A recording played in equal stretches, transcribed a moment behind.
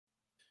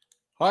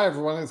Hi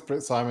everyone, it's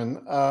Brit Simon.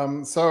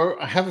 So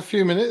I have a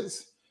few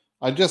minutes.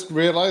 I just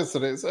realized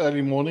that it's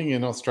early morning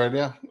in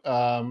Australia.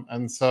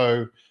 And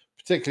so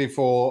particularly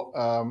for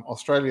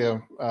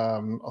Australian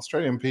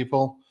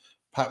people,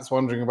 perhaps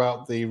wondering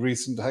about the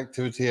recent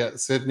activity at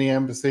Sydney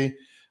Embassy,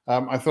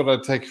 I thought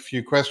I'd take a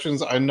few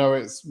questions. I know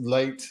it's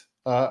late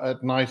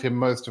at night in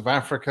most of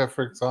Africa,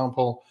 for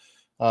example.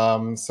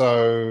 Perhaps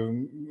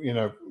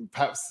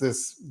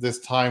this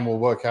time will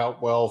work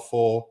out well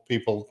for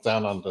people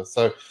down under.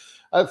 So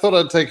I thought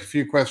I'd take a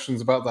few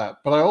questions about that,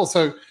 but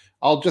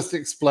I'll just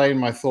explain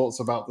my thoughts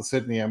about the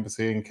Sydney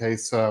Embassy in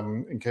case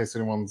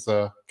anyone's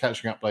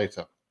catching up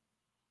later.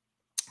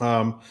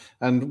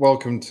 And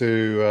welcome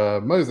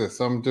to Moses.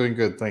 I'm doing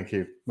good, thank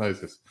you,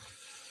 Moses.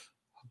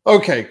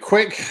 Okay,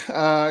 quick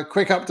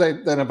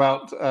update then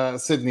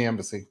about Sydney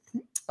Embassy.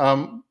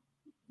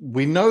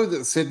 We know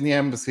that Sydney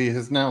Embassy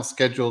has now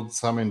scheduled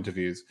some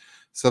interviews.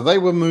 So they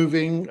were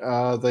moving,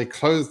 they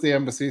closed the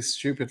embassy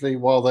stupidly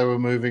while they were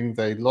moving.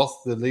 They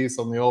lost the lease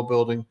on the old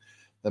building.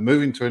 They're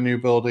moving to a new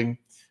building,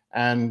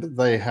 and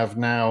they have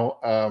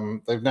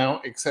now they've now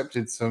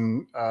accepted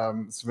some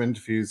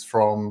interviews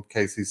from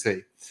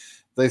KCC.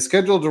 They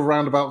scheduled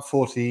around about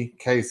 40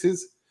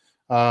 cases.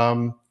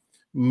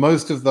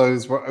 Most of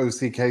those were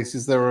OC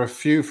cases. There were a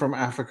few from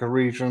Africa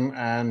region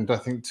and I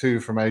think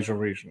 2 from Asia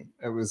region.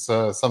 It was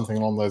something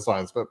along those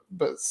lines,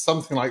 but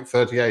something like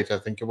 38, I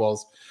think it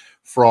was,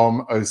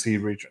 from OC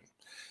region.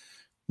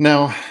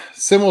 Now,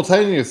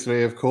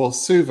 simultaneously, of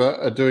course, Suva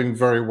are doing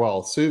very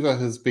well. Suva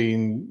has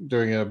been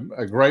doing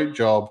a great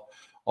job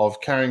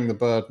of carrying the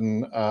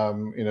burden,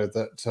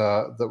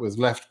 that was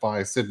left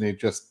by Sydney,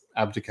 just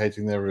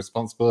abdicating their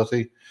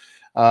responsibility.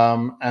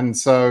 And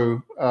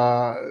so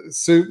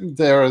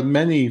there are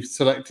many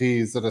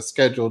selectees that are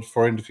scheduled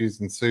for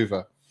interviews in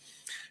Suva.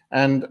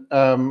 And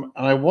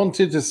I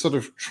wanted to sort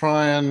of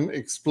try and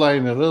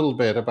explain a little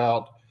bit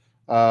about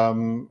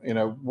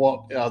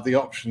what are the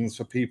options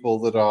for people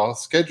that are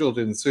scheduled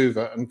in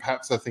Suva and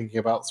perhaps are thinking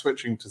about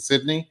switching to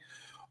Sydney,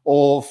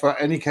 or for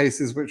any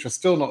cases which are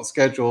still not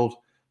scheduled,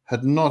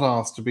 had not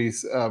asked to be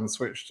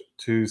switched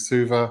to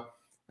Suva,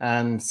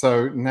 and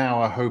so now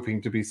are hoping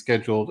to be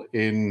scheduled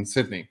in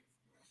Sydney.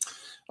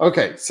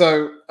 Okay,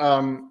 so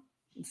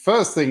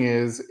first thing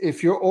is,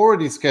 if you're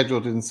already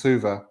scheduled in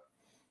Suva,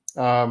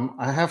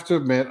 I have to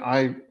admit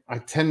I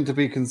tend to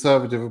be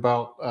conservative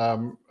about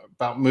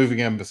moving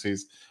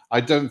embassies. I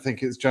don't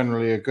think it's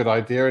generally a good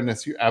idea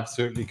unless you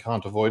absolutely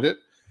can't avoid it.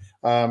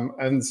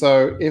 And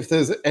so if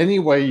there's any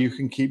way you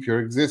can keep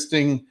your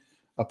existing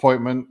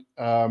appointment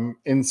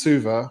in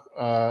Suva,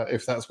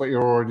 if that's what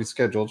you're already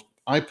scheduled,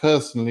 I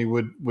personally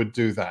would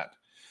do that.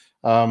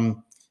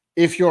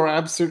 If you're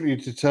absolutely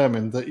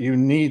determined that you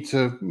need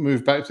to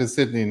move back to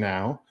Sydney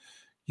now,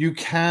 you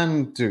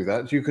can do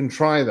that. You can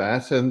try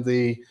that, and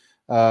the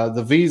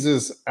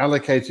visas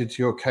allocated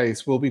to your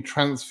case will be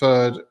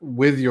transferred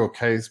with your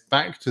case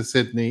back to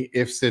Sydney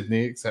if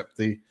Sydney accept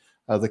the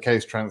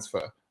case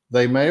transfer.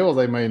 They may or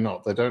they may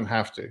not. They don't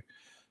have to.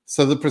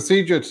 So the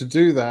procedure to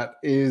do that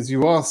is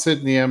you ask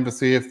Sydney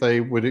Embassy if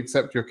they would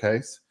accept your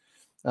case.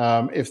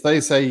 If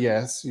they say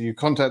yes, you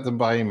contact them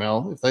by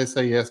email. If they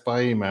say yes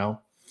by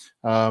email,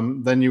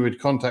 then you would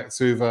contact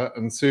Suva,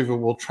 and Suva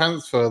will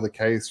transfer the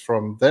case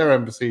from their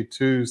embassy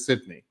to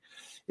Sydney.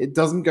 It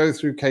doesn't go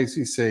through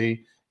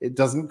KCC. It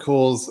doesn't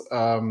cause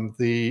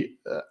the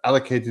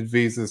allocated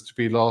visas to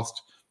be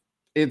lost.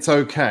 It's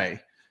okay.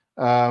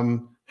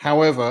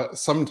 However,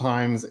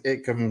 sometimes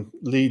it can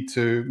lead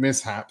to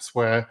mishaps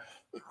where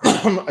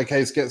a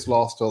case gets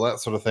lost or that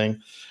sort of thing.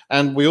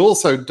 And we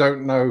also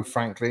don't know,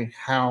 frankly,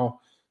 how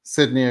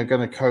Sydney are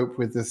going to cope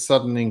with this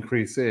sudden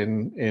increase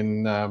in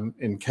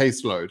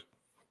caseload.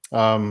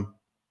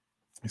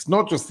 It's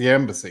not just the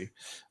embassy.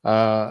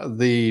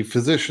 The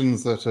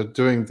physicians that are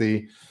doing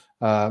the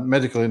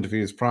medical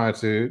interviews prior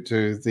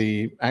to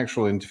the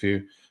actual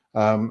interview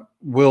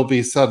will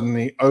be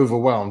suddenly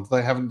overwhelmed.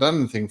 They haven't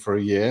done anything for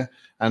a year,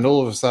 and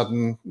all of a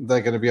sudden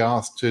they're going to be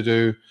asked to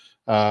do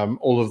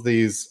all of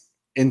these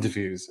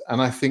interviews.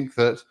 And I think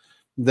that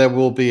there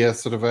will be a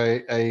sort of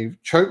a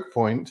choke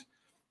point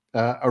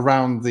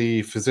around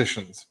the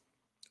physicians.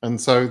 And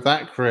so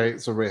that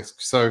creates a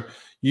risk. So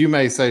you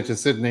may say to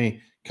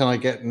Sydney, can I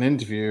get an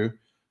interview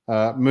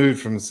moved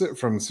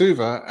from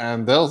Suva?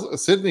 And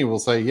Sydney will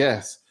say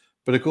yes.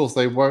 But of course,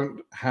 they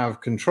won't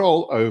have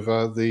control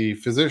over the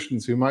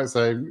physicians who might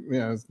say,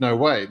 there's no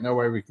way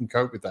we can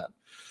cope with that.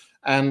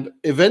 And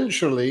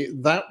eventually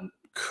that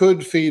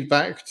could feed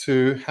back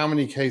to how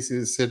many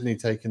cases Sydney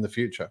take in the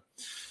future.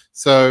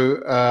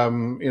 So,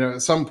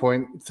 at some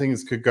point,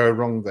 things could go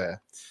wrong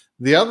there.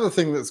 The other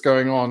thing that's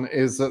going on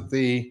is that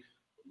the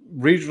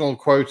regional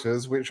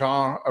quotas, which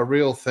are a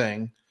real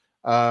thing,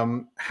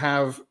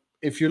 have,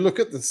 if you look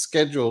at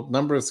the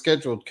number of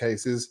scheduled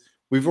cases,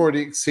 we've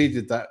already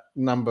exceeded that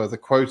number, the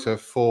quota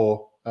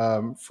for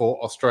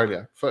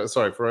Australia, for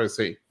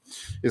OC.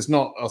 It's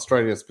not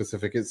Australia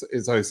specific,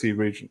 it's OC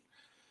region.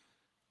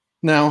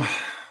 Now,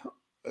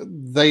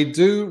 they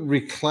do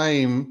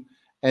reclaim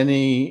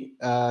any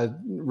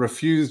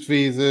refused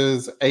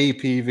visas,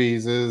 AP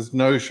visas,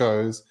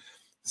 no-shows.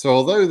 So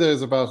although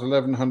there's about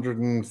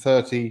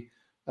 1,130,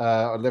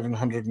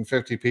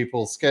 1,150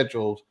 people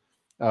scheduled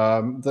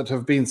that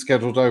have been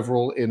scheduled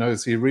overall in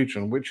OC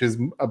region, which is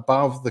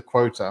above the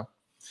quota,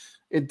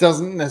 it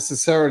doesn't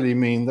necessarily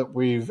mean that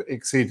we've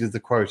exceeded the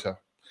quota.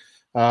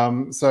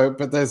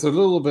 But there's a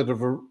little bit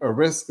of a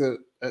risk that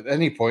at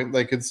any point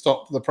they could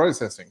stop the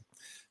processing.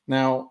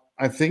 Now,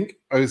 I think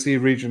OC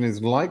region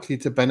is likely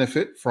to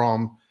benefit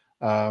from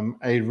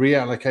a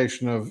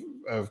reallocation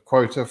of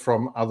quota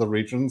from other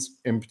regions,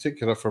 in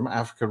particular from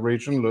Africa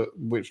region,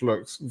 which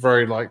looks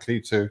very likely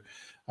to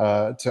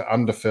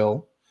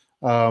underfill.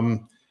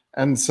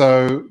 And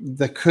so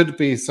there could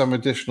be some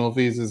additional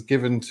visas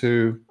given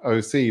to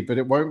OC, but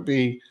it won't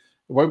be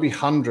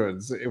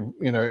hundreds. It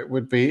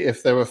would be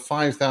if there were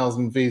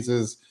 5,000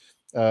 visas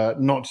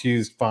not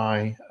used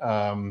by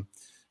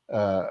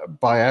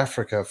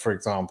Africa, for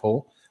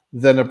example,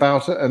 then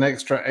about an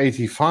extra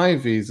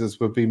 85 visas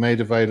would be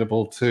made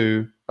available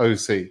to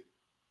OC.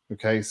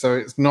 Okay, so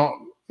it's not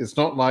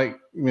like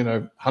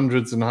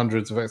hundreds and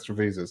hundreds of extra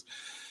visas.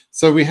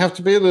 So we have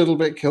to be a little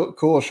bit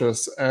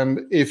cautious.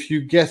 And if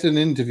you get an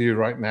interview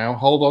right now,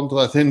 hold on to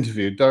that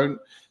interview. Don't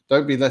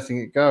be letting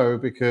it go,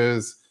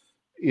 because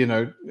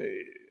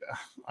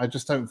I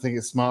just don't think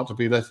it's smart to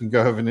be letting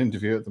go of an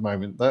interview at the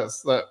moment.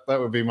 That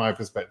would be my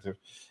perspective.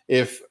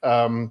 If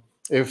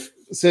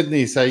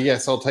Sydney say,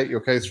 yes, I'll take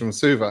your case from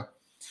Suva,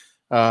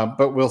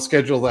 but we'll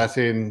schedule that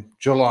in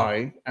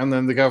July, and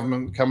then the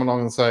government come along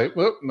and say,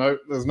 well, no,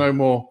 there's no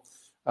more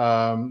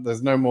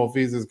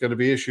visas going to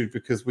be issued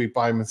because we,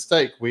 by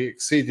mistake, we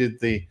exceeded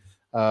the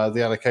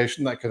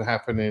allocation. That could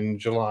happen in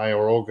July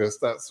or August.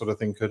 That sort of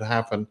thing could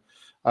happen.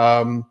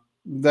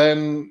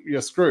 Then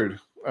you're screwed,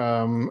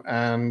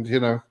 and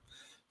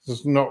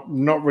it's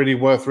not really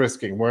worth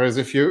risking. Whereas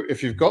if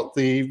you've got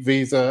the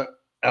visa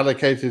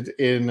allocated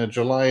in a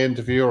July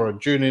interview or a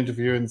June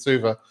interview in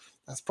Suva,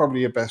 that's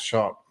probably your best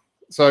shot.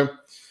 So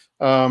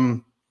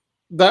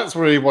that's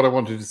really what I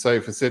wanted to say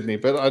for Sydney,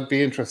 but I'd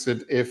be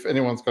interested if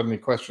anyone's got any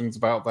questions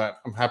about that.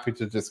 I'm happy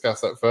to discuss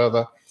that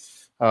further.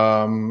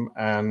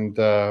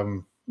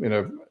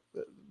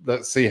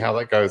 Let's see how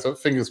that goes.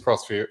 Fingers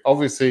crossed for you.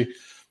 Obviously,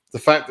 the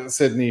fact that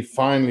Sydney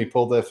finally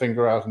pulled their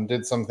finger out and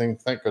did something,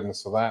 thank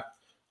goodness for that.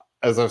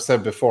 As I've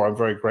said before, I'm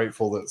very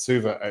grateful that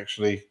Suva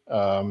actually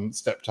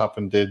stepped up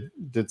and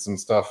did some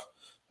stuff,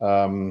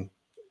 to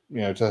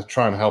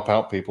try and help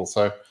out people.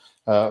 So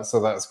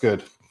that's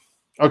good.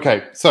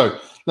 Okay, so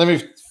let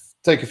me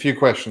take a few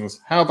questions.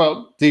 How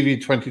about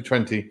DV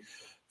 2020?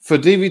 For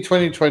DV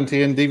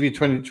 2020 and DV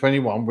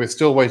 2021, we're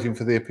still waiting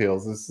for the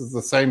appeals. This is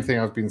the same thing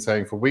I've been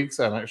saying for weeks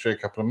and actually a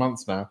couple of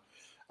months now.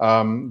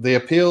 The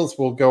appeals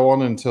will go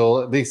on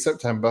until at least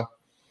September.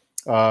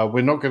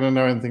 We're not going to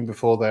know anything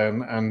before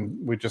then, and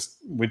we just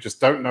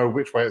don't know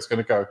which way it's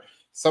going to go.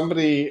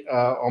 Somebody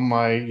on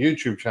my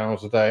YouTube channel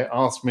today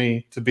asked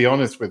me to be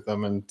honest with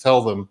them and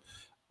tell them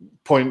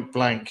point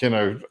blank,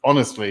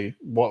 honestly,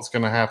 what's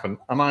going to happen.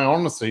 And I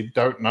honestly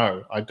don't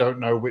know. I don't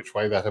know which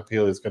way that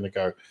appeal is going to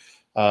go.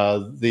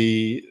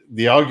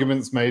 The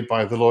arguments made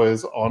by the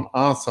lawyers on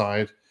our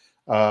side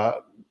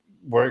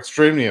were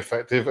extremely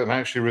effective and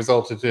actually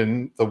resulted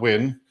in the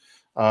win.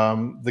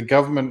 The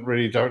government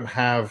really don't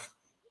have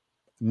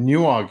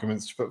new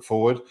arguments to put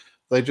forward.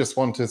 They just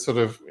want to sort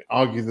of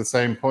argue the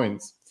same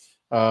points.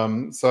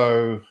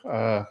 So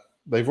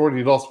they've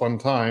already lost one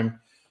time,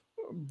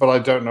 but I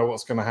don't know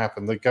what's going to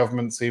happen. The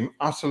government seem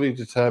utterly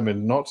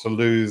determined not to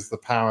lose the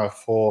power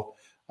for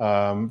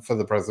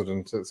the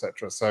president,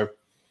 etc. So,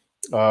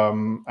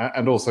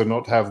 and also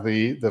not have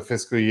the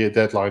fiscal year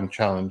deadline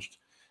challenged.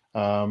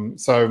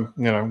 So,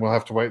 we'll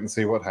have to wait and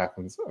see what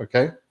happens.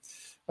 Okay.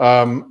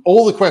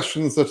 All the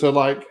questions that are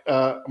like,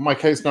 my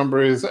case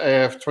number is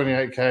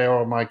AF28K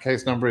or my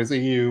case number is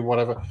EU,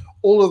 whatever,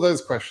 all of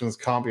those questions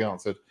can't be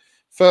answered.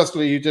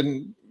 Firstly, you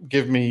didn't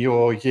give me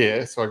your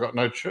year, so I got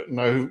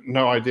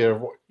no idea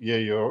of what year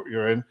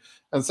you're in.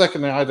 And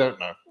secondly, I don't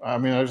know. I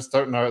mean, I just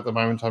don't know at the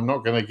moment. I'm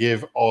not going to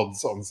give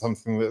odds on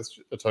something that's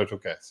a total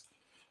guess.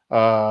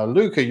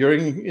 Luca, you're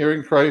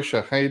in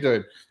Croatia. How you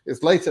doing?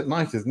 It's late at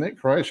night, isn't it,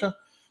 Croatia?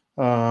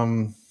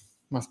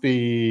 Must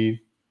be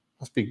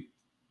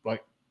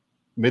like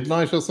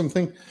midnight or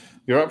something.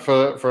 You're up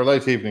for a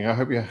late evening. I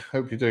hope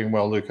you're doing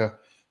well, Luca.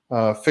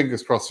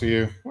 Fingers crossed for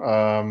you.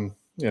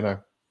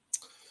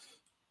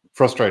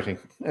 Frustrating.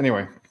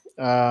 Anyway,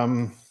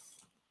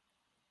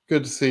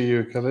 good to see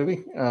you,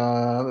 Khalili.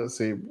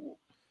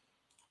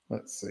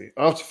 Let's see.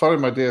 After filing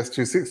my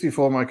DS260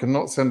 form, I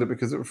cannot send it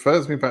because it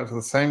refers me back to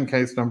the same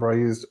case number I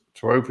used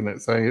to open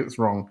it, saying it's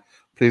wrong.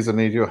 Please, I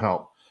need your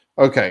help.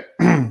 Okay.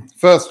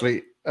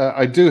 Firstly,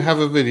 I do have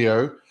a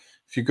video.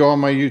 If you go on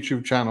my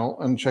YouTube channel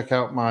and check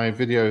out my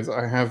videos,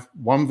 I have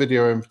one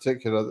video in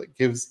particular that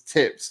gives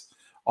tips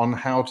on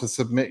how to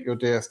submit your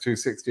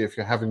DS260 if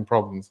you're having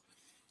problems.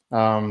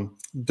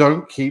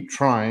 Don't keep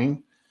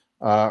trying.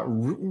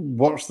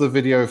 Watch the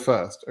video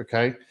first,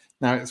 okay?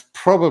 Now, it's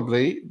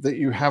probably that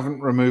you haven't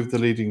removed the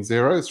leading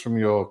zeros from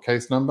your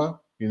case number.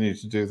 You need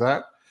to do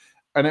that.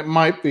 And it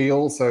might be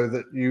also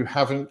that you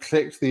haven't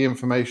clicked the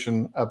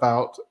information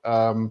about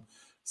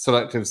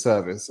selective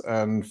service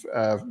and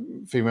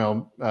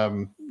female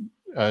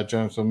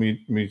genital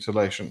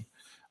mutilation.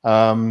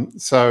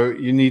 So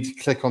you need to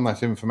click on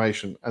that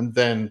information, and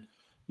then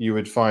you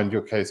would find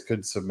your case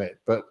could submit.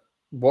 But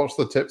watch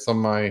the tips on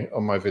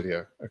my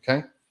video,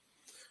 okay?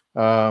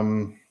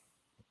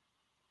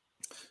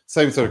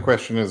 Same sort of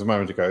question as a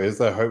moment ago. Is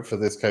there hope for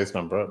this case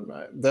number?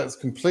 That's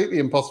completely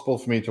impossible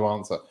for me to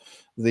answer.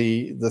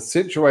 The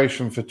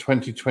situation for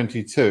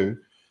 2022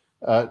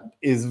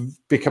 is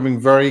becoming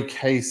very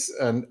case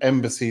and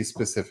embassy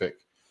specific.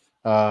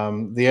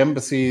 The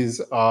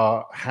embassies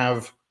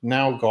have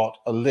now got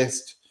a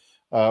list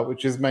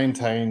which is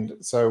maintained.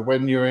 So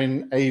when you're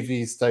in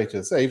AV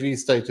status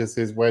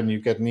is when you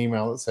get an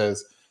email that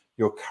says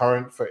you're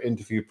current for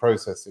interview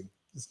processing.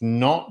 It's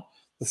not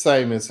the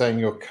same as saying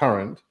you're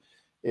current.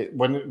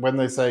 When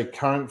they say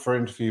current for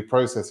interview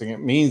processing, it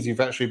means you've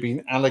actually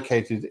been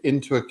allocated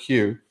into a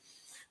queue,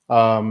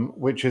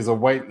 which is a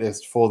wait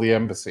list for the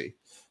embassy.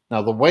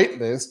 Now, the wait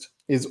list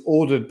is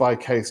ordered by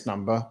case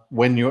number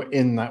when you're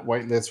in that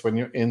wait list, when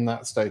you're in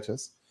that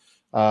status.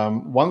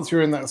 Once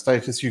you're in that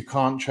status, you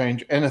can't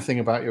change anything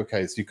about your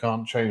case. You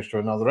can't change to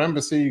another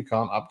embassy. You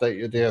can't update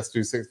your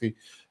DS-260.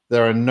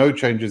 There are no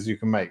changes you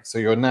can make. So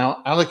you're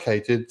now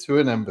allocated to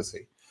an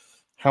embassy.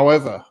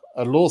 However,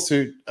 a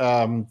lawsuit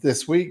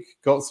this week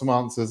got some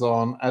answers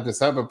on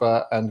Addis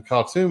Ababa and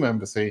Khartoum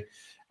embassy,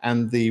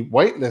 and the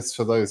wait lists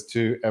for those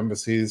two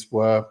embassies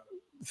were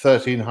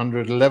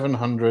 1,300,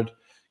 1,100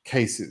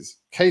 cases.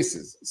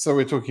 So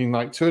we're talking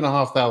like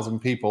 2,500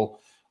 people,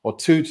 or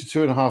 2,000 to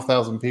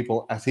 2,500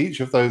 people at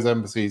each of those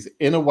embassies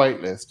in a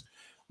wait list,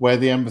 where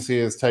the embassy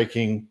is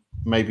taking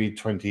maybe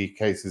 20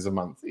 cases a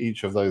month,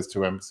 each of those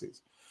two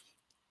embassies.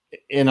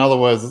 In other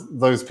words,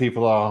 those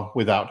people are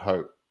without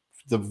hope.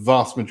 The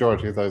vast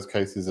majority of those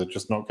cases are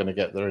just not going to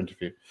get their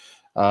interview.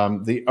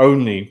 The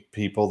only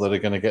people that are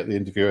going to get the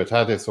interview at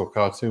Addis or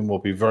Khartoum will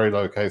be very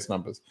low case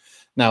numbers.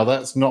 Now,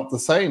 that's not the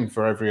same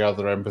for every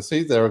other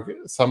embassy. There are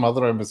some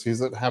other embassies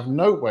that have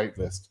no wait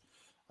list.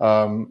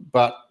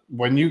 But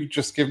when you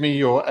just give me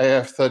your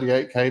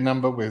AF38K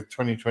number with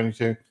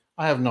 2022,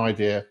 I have no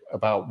idea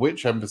about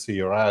which embassy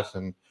you're at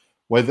and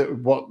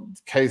what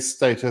case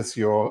status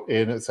you're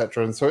in,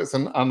 etc. And so it's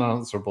an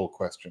unanswerable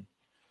question.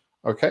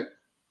 Okay.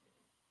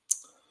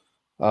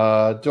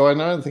 Do I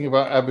know anything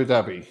about Abu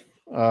Dhabi?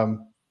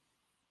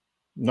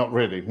 Not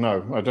really.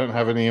 No, I don't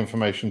have any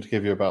information to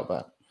give you about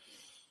that.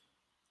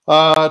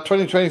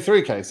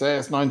 2023 case,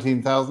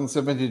 AS19,000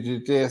 submitted to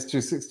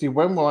DS-260.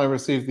 When will I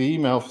receive the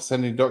email for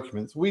sending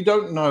documents? We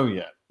don't know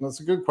yet.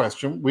 That's a good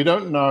question. We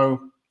don't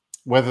know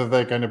whether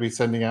they're going to be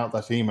sending out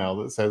that email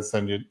that says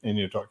send in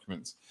your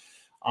documents.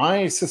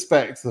 I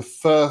suspect the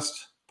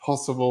first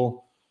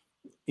possible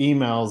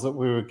emails that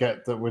we would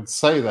get that would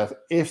say that,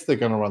 if they're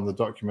going to run the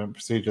document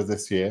procedure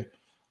this year,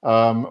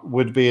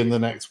 would be in the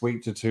next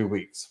week to 2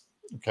 weeks.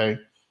 Okay.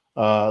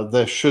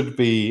 There should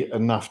be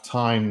enough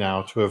time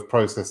now to have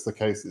processed the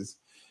cases.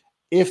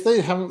 If they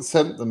haven't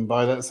sent them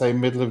by, let's say,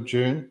 middle of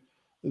June,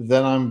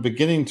 then I'm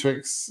beginning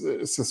to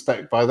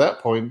suspect by that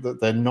point that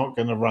they're not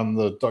going to run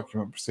the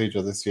document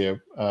procedure this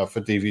year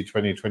for DV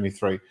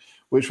 2023,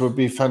 which would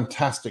be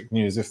fantastic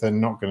news if they're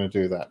not going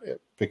to do that,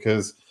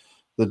 because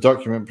the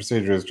document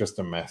procedure is just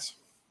a mess.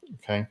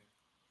 Okay.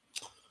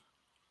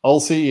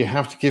 Also, you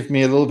have to give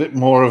me a little bit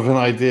more of an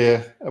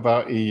idea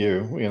about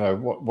EU. You know,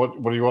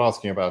 what are you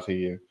asking about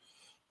EU?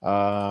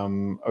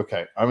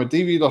 Okay, I'm a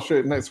DV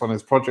lottery. Next one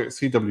is Project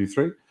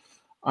CW3.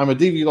 I'm a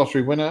DV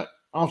lottery winner.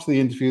 After the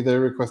interview, they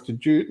requested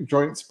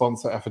joint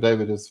sponsor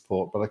affidavit of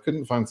support, but I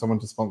couldn't find someone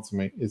to sponsor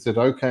me. Is it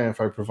okay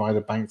if I provide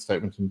a bank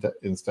statement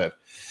instead?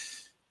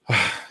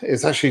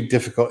 It's actually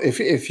difficult.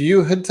 If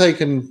you had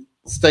taken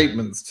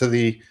statements to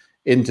the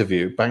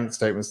interview, bank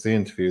statements to the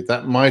interview,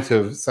 that might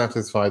have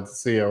satisfied the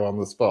CEO on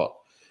the spot.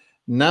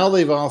 Now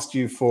they've asked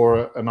you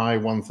for an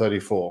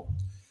I-134,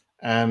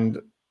 and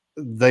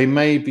they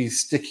may be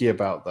sticky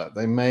about that.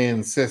 They may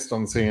insist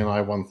on seeing an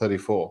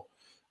I-134.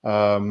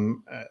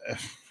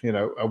 You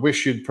know, I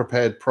wish you'd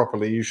prepared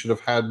properly. You should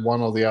have had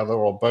one or the other,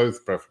 or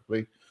both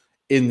preferably,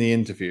 in the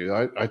interview.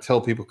 I tell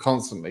people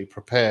constantly,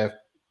 prepare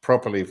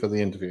properly for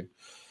the interview.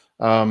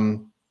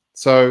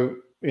 So,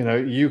 you know,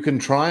 you can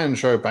try and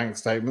show bank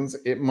statements.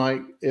 It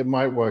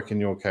might work in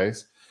your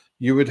case.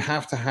 You would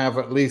have to have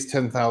at least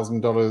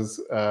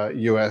 $10,000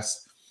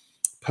 US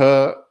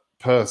per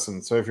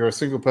person. So if you're a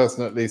single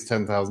person, at least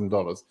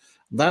 $10,000.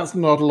 That's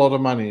not a lot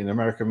of money in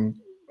American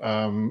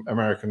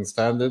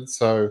standards.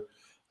 So,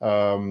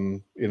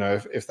 you know,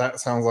 if that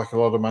sounds like a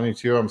lot of money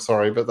to you, I'm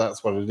sorry, but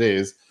that's what it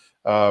is.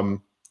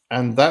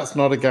 And that's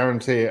not a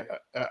guarantee.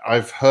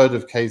 I've heard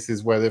of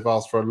cases where they've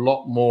asked for a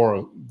lot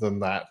more than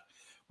that,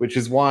 which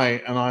is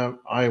why an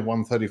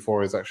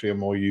I-134 is actually a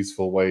more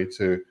useful way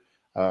to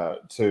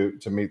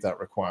meet that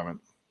requirement.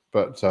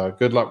 But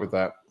good luck with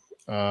that.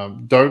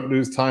 Don't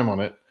lose time on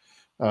it.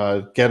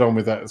 Get on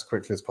with that as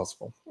quickly as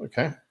possible.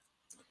 Okay.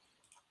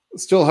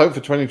 Still hope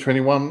for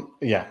 2021.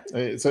 Yeah,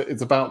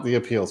 it's about the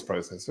appeals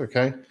process.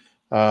 Okay.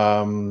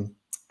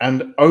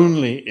 And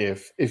only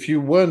if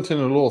you weren't in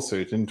a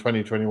lawsuit in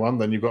 2021,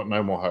 then you've got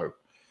no more hope.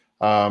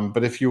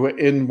 But if you were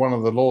in one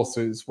of the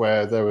lawsuits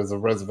where there was a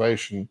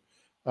reservation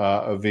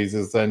of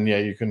visas, then yeah,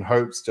 you can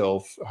hope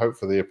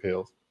for the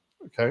appeals.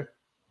 Okay.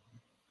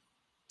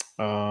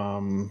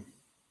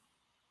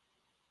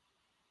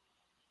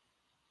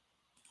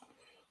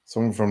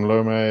 Someone from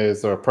Lome,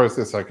 is there a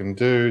process I can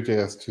do?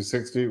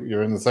 DS260,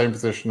 you're in the same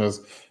position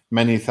as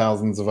many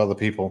thousands of other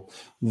people.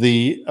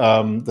 The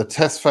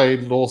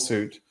Tesfaye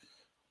lawsuit,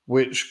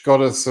 which got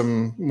us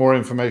some more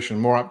information,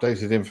 more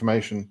updated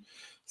information,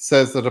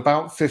 says that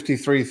about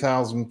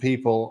 53,000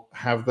 people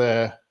have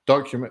their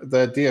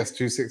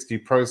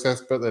DS260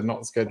 processed, but they're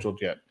not scheduled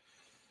yet.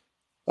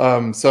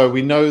 So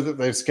we know that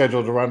they've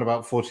scheduled around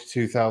about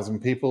 42,000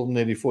 people,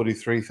 nearly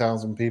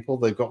 43,000 people.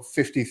 They've got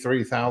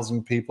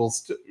 53,000 people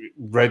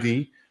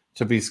ready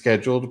to be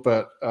scheduled,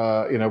 but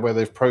where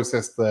they've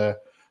processed their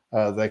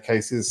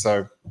cases.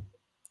 So,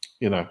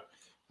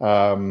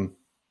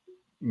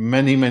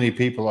 many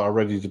people are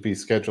ready to be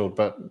scheduled,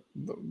 but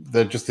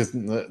there just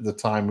isn't the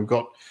time. We've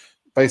got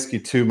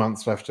basically 2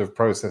 months left of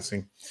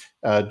processing.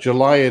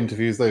 July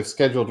interviews, they've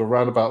scheduled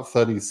around about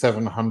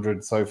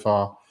 3,700 so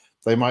far.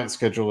 They might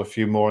schedule a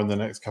few more in the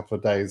next couple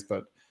of days,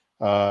 but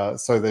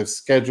so they've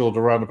scheduled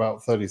around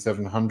about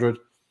 3,700.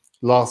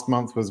 Last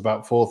month was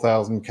about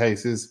 4,000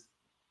 cases.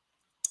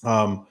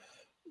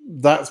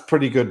 That's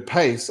pretty good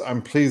pace.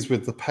 I'm pleased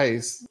with the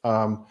pace,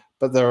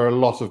 but there are a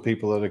lot of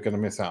people that are going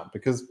to miss out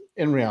because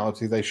in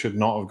reality, they should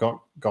not have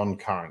gone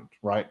current,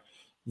 right?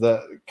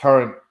 The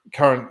current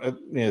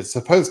is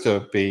supposed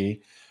to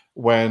be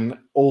when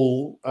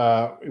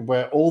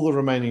where all the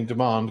remaining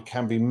demand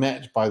can be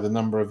met by the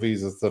number of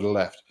visas that are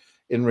left.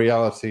 In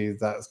reality,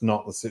 that's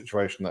not the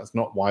situation. That's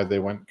not why they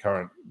went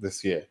current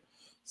this year.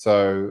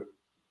 So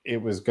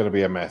it was going to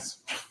be a mess,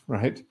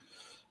 right?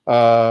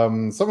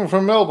 Someone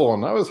from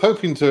Melbourne. I was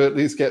hoping to at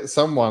least get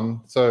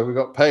someone. So we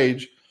got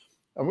Paige.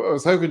 I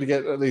was hoping to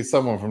get at least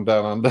someone from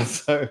down under.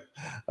 So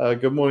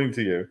good morning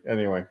to you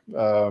anyway.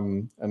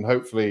 And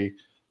hopefully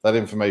that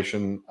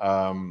information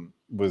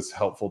was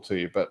helpful to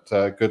you. But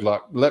good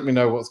luck. Let me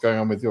know what's going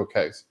on with your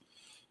case.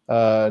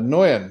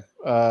 Nguyen,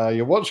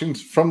 you're watching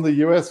from the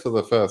US for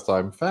the first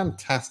time.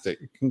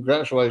 Fantastic!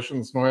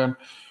 Congratulations, Nguyen.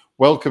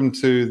 Welcome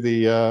to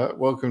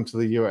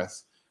the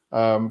US.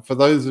 For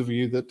those of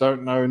you that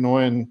don't know,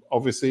 Nguyen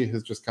obviously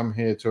has just come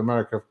here to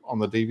America on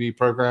the DV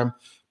program,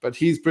 but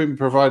he's been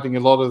providing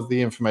a lot of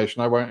the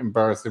information. I won't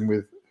embarrass him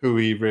with who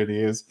he really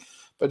is,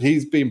 but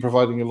he's been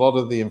providing a lot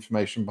of the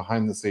information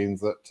behind the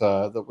scenes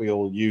that we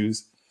all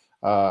use,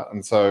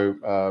 and so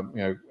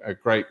a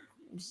great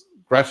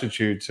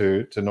gratitude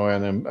to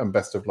Nguyen and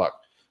best of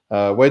luck.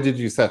 Where did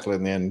you settle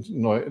in the end,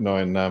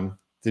 Nguyen?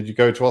 Did you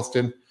go to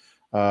Austin?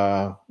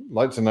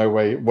 Like to know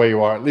where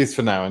you are, at least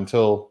for now,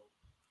 until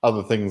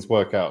other things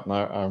work out. And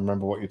I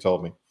remember what you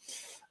told me.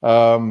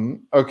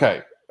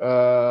 Okay,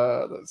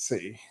 let's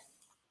see.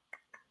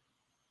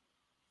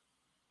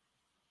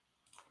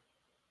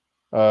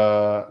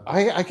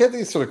 I get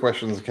these sort of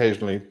questions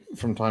occasionally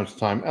from time to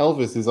time.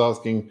 Elvis is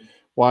asking,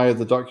 why are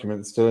the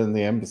documents still in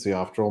the embassy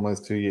after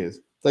almost 2 years?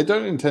 They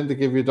don't intend to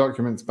give your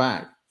documents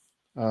back.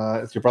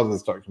 It's your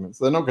brother's documents.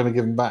 They're not going to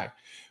give them back.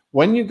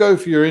 When you go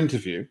for your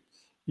interview,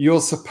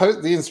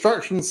 the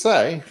instructions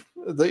say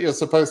that you're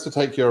supposed to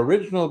take your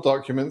original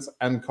documents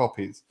and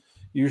copies.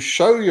 You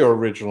show your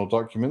original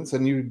documents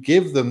and you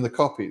give them the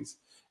copies.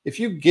 If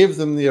you give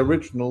them the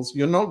originals,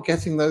 you're not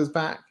getting those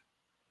back.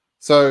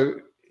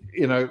 So,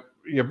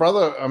 your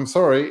brother, I'm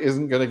sorry,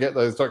 isn't going to get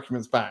those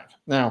documents back.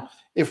 Now,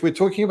 if we're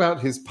talking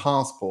about his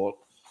passport,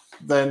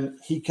 then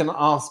he can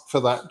ask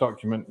for that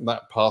document,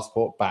 that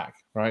passport back,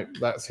 right?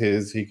 That's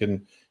his. He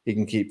can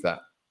keep that.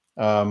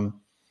 But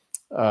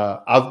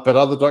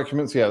other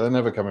documents, yeah, they're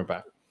never coming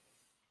back.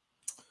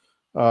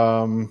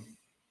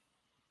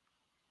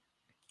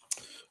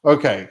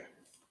 Okay.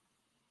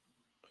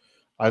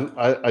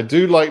 I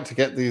do like to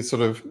get these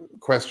sort of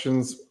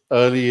questions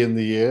early in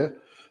the year.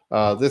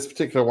 This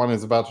particular one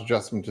is about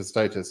adjustment of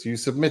status. You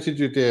submitted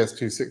your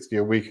DS260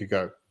 a week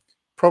ago.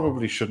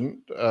 Probably shouldn't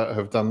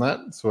have done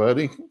that so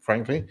early,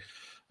 frankly,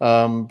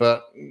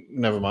 but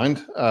never mind.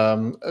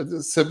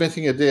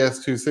 Submitting a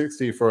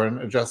DS260 for an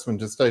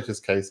adjustment of status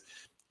case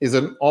is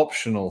an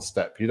optional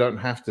step. You don't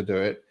have to do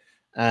it,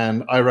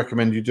 and I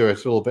recommend you do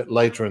it a little bit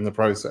later in the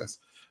process.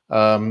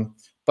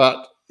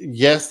 But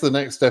yes, the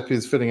next step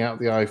is filling out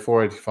the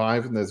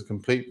I-485, and there's a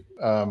complete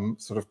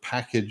sort of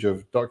package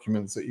of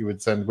documents that you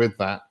would send with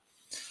that.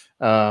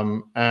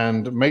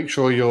 And make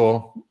sure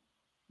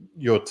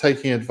you're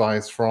taking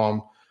advice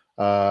from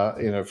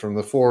from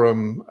the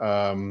forum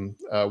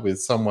with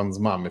someone's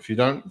mum. If you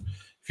don't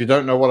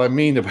know what I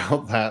mean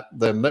about that,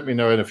 then let me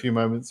know in a few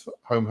moments,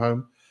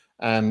 home,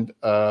 and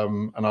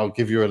I'll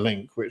give you a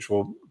link which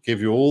will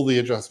give you all the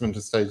adjustment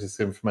of status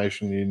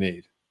information you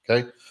need.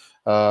 Okay,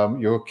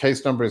 your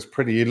case number is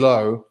pretty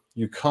low.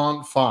 You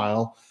can't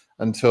file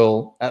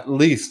until at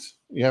least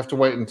You have to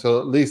wait until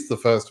at least the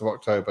 1st of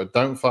October.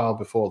 Don't file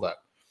before that.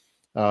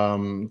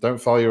 Don't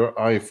file your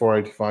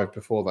I-485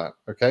 before that.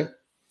 Okay,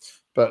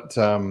 but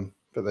there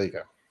you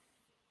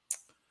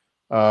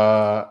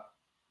go.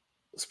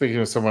 Speaking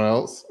of someone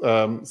else,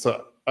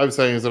 so I'm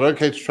saying, is it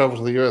okay to travel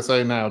to the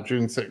USA now,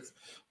 June 6th,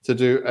 to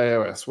do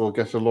AOS? We'll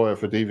get a lawyer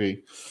for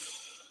DV.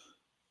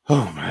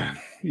 Oh man,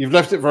 you've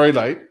left it very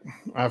late,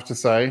 I have to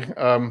say.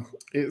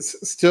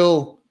 It's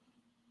still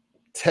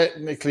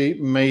technically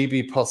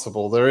maybe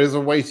possible. There is a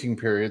waiting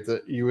period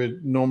that you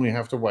would normally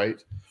have to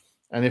wait.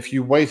 And if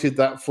you waited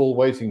that full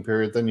waiting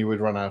period, then you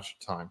would run out of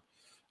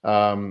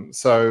time.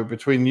 So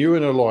between you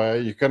and a lawyer,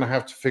 you're going to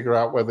have to figure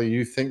out whether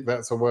you think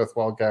that's a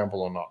worthwhile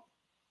gamble or not.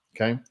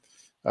 Okay.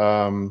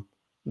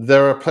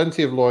 There are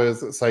plenty of lawyers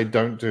that say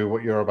don't do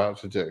what you're about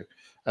to do.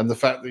 And the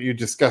fact that you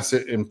discuss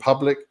it in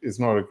public is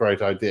not a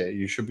great idea.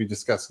 You should be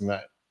discussing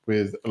that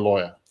with a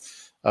lawyer.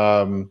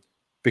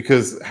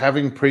 Because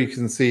having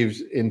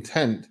preconceived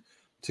intent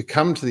to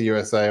come to the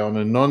USA on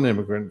a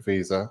non-immigrant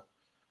visa,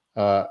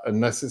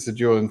 unless it's a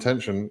dual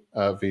intention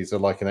visa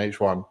like an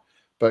H1,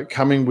 but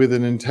coming with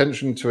an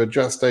intention to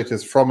adjust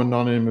status from a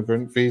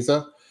non-immigrant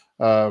visa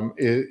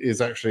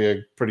is actually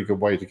a pretty good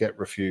way to get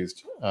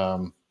refused.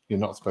 You're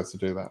not supposed to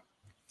do that.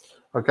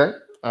 Okay.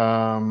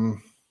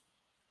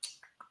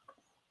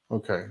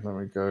 Okay, let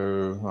me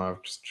go. Oh,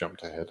 I've just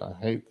jumped ahead. I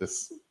hate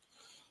this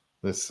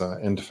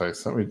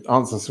interface. Let me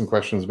answer some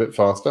questions a bit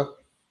faster.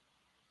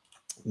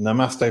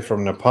 Namaste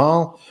from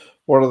Nepal.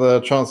 What are the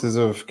chances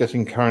of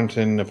getting current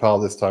in Nepal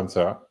this time,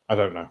 Sarah? I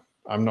don't know.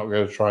 I'm not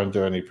going to try and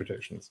do any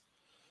predictions.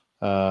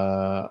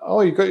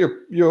 Oh, you got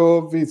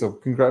your visa.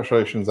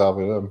 Congratulations,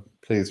 Albert. I'm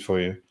pleased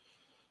for you.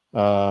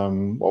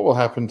 What will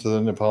happen to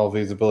the Nepal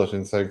visa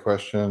bulletin? Same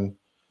question.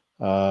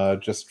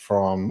 Just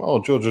from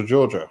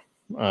Georgia.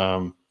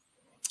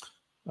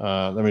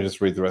 Let me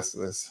just read the rest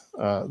of this.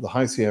 The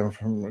high CM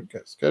from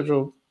Get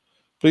Scheduled.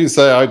 Please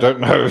say I don't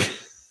know.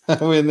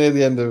 We're near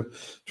the end of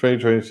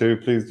 2022.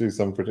 Please do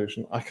some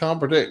prediction. I can't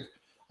predict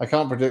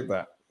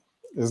that.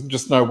 There's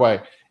just no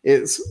way.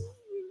 It's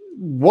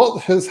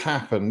what has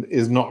happened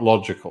is not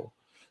logical.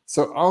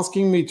 So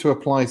asking me to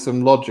apply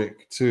some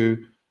logic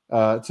to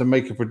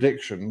make a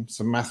prediction,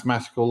 some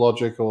mathematical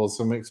logic or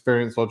some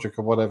experience logic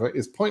or whatever,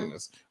 is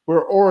pointless.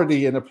 We're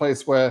already in a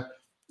place where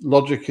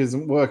logic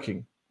isn't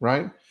working,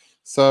 right?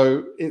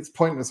 So it's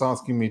pointless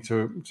asking me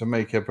to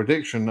make a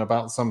prediction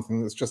about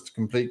something that's just a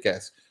complete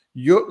guess.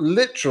 Your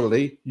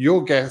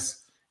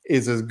guess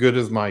is as good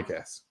as my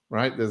guess,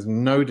 right? There's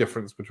no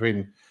difference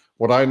between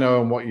what I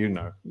know and what you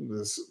know.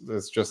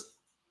 There's just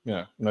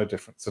no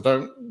difference. So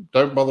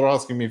don't bother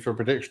asking me for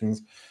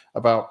predictions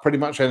about pretty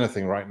much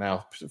anything right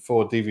now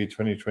for DV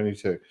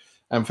 2022.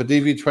 And for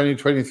DV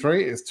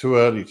 2023, it's too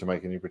early to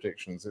make any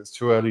predictions. It's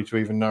too early to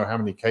even know how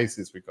many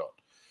cases we got,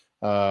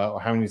 or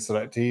how many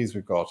selectees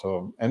we've got,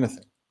 or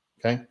anything.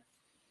 Okay.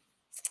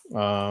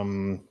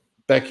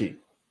 Becky,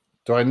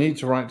 do I need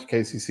to write to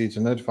KCC to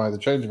notify the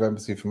change of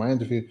embassy for my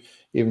interview,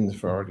 even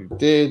if I already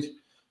did?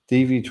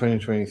 DV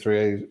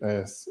 2023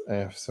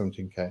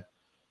 AF17K.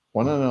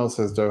 1NL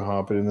says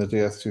Doha, but in the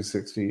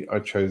DS260, I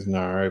chose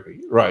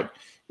Nairobi. Right.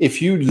 If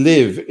you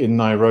live in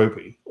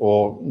Nairobi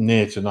or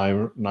near to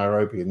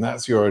Nairobi, and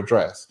that's your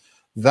address,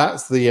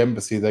 that's the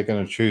embassy they're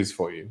going to choose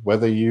for you,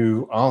 whether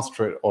you asked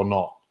for it or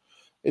not.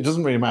 It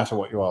doesn't really matter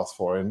what you ask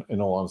for, in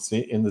all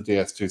honesty, in the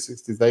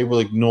DS260. They will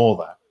ignore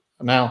that.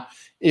 Now,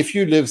 if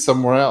you live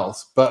somewhere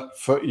else, but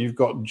you've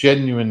got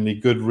genuinely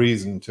good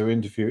reason to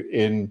interview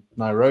in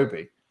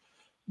Nairobi,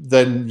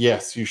 then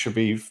yes, you should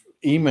be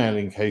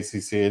emailing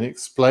KCC and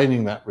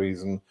explaining that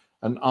reason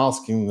and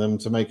asking them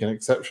to make an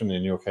exception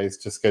in your case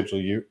to schedule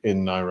you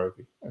in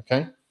Nairobi.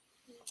 Okay.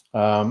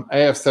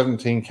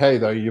 AF17K,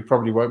 though, you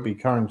probably won't be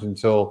current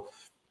until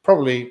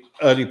probably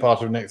early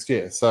part of next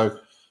year. So,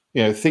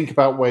 think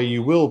about where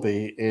you will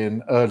be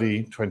in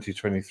early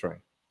 2023.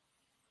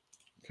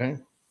 Okay.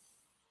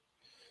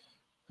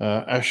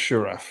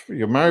 Ashraf,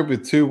 you're married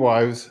with 2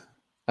 wives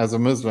as a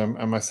Muslim,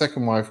 and my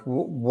second wife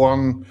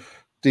won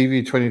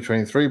DV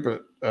 2023,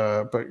 but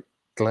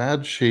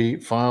glad she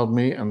filed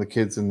me and the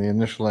kids in the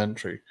initial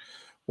entry.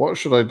 What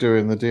should I do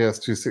in the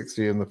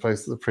DS260 in the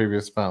place of the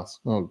previous spouse?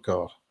 Oh,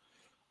 God.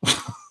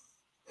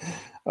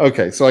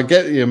 Okay, so I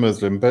get you're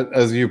Muslim, but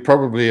as you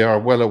probably are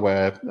well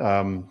aware,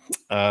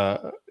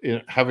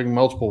 having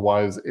multiple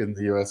wives in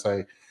the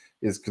USA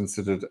is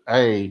considered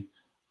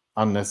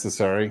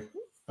unnecessary,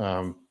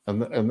 and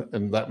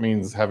that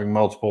means having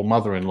multiple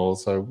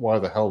mother-in-laws. So why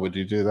the hell would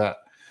you do that?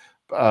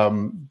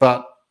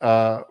 But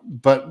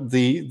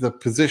the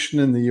position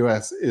in the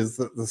US is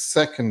that the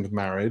second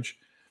marriage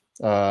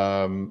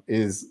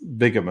is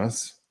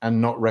bigamous and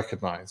not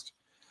recognized.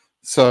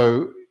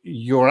 So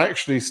you're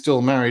actually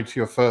still married to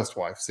your first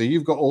wife. So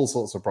you've got all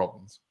sorts of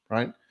problems,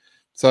 right?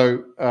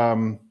 So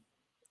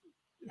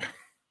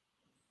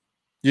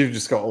you've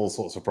just got all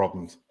sorts of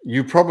problems.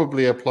 You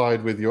probably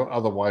applied with your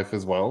other wife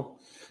as well.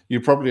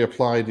 You probably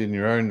applied in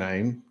your own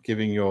name,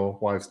 giving your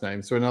wife's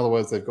name. So in other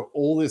words, they've got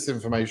all this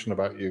information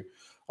about you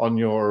on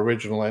your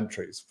original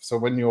entries. So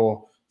when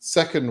your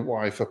second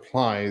wife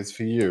applies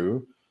for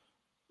you,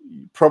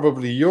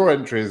 probably your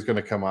entry is going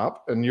to come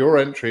up, and your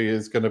entry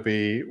is going to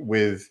be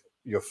with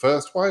your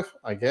first wife,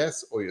 I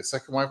guess, or your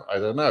second wife, I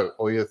don't know,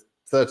 or your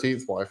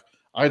 13th wife,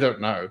 I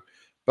don't know.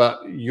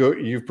 But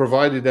you've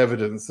provided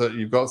evidence that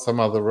you've got some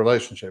other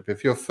relationship.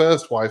 If your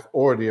first wife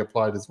already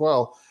applied as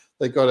well,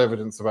 they got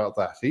evidence about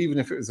that, even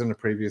if it was in the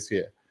previous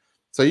year.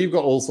 So you've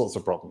got all sorts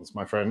of problems,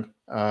 my friend.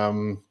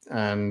 And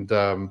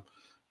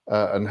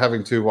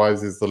having two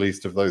wives is the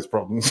least of those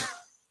problems.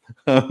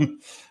 I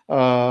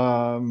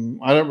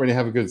don't really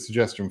have a good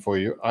suggestion for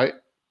you.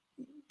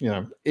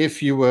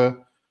 If you were,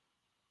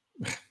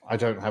 I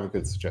don't have a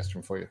good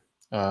suggestion for you.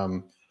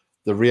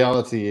 The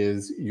reality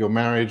is your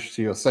marriage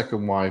to your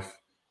second wife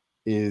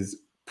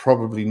is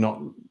probably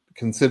not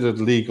considered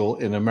legal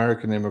in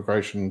American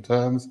immigration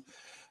terms.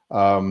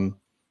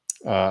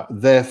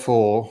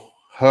 Therefore,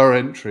 her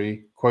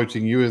entry,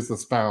 quoting you as the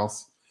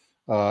spouse,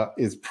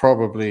 is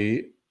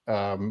probably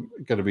going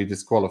to be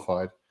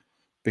disqualified,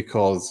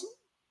 because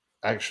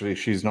actually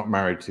she's not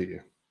married to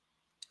you,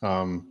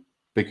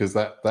 because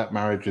that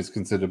marriage is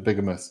considered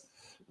bigamous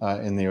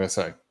in the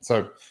USA.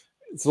 So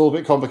it's a little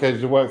bit complicated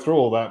to work through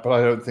all that, but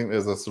I don't think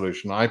there's a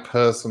solution. I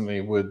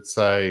personally would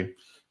say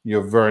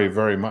you're very,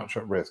 very much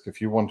at risk. If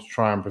you want to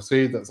try and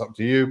proceed, that's up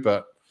to you.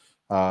 But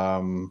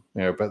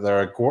but there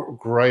are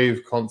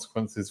grave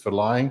consequences for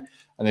lying,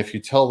 and if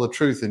you tell the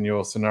truth in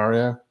your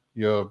scenario,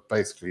 you're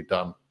basically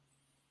done.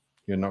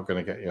 You're not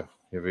going to get your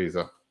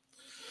visa.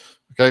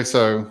 Okay,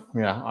 so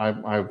yeah,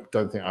 I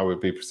don't think I would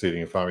be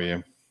proceeding if I were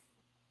you.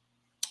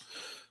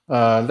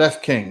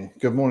 Left King,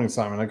 good morning,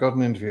 Simon. I got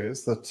an interview.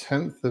 It's the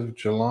 10th of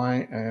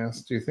July.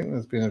 AS. Do you think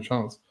there's been a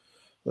chance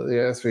that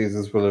the AS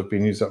visas will have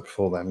been used up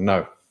before then?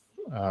 No.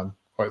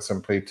 Quite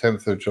simply,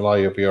 10th of July,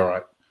 you'll be all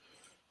right.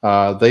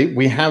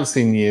 We have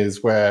seen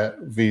years where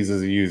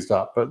visas are used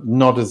up, but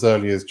not as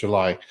early as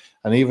July.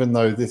 And even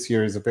though this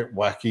year is a bit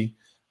wacky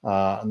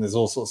and there's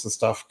all sorts of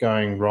stuff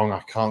going wrong,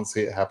 I can't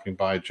see it happening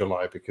by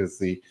July, because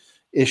the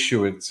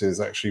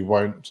issuances actually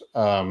won't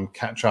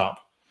catch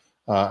up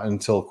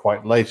until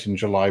quite late in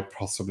July,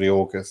 possibly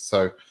August.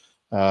 So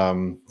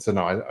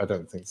no, I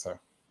don't think so.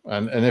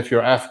 And if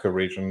you're Africa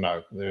region,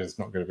 no, there is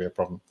not going to be a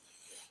problem.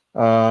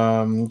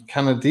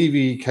 Can a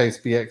DV case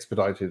be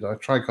expedited? I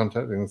tried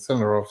contacting the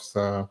senator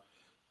officer.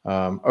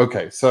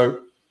 Okay,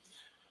 so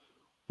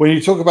when you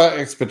talk about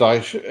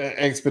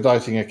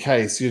expediting a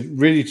case, you're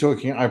really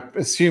talking, I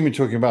assume you're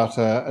talking about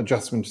an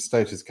adjustment of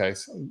status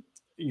case.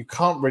 You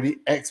can't really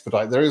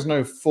expedite. There is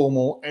no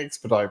formal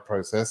expedite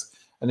process.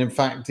 And in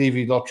fact,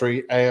 DV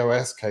lottery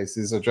AOS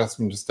cases,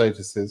 adjustment of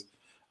statuses,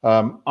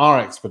 are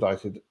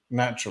expedited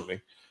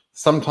naturally.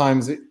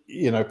 Sometimes,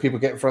 people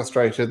get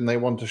frustrated and they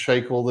want to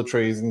shake all the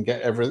trees and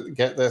get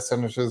their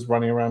senators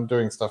running around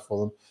doing stuff for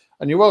them.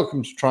 And you're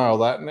welcome to try all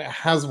that. And it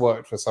has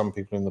worked for some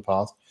people in the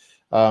past.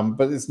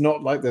 But it's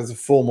not like there's a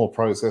formal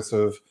process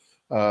of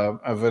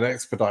an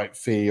expedite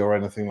fee or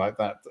anything like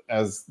that,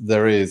 as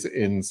there is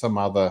in some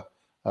other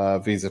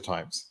visa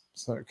types.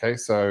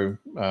 So,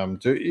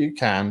 you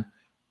can,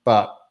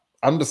 but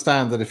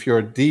understand that if you're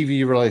a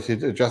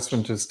DV-related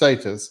adjustment of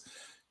status,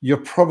 you're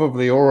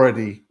probably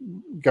already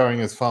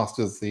going as fast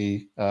as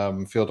the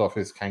field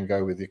office can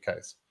go with your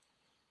case.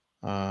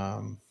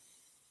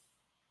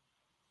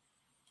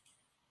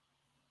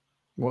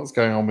 What's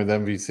going on with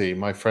MVC?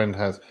 My friend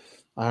has,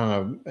 I don't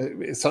know,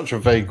 it's such a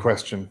vague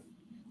question.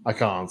 I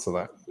can't answer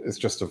that. It's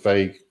just a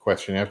vague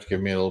question. You have to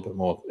give me a little bit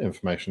more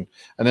information.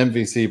 And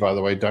MVC, by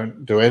the way,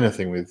 don't do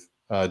anything with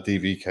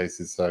DV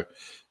cases. So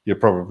you're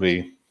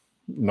probably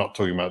not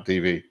talking about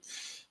DV.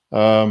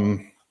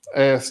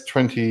 AS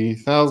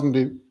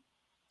 20,000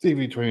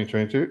 DV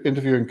 2022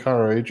 interview in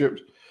Cairo,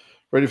 Egypt,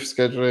 ready for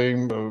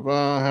scheduling. Blah, blah,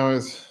 blah. How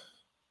is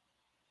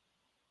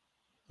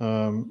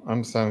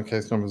understand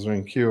case numbers are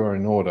in queue or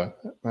in order?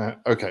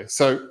 Okay,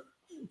 so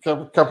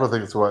a couple of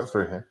things to work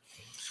through here.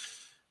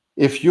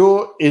 If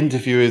your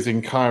interview is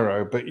in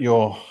Cairo, but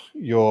you're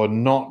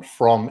not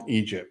from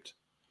Egypt,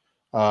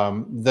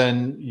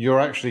 then you're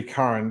actually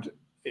current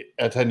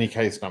at any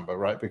case number,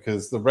 right?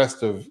 Because the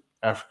rest of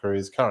Africa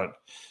is current.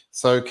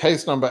 So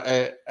case number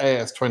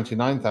AS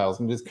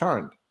 29,000 is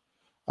current.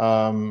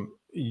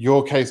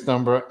 Your case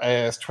number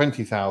AS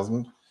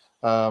 20,000,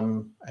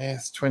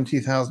 AS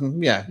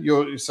 20,000, yeah.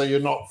 You're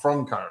not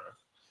from Cairo,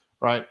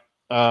 right?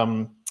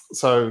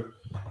 So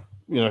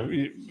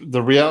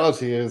the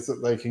reality is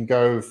that they can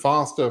go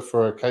faster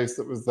for a case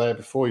that was there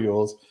before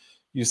yours.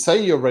 You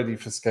say you're ready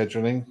for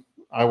scheduling.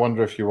 I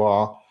wonder if you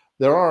are.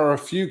 There are a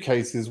few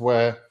cases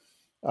where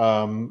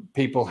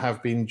people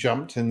have been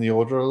jumped in the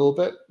order a little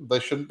bit. They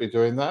shouldn't be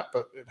doing that,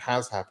 but it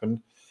has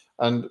happened.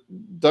 And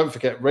don't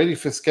forget, ready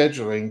for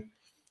scheduling.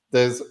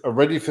 There's a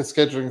ready for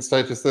scheduling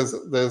status.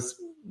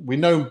 We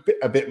know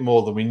a bit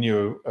more than we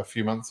knew a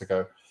few months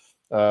ago.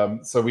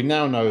 So we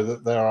now know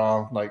that there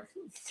are like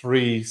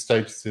 3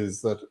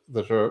 statuses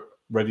that are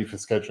ready for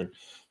scheduling.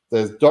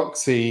 There's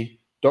DocC,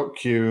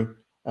 DocQ,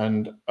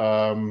 and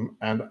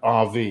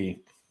RV.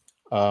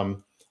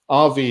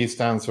 RV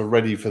stands for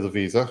ready for the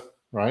visa,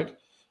 right?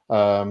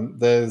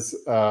 There's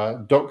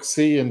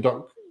DocC and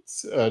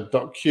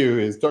DocQ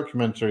is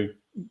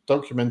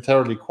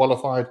documentarily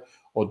qualified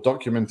or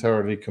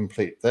documentarily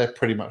complete. They're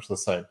pretty much the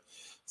same.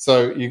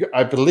 So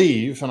I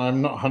believe, and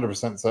I'm not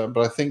 100% certain,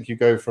 but I think you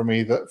go from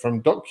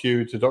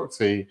DocQ to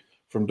DocC,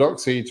 from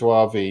DocC to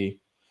RV,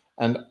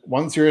 and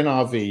once you're in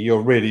RV,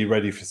 you're really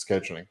ready for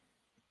scheduling.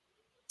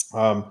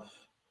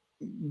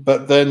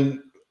 But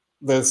then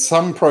there's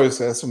some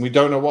process, and we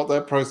don't know what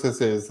that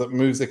process is, that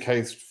moves a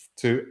case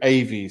to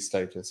AV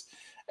status.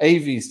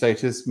 AV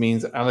status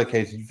means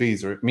allocated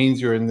visa. It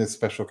means you're in this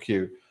special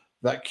queue.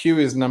 That queue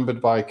is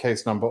numbered by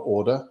case number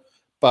order,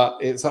 but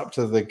it's up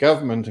to the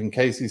government and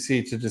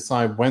KCC to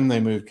decide when they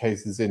move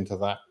cases into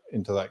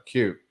that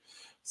queue.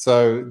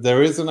 So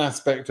there is an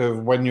aspect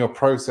of when you're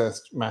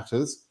processed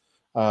matters,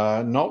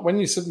 not when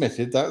you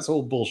submitted. That's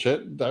all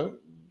bullshit. Don't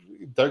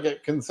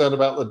get concerned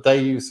about the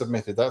day you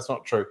submitted. That's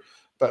not true.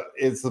 But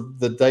it's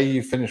the day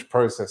you finish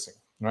processing,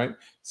 right?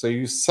 So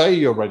you say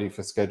you're ready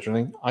for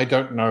scheduling. I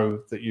don't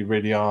know that you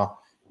really are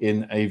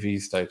in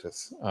AV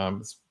status.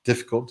 It's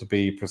difficult to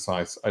be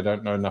precise. I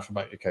don't know enough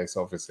about your case,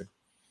 obviously.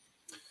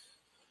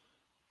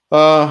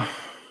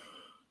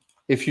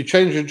 If you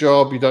change your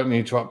job, you don't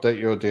need to update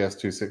your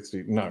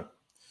DS-260. No.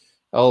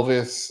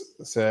 Elvis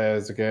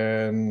says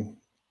again,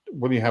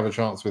 will you have a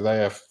chance with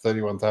AF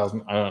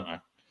 31,000? I don't know.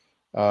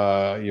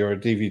 You're a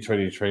DV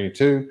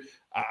 2022.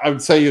 I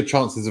would say your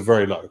chances are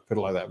very low, put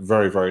it like that,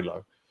 very, very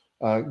low.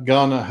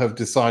 Ghana have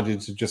decided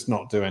to just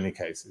not do any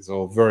cases,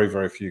 or very,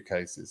 very few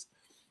cases.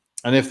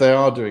 And if they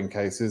are doing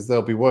cases,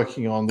 they'll be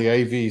working on the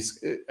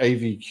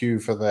AV queue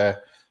for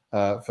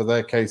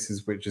their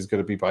cases, which is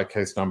going to be by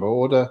case number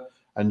order.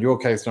 And your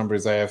case number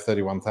is AF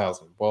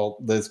 31,000. Well,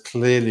 there's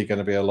clearly going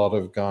to be a lot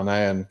of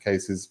Ghanaian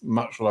cases,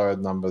 much lower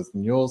numbers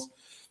than yours.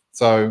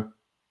 So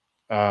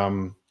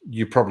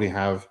you probably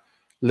have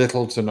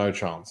little to no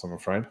chance, I'm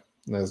afraid.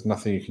 There's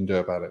nothing you can do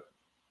about it.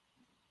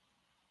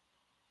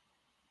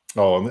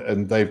 Oh,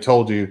 and they've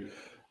told you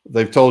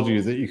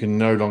that you can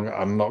no longer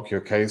unlock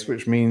your case,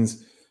 which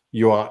means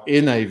you are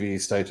in AV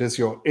status,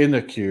 you're in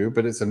a queue,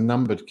 but it's a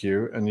numbered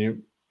queue, and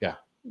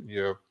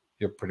you're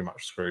pretty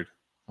much screwed,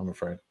 I'm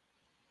afraid.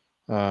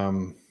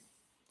 There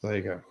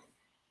you go.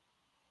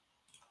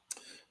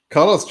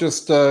 Carlos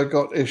just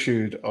got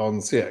issued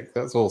on SEAC.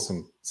 That's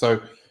awesome. So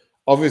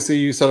obviously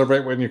you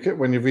celebrate when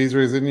your visa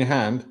is in your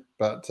hand,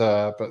 but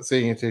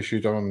seeing it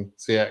issued on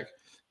SEAC,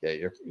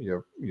 yeah,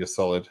 you're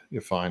solid.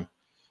 You're fine.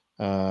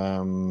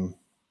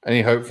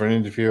 Any hope for an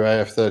interview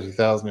AF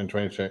 30,000 in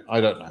 2020?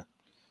 I don't know.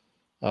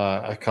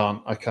 I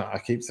can't. I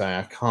keep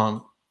saying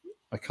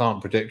I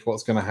can't predict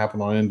what's going to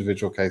happen on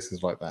individual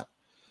cases like that.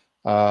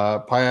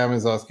 Payam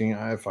is asking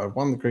if I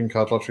won the green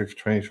card lottery for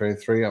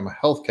 2023. I'm a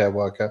healthcare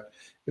worker.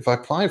 If I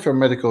apply for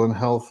medical and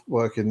health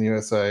work in the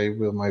USA,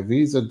 will my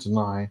visa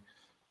deny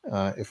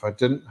if I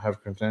didn't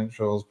have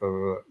credentials? Blah, blah,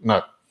 blah.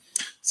 No.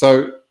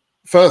 So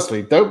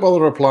firstly, don't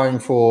bother applying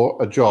for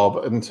a job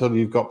until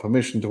you've got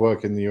permission to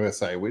work in the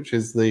USA, which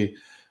is the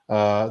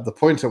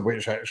point at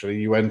which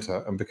actually you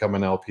enter and become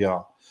an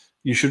LPR.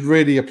 You should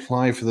really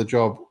apply for the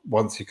job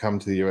once you come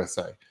to the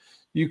USA.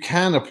 You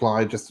can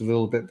apply just a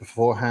little bit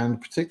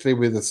beforehand, particularly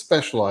with a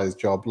specialized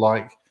job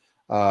like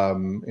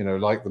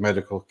the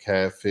medical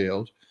care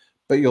field.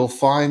 But you'll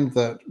find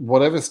that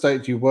whatever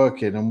state you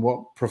work in and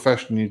what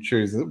profession you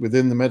choose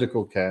within the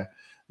medical care,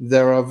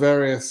 there are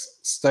various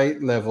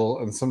state level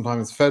and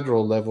sometimes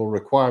federal level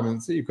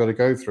requirements that you've got to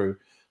go through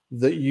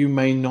that you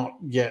may not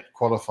yet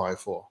qualify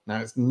for.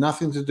 Now, it's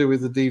nothing to do with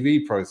the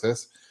DV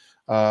process.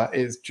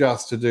 It's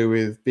just to do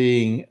with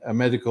being a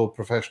medical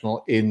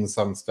professional in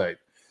some state.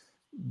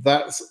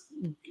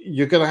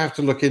 You're going to have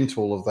to look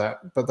into all of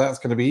that, but that's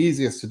going to be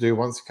easiest to do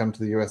once you come to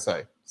the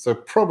USA. So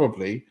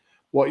probably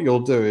what you'll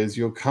do is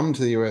you'll come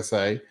to the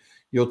USA,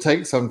 you'll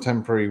take some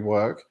temporary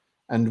work,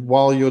 and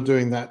while you're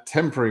doing that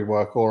temporary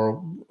work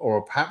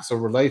or perhaps a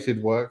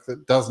related work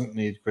that doesn't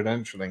need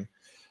credentialing,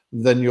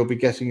 then you'll be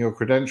getting your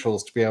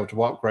credentials to be able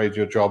to upgrade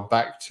your job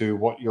back to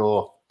what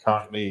you're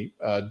currently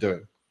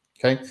doing.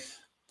 Okay,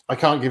 I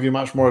can't give you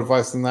much more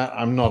advice than that.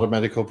 I'm not a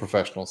medical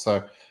professional,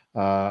 so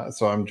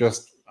I'm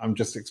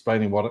just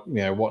explaining what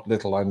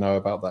little I know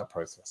about that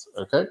process.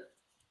 Okay.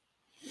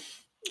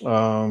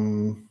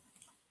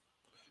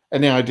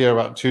 Any idea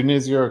about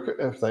Tunisia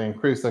if they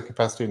increase their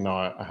capacity? No,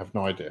 I have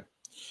no idea.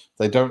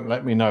 They don't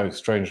let me know,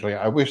 strangely.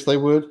 I wish they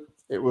would.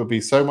 It would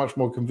be so much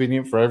more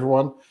convenient for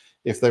everyone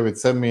if they would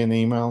send me an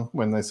email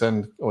when they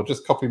send, or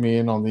just copy me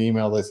in on the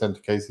email they send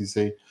to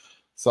KCC,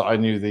 so I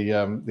knew the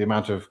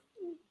amount of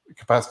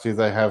capacity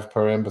they have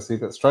per embassy.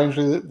 But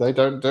strangely, they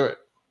don't do it.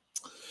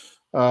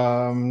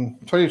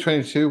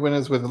 2022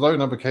 winners with a low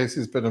number of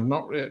cases but have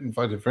not yet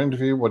invited for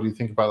interview. What do you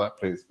think about that,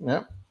 please?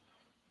 Yeah,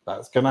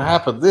 that's going to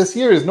happen. This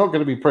year is not going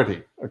to be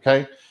pretty.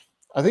 Okay,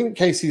 I think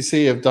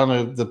KCC have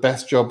done the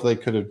best job they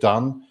could have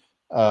done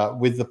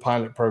with the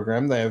pilot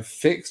program. They have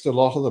fixed a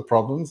lot of the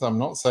problems. I'm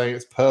not saying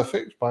it's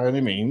perfect by any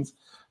means,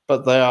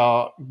 but they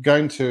are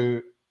going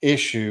to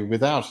issue,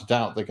 without a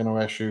doubt, they're going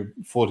to issue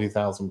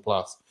 40,000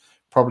 plus,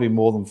 probably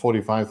more than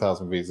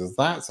 45,000 visas.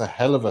 That's a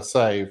hell of a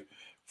save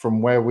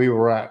from where we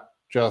were at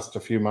just a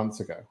few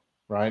months ago,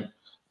 right?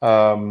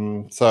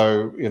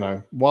 So, you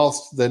know,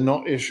 whilst they're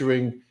not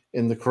issuing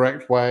in the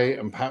correct way,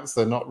 and perhaps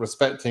they're not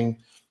respecting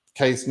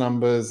case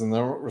numbers and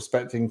they're not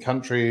respecting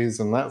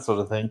countries and that sort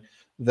of thing,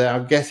 they are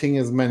getting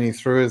as many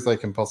through as they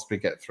can possibly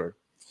get through.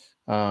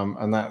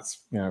 And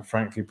that's, you know,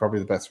 frankly, probably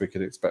the best we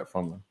could expect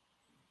from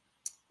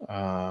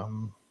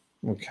them.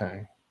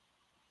 Okay.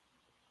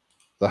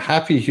 The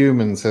Happy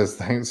Human says,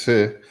 thanks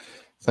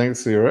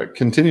for your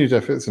continued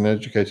efforts in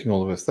educating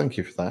all of us. Thank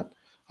you for that.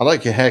 I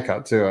like your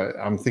haircut too.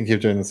 I'm thinking of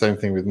doing the same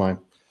thing with mine.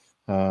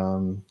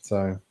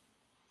 So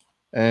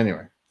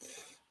anyway,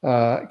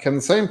 can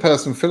the same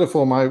person fill a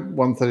form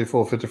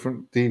I-134 for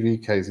different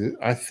DV cases?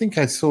 I think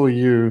I saw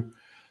you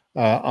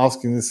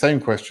asking the same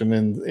question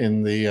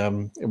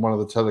in one of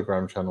the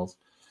Telegram channels.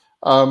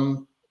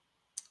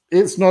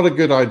 It's not a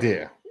good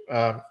idea.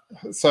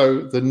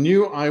 So the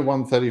new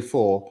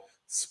I-134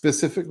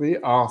 specifically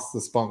asks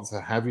the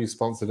sponsor, have you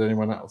sponsored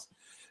anyone else?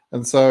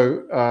 And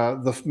so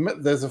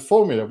there's a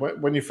formula.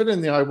 When you fill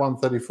in the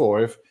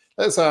I-134, if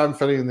let's say I'm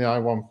filling in the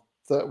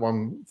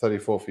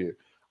I-134 for you,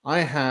 I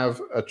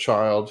have a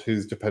child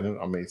who's dependent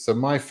on me. So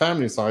my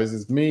family size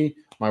is me,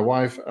 my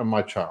wife, and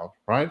my child,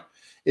 right?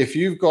 If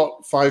you've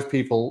got 5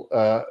 people,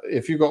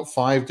 if you've got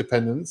 5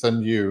 dependents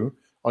and you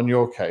on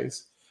your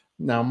case,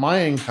 now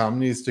my income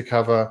needs to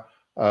cover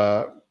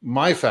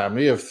my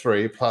family of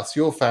 3 plus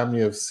your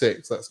family of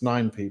 6. That's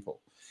 9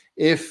 people.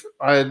 If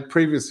I had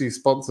previously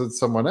sponsored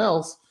someone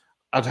else,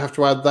 I'd have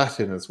to add that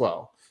in as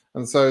well.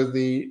 And so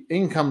the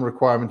income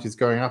requirement is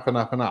going up and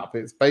up and up.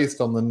 It's based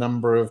on the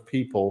number of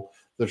people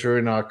that are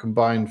in our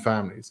combined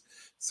families.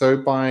 So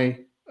by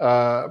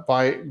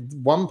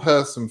one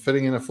person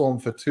filling in a form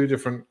for 2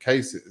 different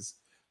cases,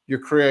 you're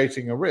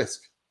creating a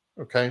risk,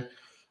 okay?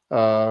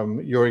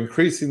 You're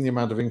increasing the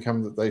amount of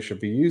income that they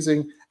should be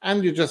using,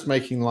 and you're just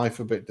making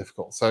life a bit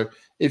difficult. So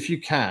if you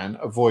can,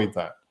 avoid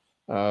that.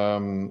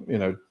 You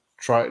know,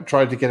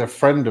 try to get a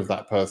friend of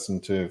that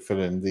person to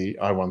fill in the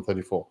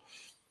I-134.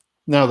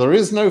 Now, there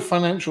is no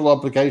financial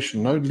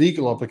obligation, no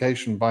legal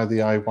obligation by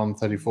the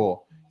I-134.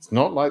 It's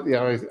not like the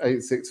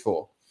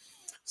I-864.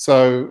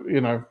 So,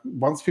 you know,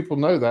 once people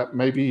know that,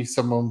 maybe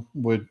someone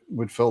would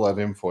fill that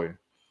in for you.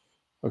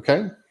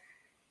 Okay?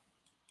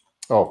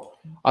 Oh,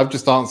 I've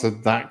just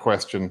answered that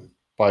question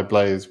by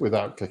Blaze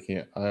without clicking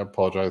it. I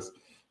apologize.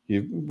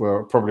 You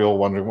were probably all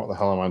wondering what the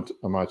hell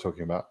am I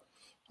talking about.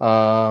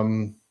 How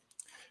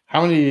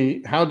do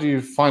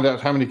you find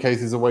out how many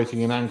cases are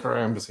waiting in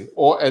Ankara embassy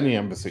or any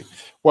embassy?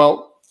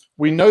 Well,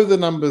 we know the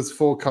numbers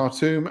for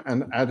Khartoum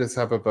and Addis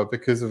Ababa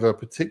because of a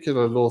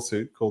particular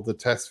lawsuit called the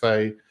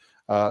Tesfaye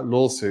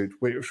lawsuit,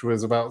 which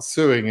was about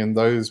suing in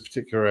those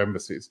particular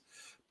embassies.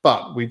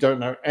 But we don't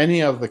know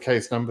any other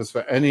case numbers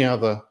for any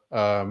other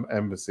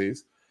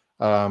embassies.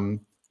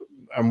 And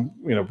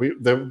you know,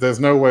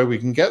 there's no way we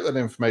can get that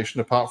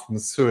information apart from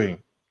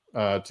suing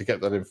to get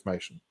that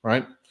information,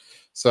 right?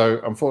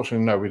 So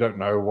unfortunately, no, we don't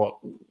know what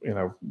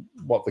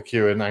the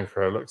queue in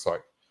Ankara looks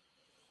like.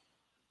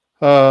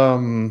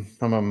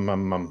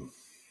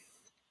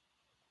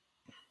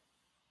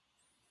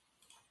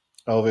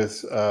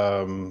 Elvis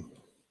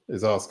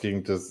is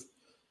asking,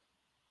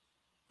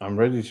 I'm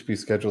ready to be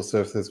scheduled, so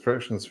if there's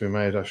corrections to be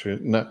made, I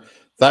should. No,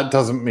 that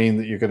doesn't mean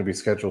that you're going to be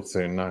scheduled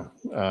soon. No,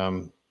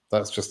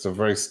 that's just a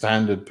very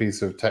standard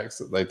piece of text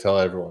that they tell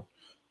everyone.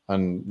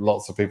 And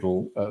lots of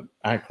people at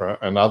Accra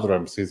and other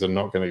embassies are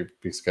not going to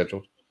be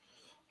scheduled.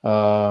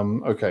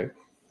 Okay,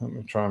 let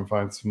me try and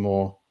find some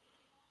more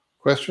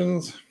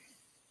questions.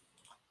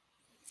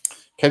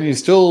 Can you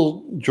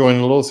still join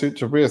a lawsuit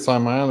to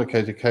reassign my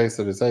allocated case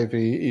that is AV,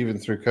 even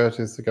through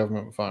Curtis, the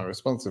government fire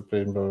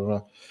responsibly, and blah,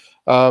 blah,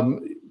 blah.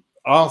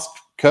 Ask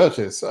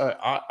Curtis.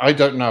 I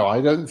don't know.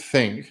 I don't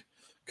think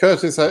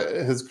Curtis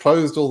has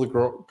closed all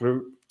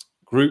the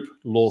group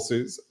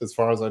lawsuits, as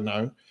far as I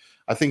know.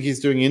 I think he's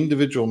doing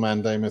individual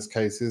mandamus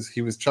cases.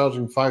 He was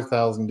charging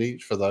 $5,000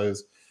 each for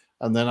those,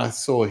 and then I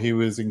saw he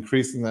was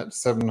increasing that to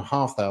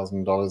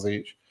 $7,500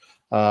 each.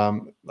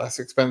 That's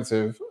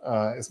expensive.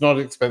 It's not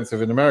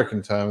expensive in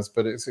American terms,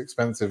 but it's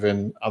expensive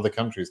in other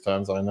countries'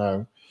 terms, I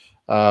know.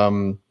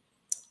 I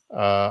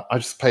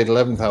just paid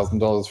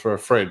 $11,000 for a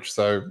fridge.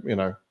 So, you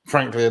know,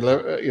 frankly,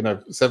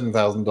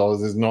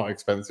 $7,000 is not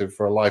expensive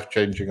for a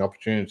life-changing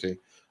opportunity.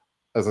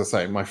 As I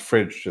say, my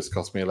fridge just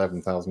cost me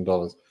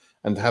 $11,000.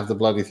 And to have the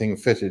bloody thing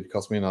fitted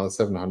cost me another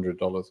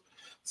 $700.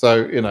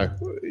 So, you know,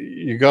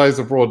 you guys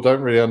abroad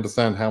don't really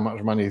understand how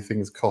much money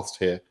things cost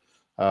here.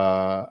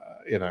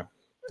 You know,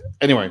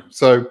 anyway,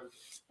 so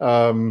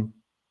I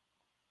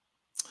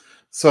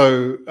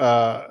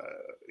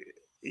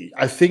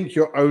think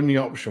your only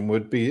option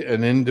would be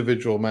an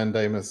individual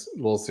mandamus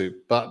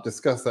lawsuit, but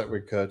discuss that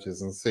with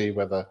Curtis and see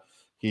whether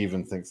he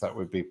even thinks that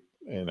would be,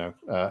 you know,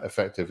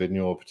 effective in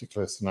your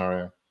particular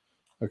scenario.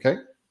 Okay,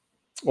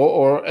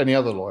 or any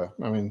other lawyer.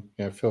 I mean,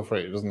 you know, feel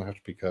free. It doesn't have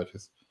to be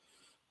Curtis.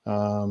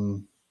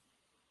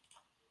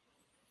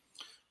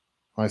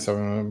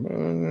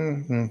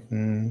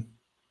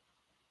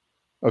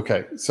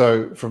 Okay,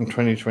 so from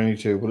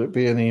 2022, will it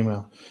be an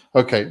email?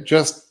 Okay,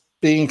 just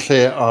being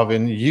clear,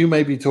 Arvin, you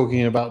may be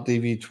talking about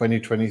DV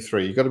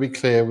 2023. You've got to be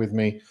clear with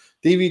me.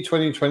 DV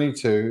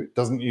 2022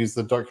 doesn't use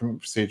the document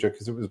procedure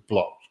because it was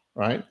blocked,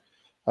 right?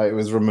 It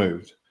was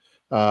removed.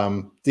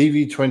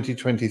 DV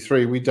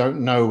 2023, we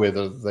don't know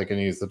whether they're going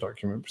to use the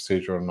document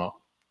procedure or not.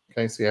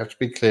 Okay, so you have to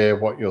be clear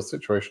what your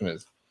situation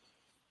is.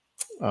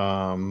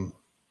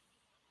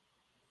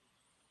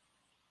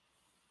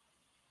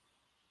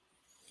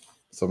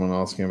 Someone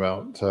asking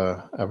about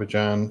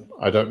Abidjan.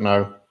 I don't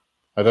know.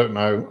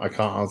 I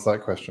can't answer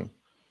that question.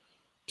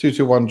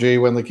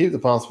 221G, when they keep the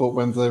passport,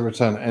 when do they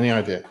return? Any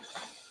idea?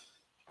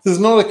 There's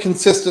not a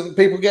consistent,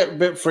 people get a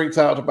bit freaked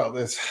out about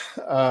this.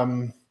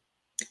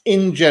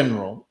 In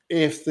general,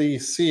 if the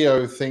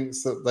CEO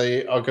thinks that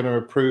they are going to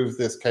approve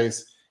this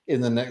case in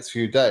the next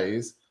few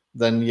days,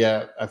 then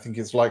yeah, I think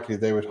it's likely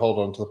they would hold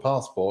on to the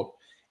passport.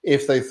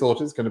 If they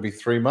thought it's going to be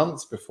 3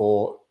 months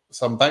before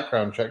some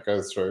background check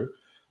goes through,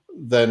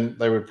 then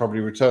they would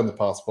probably return the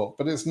passport.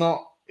 But it's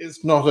not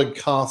a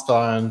cast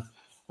iron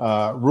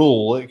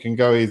rule. It can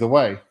go either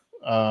way.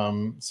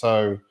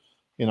 So,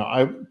 you know,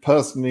 I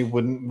personally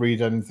wouldn't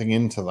read anything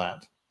into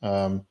that.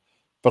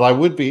 But I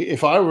would be,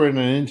 if I were in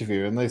an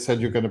interview and they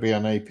said you're going to be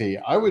on AP,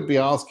 I would be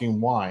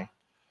asking why,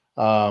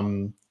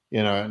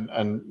 you know,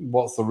 and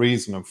what's the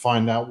reason, and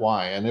find out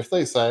why. And if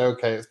they say,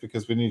 okay, it's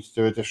because we need to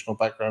do additional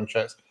background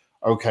checks,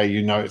 okay,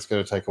 you know it's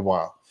going to take a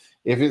while.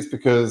 If it's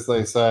because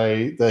they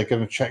say they're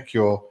going to check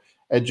your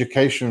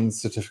education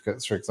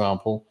certificates, for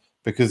example,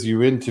 because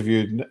you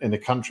interviewed in a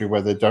country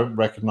where they don't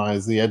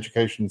recognize the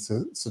education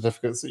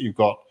certificates that you've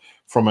got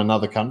from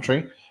another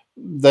country,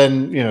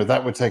 then, you know,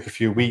 that would take a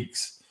few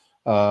weeks.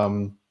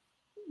 So,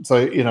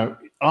 you know,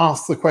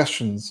 ask the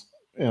questions.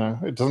 You know,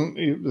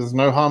 there's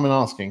no harm in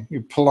asking.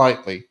 You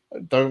politely,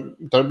 don't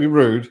be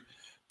rude,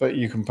 but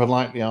you can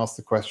politely ask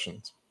the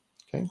questions.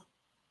 Okay.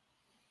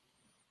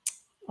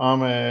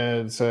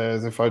 Ahmed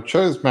says, if I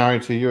chose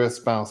married to a US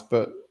spouse,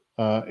 but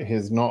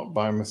he's not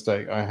by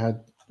mistake, I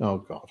had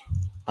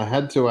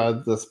to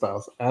add the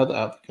spouse, add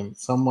applicant.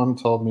 Someone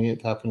told me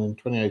it happened in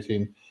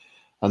 2018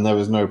 and there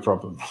was no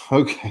problem.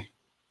 Okay.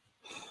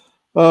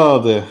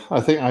 Oh dear. I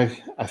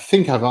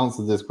think I've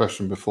answered this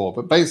question before,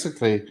 but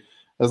basically,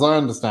 as I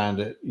understand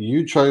it,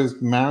 you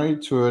chose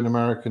married to an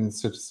American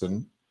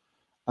citizen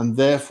and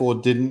therefore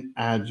didn't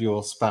add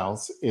your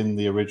spouse in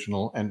the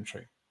original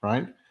entry,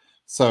 right?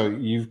 So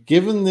you've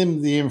given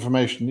them the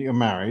information that you're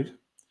married,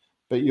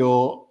 but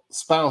your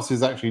spouse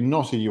is actually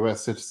not a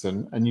US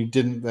citizen, and you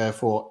didn't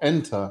therefore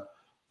enter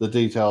the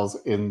details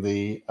in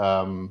the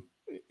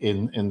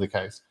in the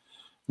case.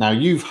 Now,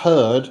 you've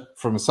heard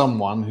from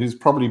someone who's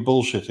probably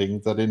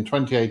bullshitting that in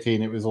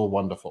 2018 it was all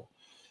wonderful.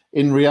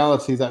 In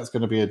reality, that's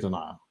going to be a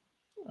denial.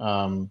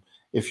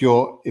 If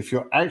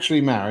you're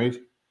actually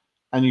married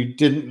and you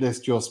didn't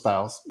list your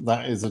spouse,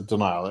 that is a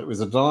denial. It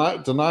was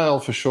a denial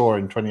for sure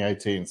in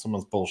 2018.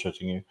 Someone's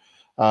bullshitting you,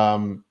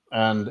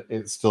 and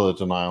it's still a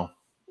denial,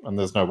 and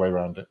there's no way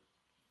around it.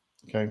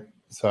 Okay,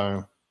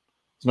 so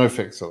there's no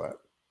fix for that.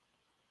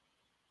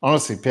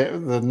 Honestly,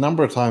 the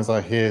number of times I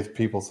hear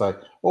people say,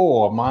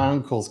 "Oh, my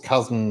uncle's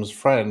cousin's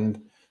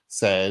friend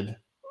said,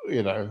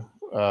 you know,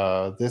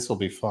 this will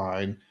be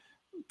fine."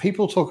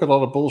 People talk a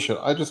lot of bullshit.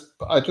 I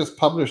just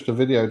published a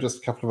video just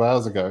a couple of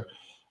hours ago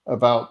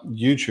about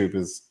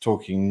YouTubers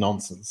talking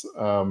nonsense,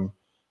 and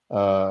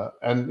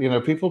you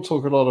know, people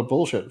talk a lot of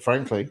bullshit,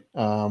 frankly.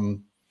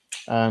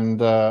 And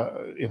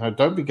you know,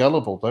 don't be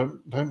gullible.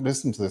 Don't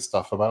listen to this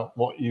stuff about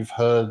what you've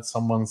heard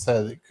someone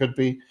said. It could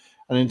be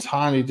an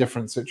entirely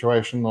different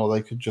situation, or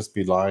they could just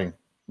be lying,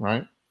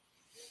 right?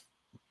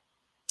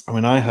 I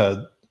mean, I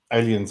heard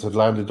aliens had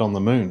landed on the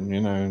moon,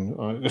 you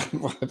know,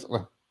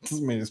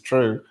 doesn't mean it's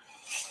true.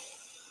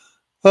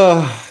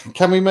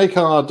 Can we make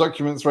our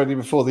documents ready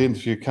before the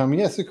interview come?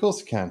 Yes, of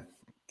course you can.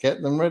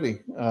 Get them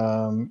ready.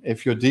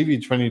 If you're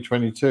DV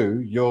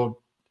 2022,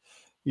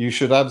 you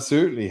should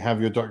absolutely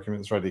have your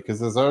documents ready, because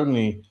there's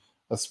only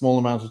a small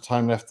amount of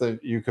time left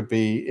that you could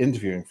be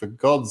interviewing. For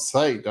God's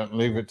sake, don't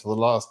leave it to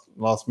the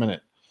last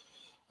minute.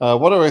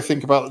 What do I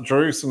think about the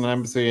Jerusalem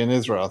embassy in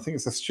Israel? I think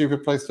it's a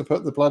stupid place to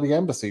put the bloody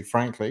embassy,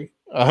 frankly.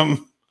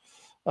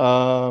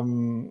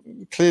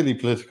 Clearly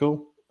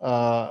political,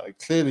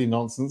 clearly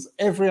nonsense.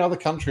 Every other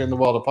country in the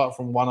world, apart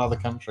from one other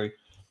country,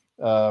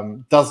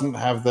 doesn't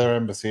have their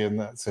embassy in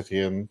that city,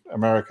 and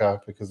America,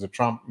 because of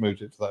Trump,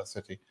 moved it to that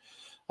city.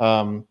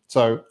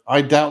 So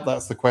I doubt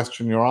that's the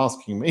question you're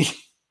asking me,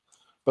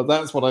 but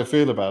that's what I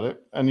feel about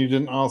it. And you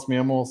didn't ask me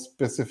a more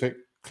specific,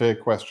 clear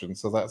question,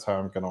 so that's how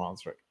I'm going to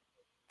answer it.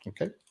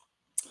 Okay.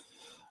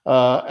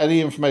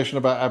 Any information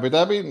about Abu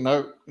Dhabi?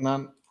 No,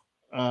 none.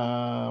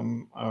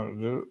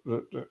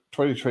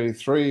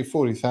 2023,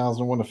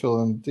 40,000. Want to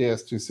fill in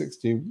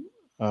DS260.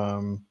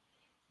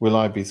 Will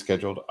I be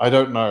scheduled? I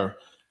don't know.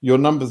 Your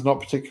number's not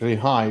particularly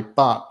high,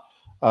 but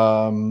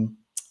the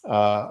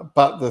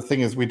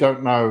thing is, we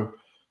don't know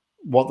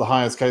what the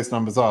highest case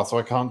numbers are, so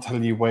I can't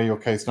tell you where your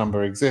case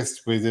number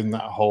exists within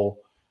that whole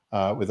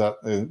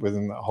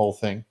within that whole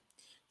thing.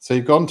 So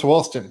you've gone to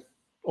Austin.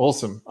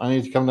 Awesome. I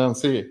need to come down and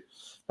see you.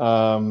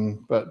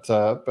 But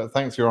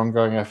thanks for your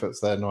ongoing efforts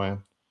there,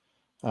 Noyan.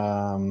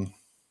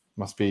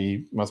 Must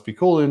be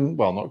cool in,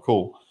 well, not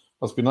cool.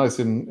 Must be nice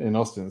in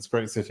Austin. It's a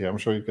great city. I'm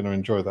sure you're going to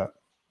enjoy that.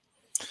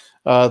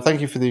 Thank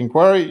you for the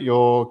inquiry.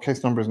 Your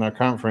case number is now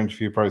current for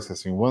interview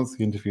processing. Once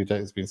the interview date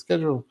has been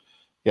scheduled,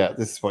 yeah,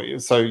 this is what you.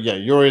 So yeah,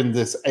 you're in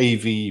this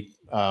AV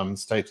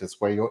status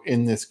where you're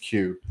in this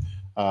queue.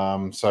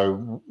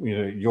 So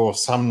you're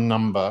some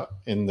number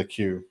in the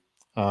queue.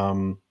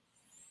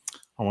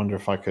 I wonder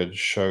if I could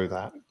show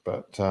that,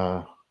 but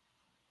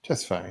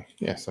Tesfaye,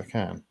 yes, I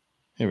can.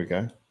 Here we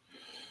go.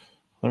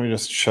 Let me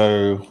just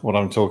show what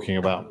I'm talking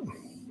about.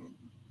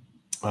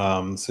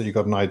 So you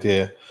got an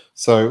idea.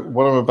 So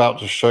what I'm about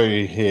to show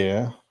you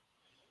here,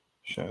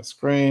 share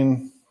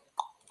screen.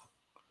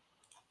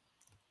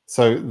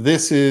 So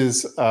this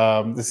is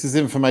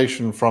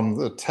information from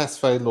the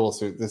Tesfaye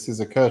lawsuit. This is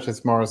a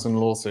Curtis Morrison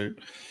lawsuit,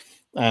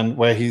 and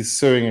where he's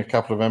suing a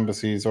couple of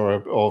embassies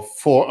or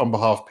for on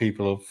behalf of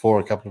people for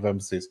a couple of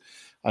embassies,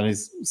 and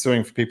he's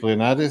suing for people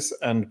in Addis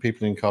and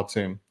people in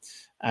Khartoum.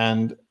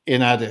 And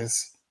in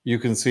Addis, you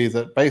can see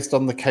that based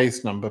on the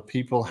case number,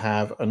 people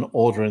have an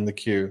order in the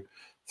queue.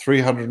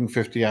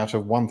 350 out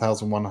of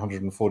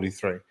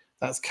 1,143.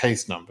 That's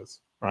case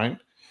numbers, right?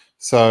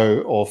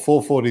 So, or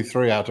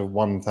 443 out of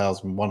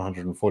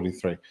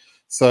 1,143.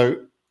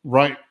 So,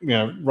 right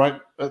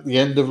at the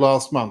end of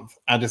last month,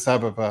 Addis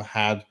Ababa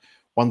had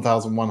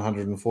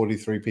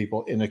 1,143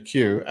 people in a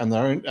queue,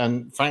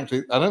 and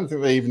frankly, I don't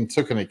think they even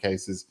took any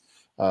cases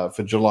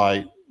for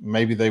July.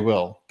 Maybe they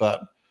will,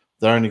 but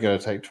they're only going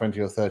to take 20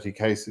 or 30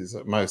 cases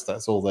at most.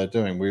 That's all they're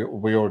doing.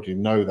 We already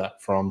know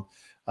that from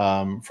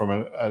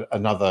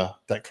another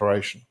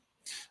declaration.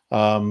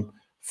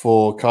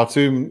 For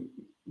Khartoum,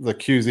 the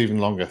queue's even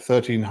longer,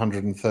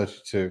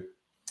 1,332.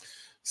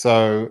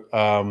 So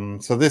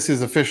this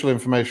is official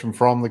information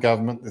from the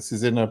government. This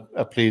is in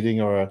a pleading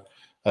or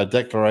a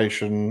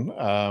declaration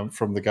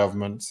from the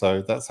government.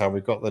 So that's how we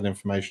got that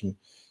information.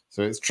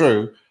 So it's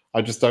true.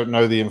 I just don't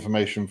know the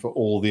information for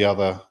all the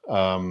other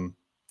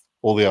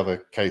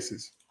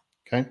cases.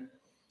 Okay.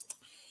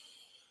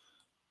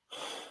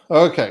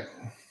 Okay.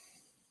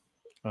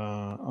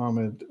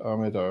 Ahmed, I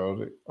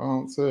already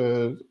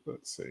answered.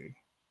 Let's see.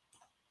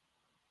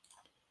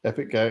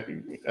 Epic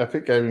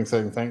Gaming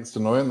saying thanks to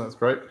Noyan. That's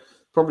great.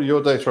 Probably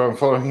your data I'm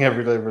following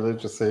every day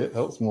religiously. It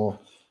helps more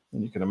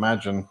than you can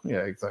imagine. Yeah,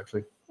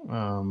 exactly.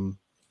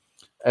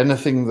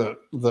 Anything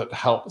that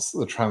helps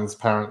the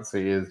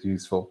transparency is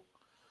useful.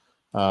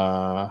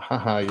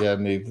 Yeah,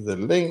 need the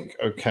link.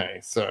 Okay,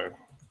 so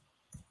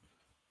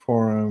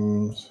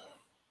forums.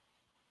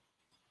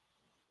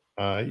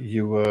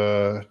 You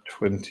were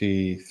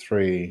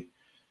 23.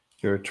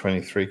 You're a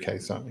 23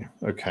 case, aren't you?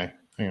 Okay,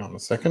 hang on a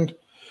second.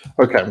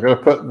 Okay, I'm going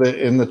to put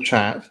in the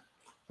chat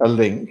a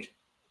link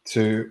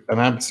to an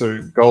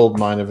absolute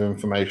goldmine of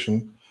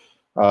information.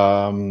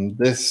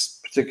 This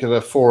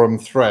particular forum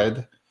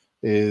thread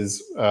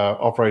is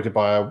operated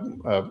by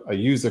a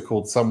user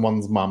called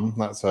Someone's Mum.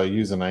 That's her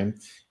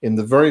username. In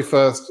the very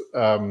first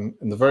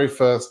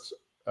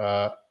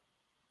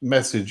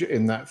message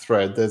in that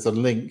thread, there's a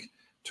link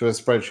to a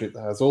spreadsheet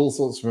that has all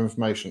sorts of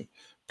information.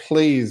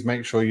 Please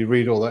make sure you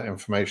read all that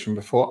information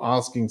before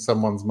asking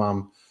someone's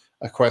mum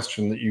a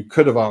question that you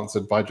could have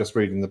answered by just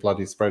reading the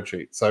bloody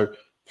spreadsheet. So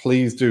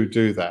please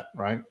do that,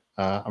 right?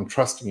 I'm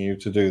trusting you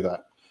to do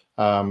that.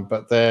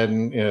 But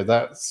then,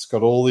 that's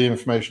got all the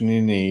information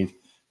you need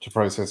to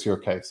process your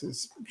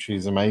cases.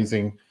 She's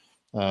amazing.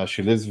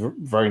 She lives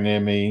very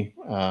near me.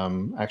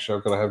 Actually,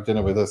 I've got to have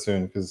dinner with her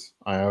soon because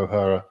I owe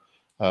her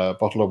a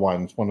bottle of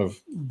wine. One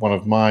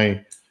of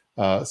my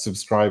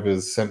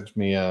subscribers sent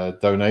me a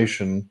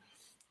donation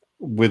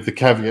with the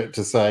caveat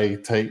to say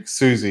take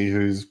Susie,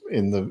 who's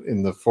in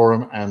the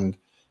forum, and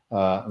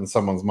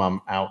someone's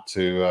mum out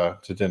to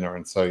dinner.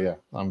 And so yeah,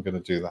 I'm going to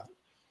do that.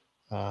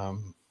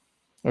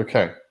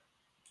 Okay.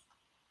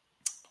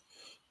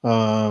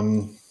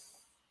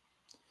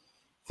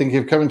 Thinking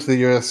of coming to the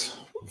US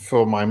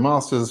for my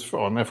master's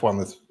on F1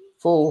 this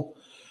fall,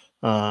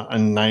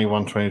 and May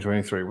 1,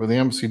 2023. Will the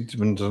embassy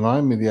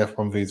deny me the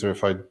F1 visa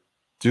if I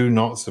do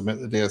not submit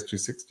the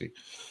DS-260?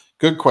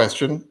 Good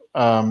question.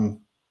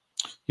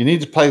 You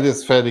need to play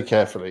this fairly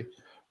carefully.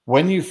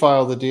 When you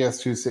file the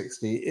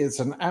DS-260, it's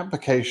an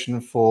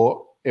application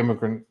for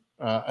an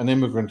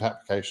immigrant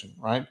application,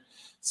 right?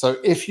 So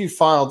if you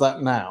file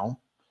that now,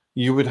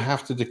 you would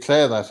have to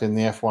declare that in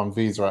the F1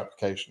 visa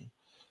application.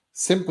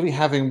 Simply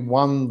having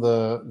won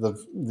the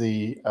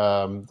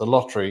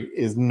lottery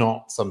is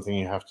not something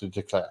you have to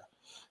declare.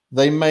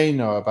 They may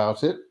know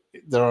about it.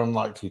 They're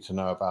unlikely to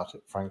know about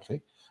it,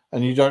 frankly.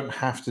 And you don't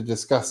have to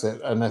discuss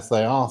it unless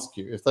they ask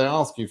you. If they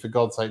ask you, for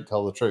God's sake,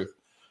 tell the truth.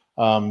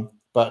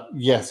 But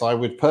yes, I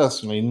would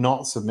personally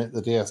not submit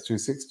the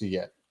DS-260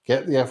 yet.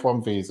 Get the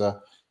F1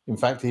 visa. In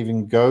fact,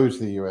 even go to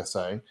the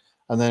USA.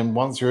 And then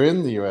once you're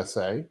in the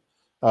USA,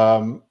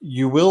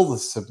 you will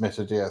submit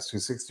a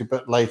DS-260,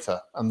 but later.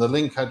 And the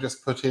link I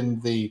just put in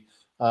the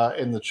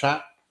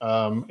chat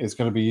is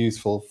going to be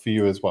useful for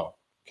you as well.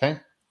 Okay,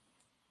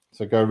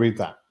 so go read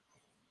that.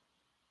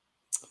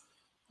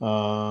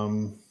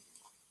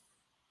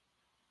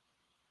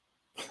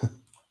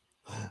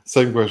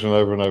 Same question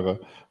over and over.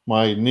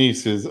 My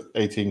niece is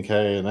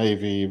 18K and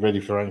AV ready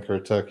for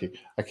Ankara, Turkey.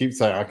 I keep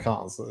saying I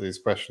can't answer these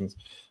questions,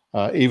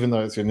 even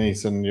though it's your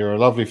niece and you're a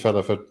lovely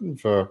fella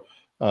for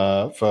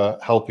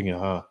helping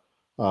her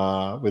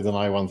with an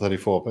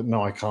I-134. But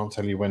no, I can't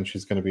tell you when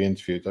she's going to be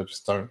interviewed.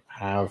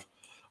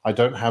 I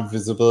don't have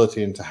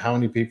visibility into how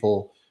many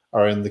people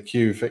are in the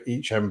queue for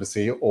each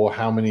embassy or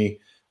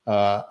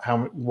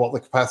what the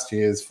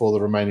capacity is for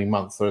the remaining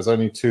months. There's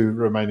only 2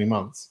 remaining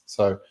months,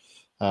 so.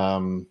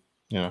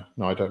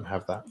 No, I don't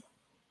have that.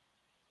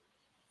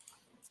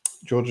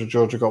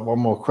 Georgia got one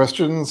more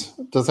questions.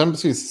 Does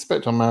embassy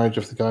suspect on marriage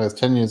if the guy is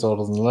 10 years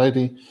older than the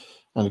lady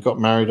and got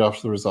married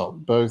after the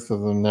result? Both of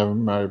them never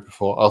married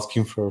before,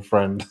 asking for a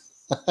friend.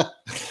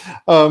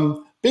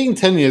 Being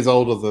 10 years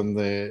older than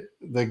the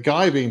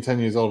guy being 10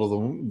 years older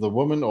than the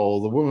woman, or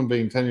the woman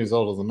being 10 years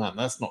older than the man,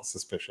 that's not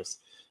suspicious.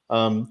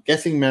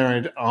 Getting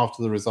married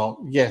after the result,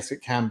 yes,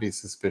 it can be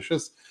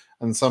suspicious.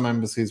 And some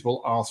embassies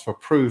will ask for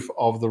proof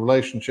of the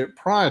relationship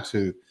prior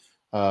to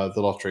the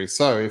lottery.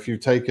 So if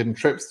you've taken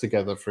trips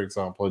together, for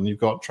example, and you've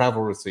got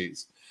travel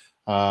receipts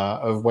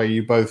of where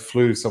you both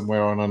flew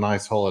somewhere on a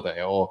nice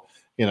holiday, or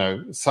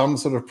some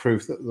sort of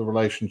proof that the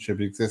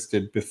relationship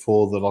existed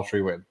before the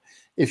lottery win.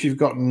 If you've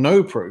got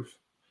no proof,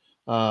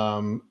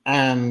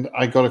 and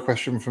I got a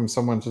question from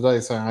someone today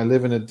saying, I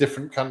live in a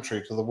different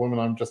country to the woman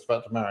I'm just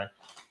about to marry.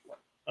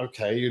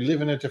 Okay, you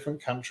live in a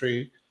different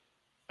country.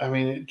 I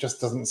mean, it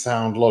just doesn't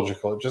sound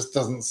logical. It just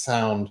doesn't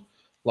sound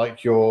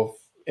like you're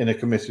in a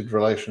committed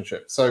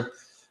relationship. So,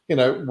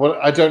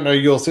 I don't know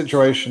your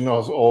situation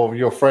or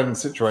your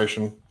friend's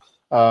situation,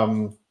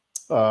 but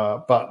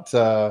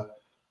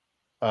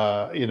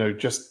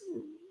just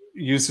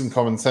use some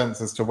common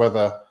sense as to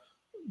whether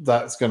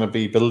that's going to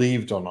be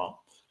believed or not.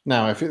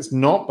 Now, if it's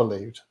not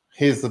believed,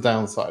 here's the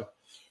downside.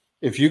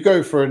 If you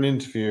go for an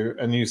interview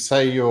and you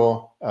say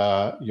you're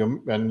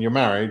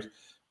married,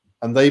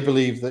 and they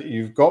believe that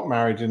you've got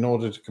married in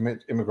order to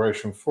commit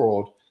immigration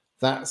fraud,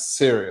 that's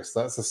serious.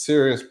 That's a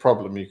serious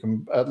problem. You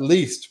can at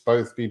least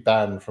both be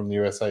banned from the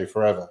USA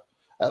forever,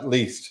 at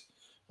least.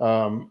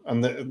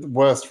 And the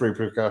worst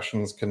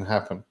repercussions can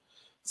happen.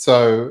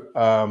 So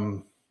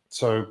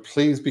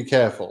please be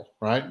careful,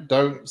 right?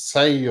 Don't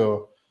say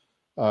you're,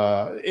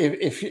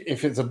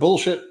 if it's a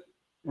bullshit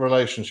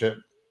relationship,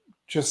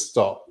 just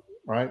stop,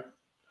 right?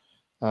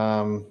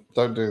 Don't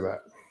do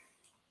that.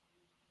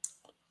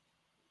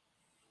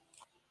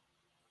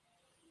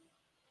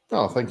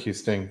 Oh, thank you,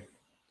 Sting.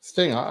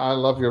 Sting, I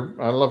love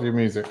your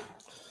music,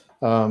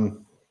 but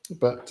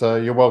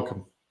you're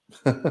welcome.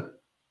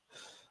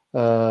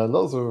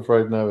 Lots of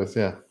afraid nervous.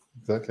 Yeah,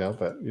 exactly. I'll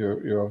bet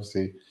you're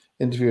obviously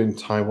interviewing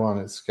Taiwan.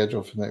 It's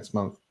scheduled for next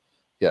month.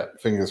 Yeah,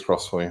 fingers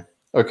crossed for you.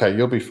 Okay,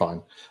 you'll be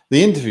fine.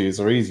 The interviews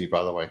are easy,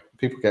 by the way.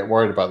 People get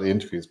worried about the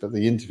interviews, but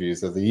the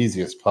interviews are the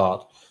easiest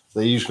part.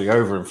 They're usually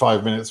over in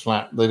 5 minutes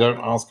flat. They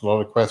don't ask a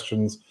lot of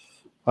questions.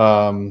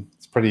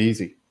 It's pretty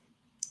easy.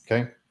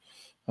 Okay.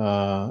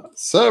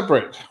 Sir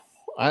Brit,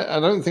 I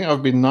don't think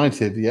I've been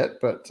knighted yet,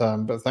 but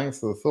thanks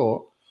for the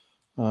thought.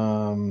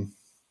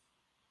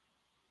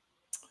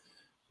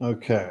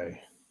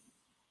 Okay.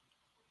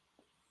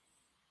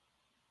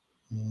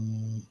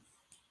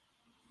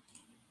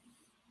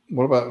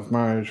 What about if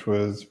marriage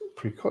was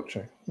precoce?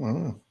 I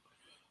don't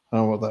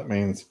know what that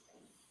means.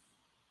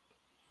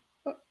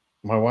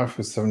 My wife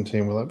was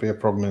 17. Will that be a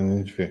problem in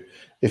an interview?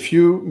 If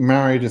you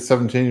married a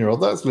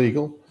 17-year-old, that's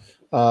legal.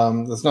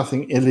 There's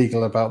nothing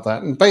illegal about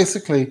that. And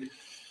basically,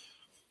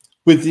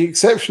 with the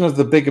exception of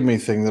the bigamy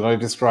thing that I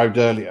described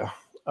earlier,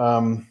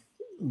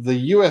 the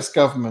US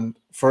government,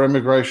 for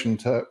immigration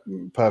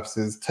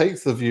purposes,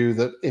 takes the view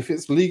that if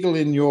it's legal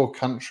in your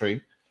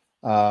country,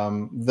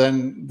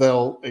 then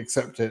they'll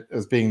accept it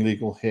as being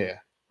legal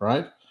here,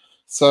 right?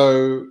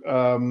 So,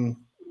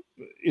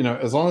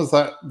 as long as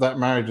that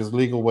marriage is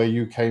legal where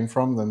you came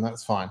from, then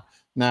that's fine.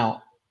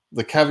 Now,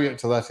 the caveat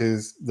to that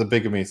is the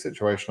bigamy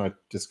situation I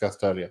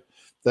discussed earlier.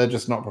 They're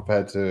just not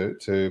prepared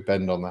to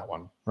bend on that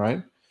one,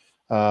 right?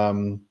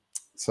 So,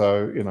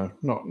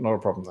 not a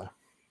problem there.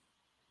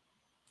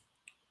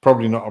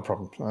 Probably not a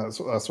problem. That's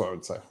what I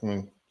would say. I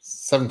mean,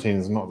 17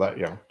 is not that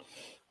young.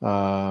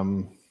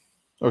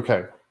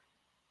 Okay.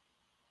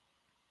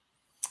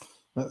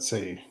 Let's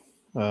see.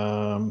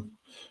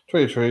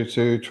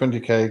 2022,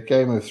 20K,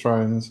 Game of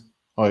Thrones.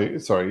 Oh,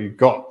 sorry, you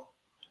got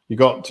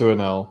to an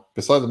L.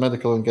 Besides the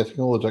medical and getting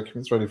all the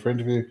documents ready for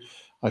interview,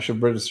 I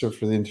should register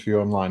for the interview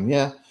online.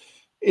 Yeah.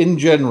 In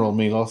general,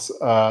 Milos,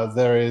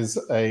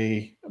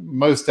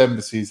 most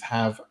embassies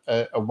have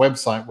a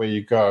website where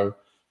you go.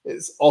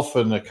 It's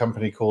often a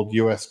company called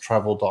US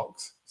Travel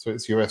Docs. So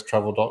it's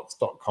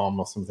ustraveldocs.com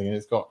or something.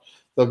 And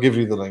they'll give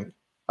you the link.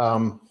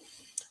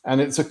 And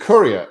it's a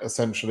courier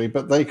essentially,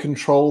 but they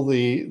control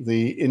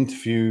the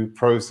interview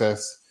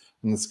process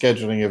and the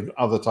scheduling of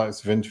other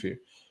types of interview.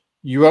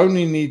 You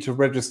only need to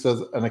register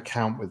an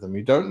account with them.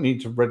 You don't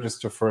need to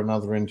register for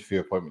another interview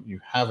appointment.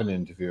 You have an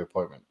interview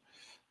appointment.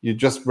 You're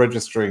just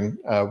registering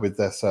with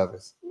their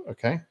service.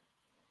 Okay.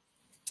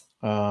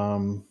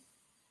 Syed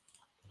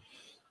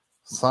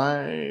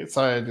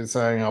is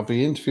saying, I'll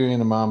be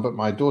interviewing Amman, but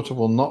my daughter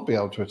will not be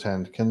able to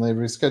attend. Can they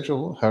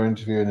reschedule her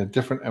interview in a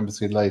different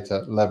embassy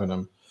later,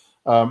 Lebanon?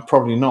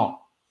 Probably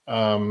not.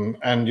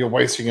 And you're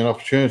wasting an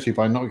opportunity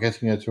by not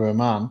getting her to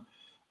Amman.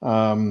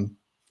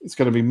 It's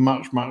going to be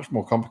much, much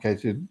more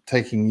complicated,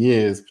 taking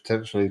years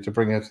potentially to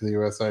bring her to the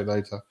USA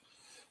later.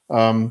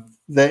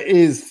 There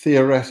is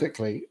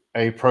theoretically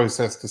a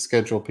process to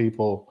schedule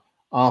people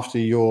after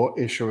your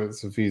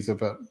issuance of visa,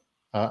 but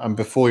and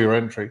before your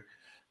entry,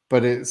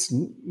 but it's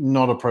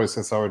not a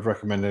process I would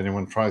recommend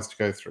anyone tries to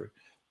go through.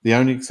 The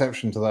only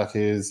exception to that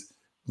is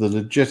the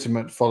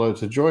legitimate follow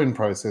to join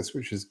process,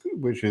 which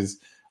is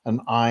an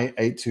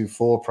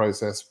I-824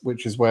 process,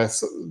 which is where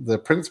the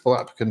principal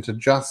applicant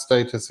adjusts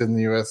status in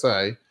the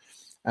USA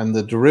and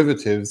the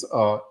derivatives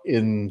are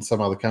in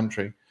some other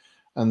country.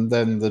 And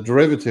then the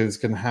derivatives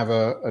can have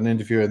an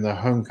interview in their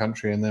home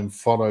country and then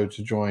follow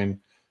to join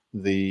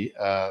the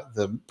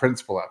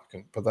principal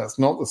applicant. But that's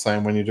not the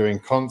same when you're doing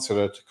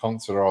consular to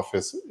consular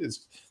office.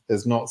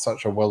 There's not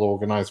such a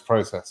well-organized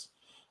process.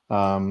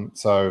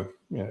 So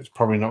it's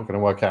probably not going to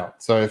work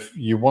out. So if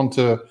you want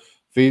a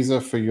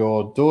visa for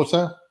your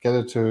daughter, get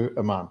her to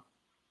Amman.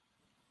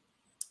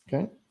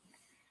 Okay.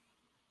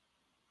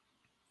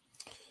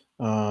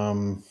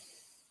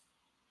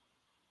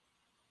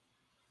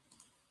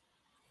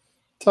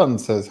 Ton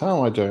says, how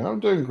am I doing? I'm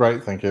doing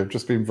great, thank you. I've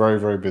just been very,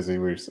 very busy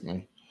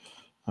recently.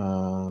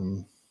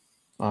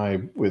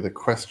 With a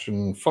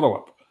question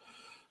follow-up.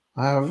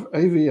 I have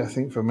AV, I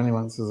think, for many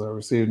months as I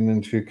received an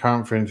interview,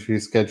 current for interview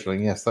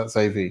scheduling. Yes, that's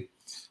AV.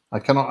 I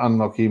cannot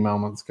unlock email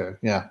months ago.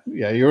 Yeah,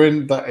 you're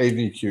in that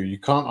AV queue. You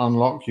can't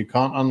unlock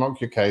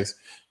your case.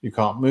 You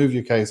can't move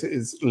your case. It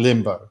is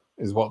limbo,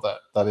 is what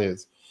that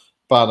is.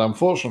 But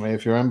unfortunately,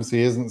 if your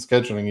embassy isn't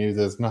scheduling you,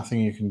 there's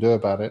nothing you can do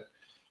about it.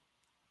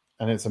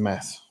 And it's a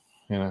mess.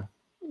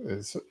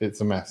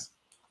 It's a mess.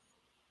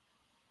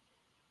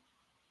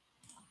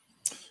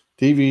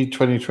 DV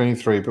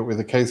 2023, but with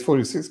a case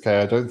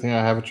 46K, I don't think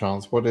I have a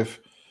chance. What if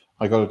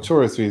I got a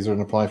tourist visa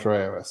and apply for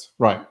AOS?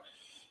 Right.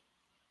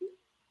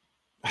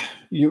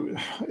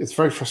 It's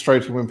very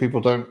frustrating when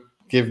people don't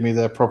give me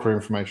their proper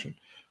information.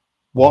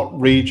 What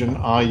region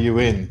are you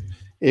in?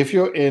 If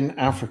you're in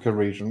Africa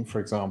region, for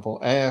example,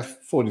 AF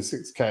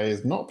 46K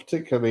is not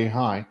particularly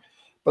high,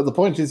 but the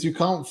point is you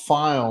can't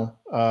file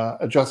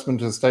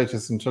adjustment of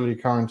status until you're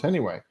current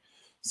anyway.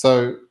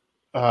 So,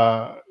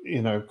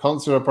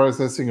 consular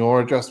processing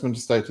or adjustment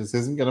of status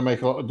isn't going to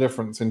make a lot of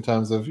difference in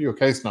terms of your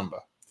case number.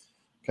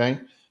 Okay.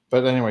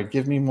 But anyway,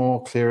 give me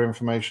more clear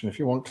information if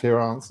you want clear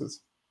answers.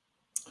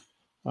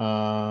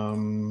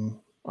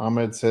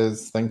 Ahmed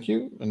says, thank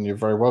you, and you're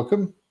very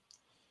welcome.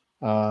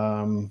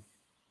 I'm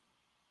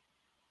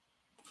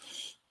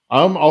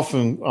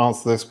often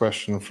asked this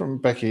question from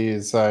Becky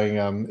is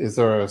saying, is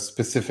there a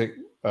specific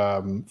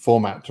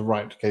format to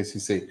write to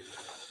KCC?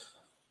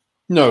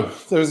 No,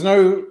 there's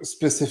no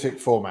specific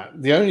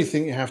format. The only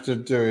thing you have to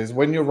do is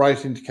when you're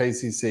writing to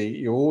KCC,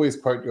 you always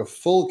quote your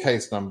full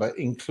case number,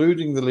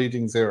 including the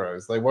leading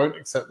zeros. They won't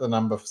accept the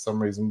number for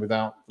some reason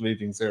without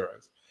leading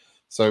zeros.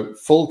 So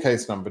full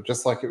case number,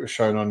 just like it was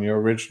shown on your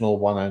original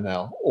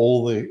 1NL,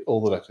 all the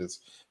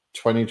letters,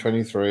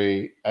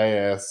 2023,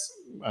 AS,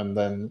 and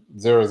then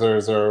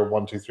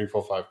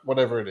 000123455,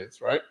 whatever it is,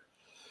 right?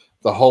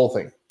 The whole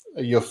thing.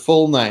 Your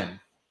full name,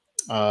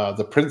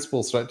 the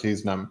principal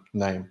selectee's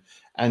name,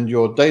 and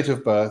your date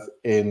of birth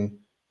in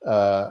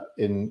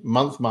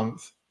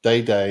month,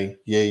 day,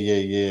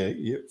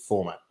 year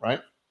format,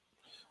 right?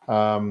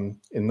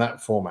 In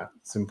that format,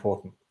 it's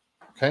important.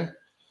 Okay.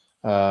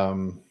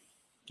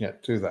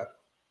 Do that.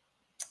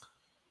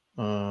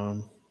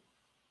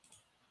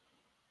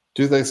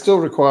 Do they still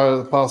require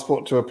the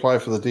passport to apply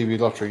for the DV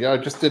lottery? Yeah, I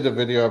just did a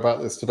video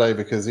about this today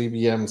because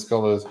EBM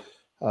scholars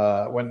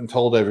went and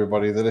told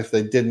everybody that if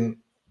they didn't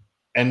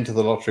enter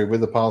the lottery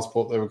with a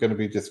passport, they were going to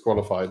be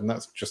disqualified. And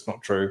that's just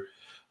not true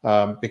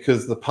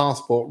because the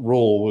passport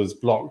rule was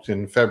blocked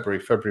in February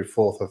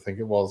 4th, I think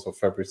it was, or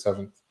February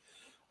 7th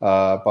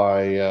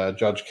by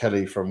Judge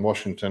Kelly from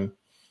Washington.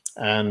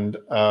 And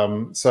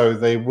so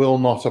they will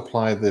not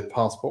apply the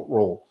passport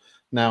rule.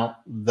 Now,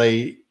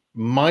 they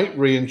might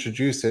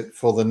reintroduce it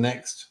for the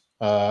next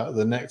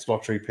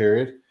lottery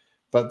period,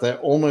 but they're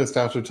almost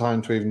out of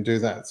time to even do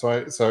that. So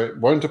it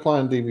won't apply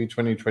in DV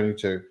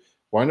 2022,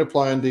 won't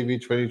apply in DV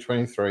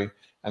 2023,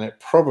 and it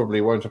probably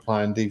won't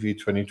apply in DV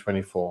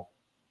 2024.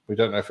 We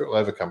don't know if it will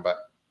ever come back.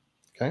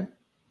 Okay.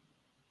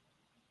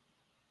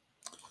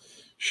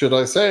 Should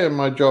I say in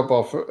my job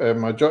offer, in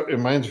my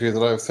interview,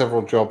 that I have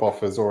several job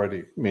offers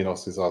already?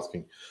 Minos is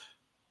asking.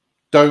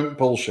 Don't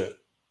bullshit.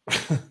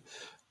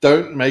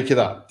 Don't make it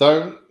up.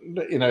 Don't,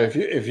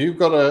 if you've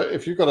got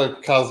a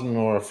cousin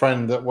or a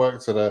friend that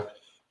works at a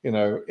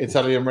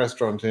Italian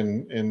restaurant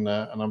in and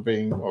I'm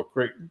being, or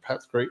Greek,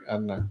 perhaps Greek, I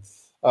don't know,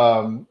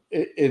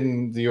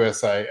 in the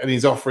USA, and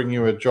he's offering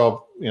you a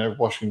job,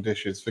 washing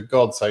dishes, for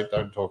God's sake,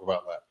 don't talk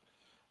about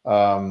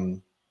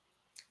that.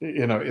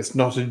 It's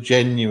not a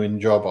genuine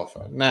job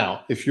offer.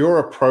 Now, if you're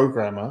a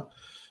programmer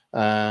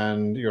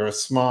and you're a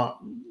smart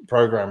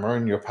programmer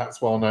and you're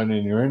perhaps well known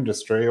in your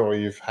industry, or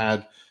you've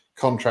had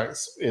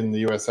contracts in the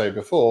USA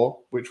before,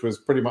 which was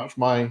pretty much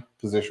my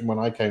position when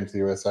I came to the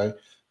USA,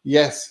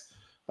 yes,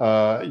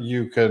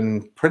 you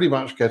can pretty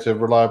much get a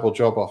reliable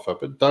job offer,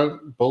 but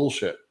don't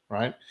bullshit,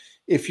 right?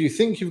 If you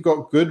think you've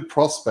got good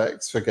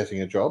prospects for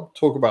getting a job,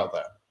 talk about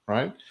that,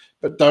 right?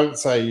 But don't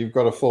say you've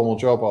got a formal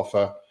job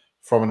offer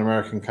from an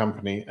American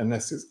company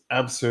unless it's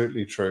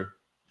absolutely true,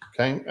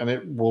 okay? And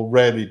it will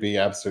rarely be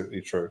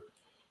absolutely true,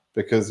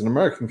 because an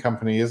American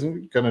company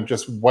isn't going to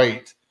just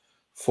wait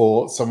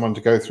for someone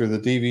to go through the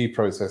DV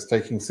process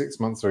taking 6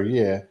 months or a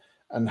year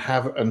and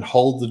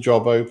hold the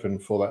job open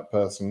for that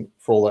person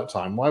for all that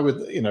time. Why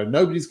would,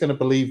 nobody's going to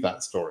believe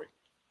that story,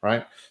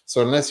 right?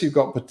 So unless you've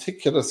got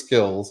particular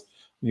skills,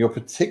 you're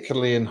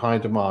particularly in high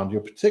demand, you're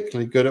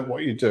particularly good at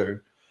what you do,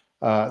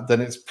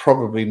 then it's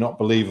probably not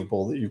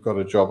believable that you've got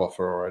a job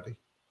offer already.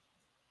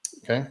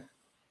 Okay.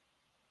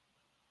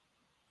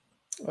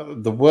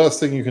 The worst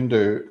thing you can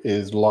do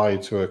is lie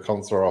to a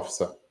consular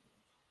officer.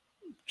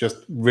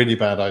 Just really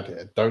bad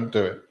idea. Don't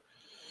do it.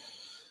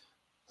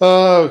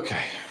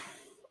 Okay.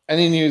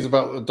 Any news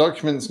about the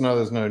documents? No,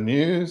 there's no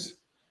news.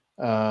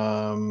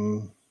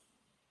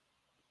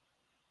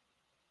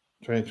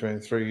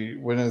 2023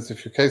 winners.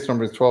 If your case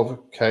number is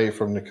 12K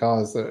from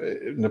Nepal,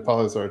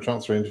 is there a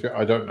chance for interview?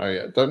 I don't know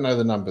yet. Don't know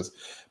the numbers.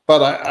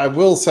 But I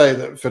will say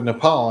that for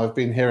Nepal, I've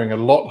been hearing a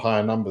lot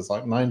higher numbers,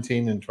 like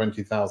 19 and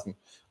 20,000.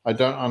 I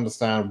don't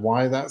understand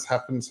why that's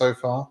happened so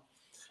far,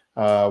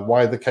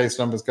 why the case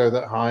numbers go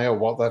that high or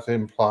what that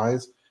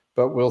implies.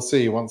 But we'll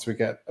see once we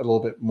get a little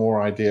bit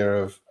more idea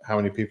of how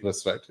many people are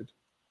selected.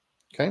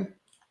 Okay.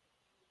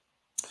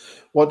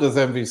 What does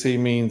MVC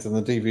means in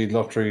the DV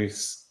lottery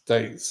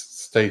status?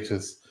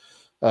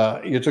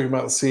 You're talking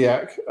about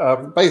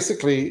SEAC.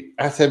 Basically,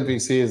 at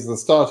MVC is the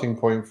starting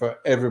point for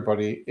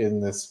everybody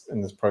in this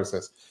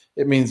process.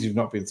 It means you've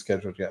not been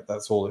scheduled yet.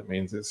 That's all it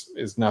means.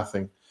 It's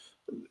nothing.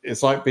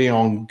 It's like being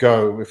on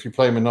Go. If you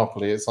play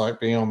Monopoly, it's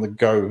like being on the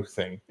Go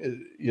thing.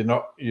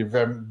 You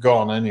haven't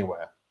gone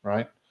anywhere,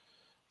 right?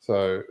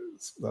 So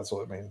that's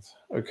all it means.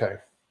 Okay.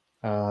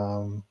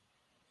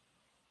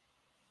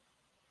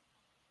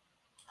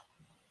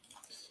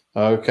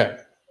 Okay.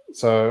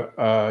 So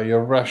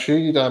you're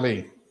Rashid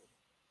Ali.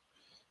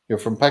 You're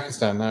from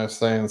Pakistan now,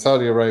 staying in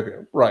Saudi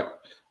Arabia. Right.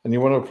 And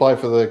you want to apply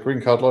for the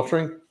green card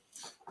lottery?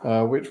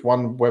 Which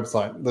one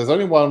website? There's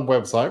only one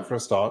website for a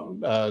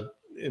start,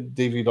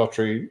 DV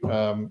lottery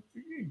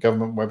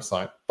government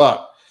website.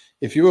 But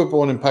if you were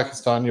born in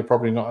Pakistan, you're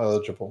probably not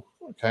eligible.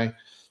 Okay.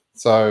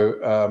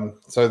 So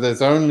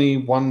there's only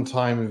one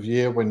time of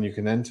year when you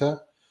can enter,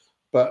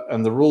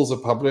 and the rules are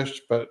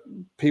published, but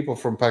people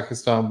from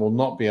Pakistan will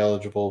not be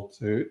eligible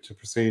to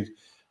proceed,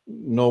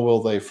 nor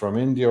will they from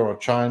India or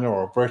China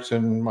or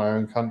Britain, my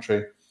own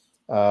country.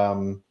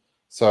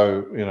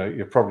 So,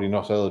 you're probably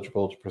not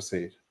eligible to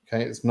proceed.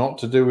 Okay. It's not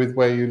to do with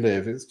where you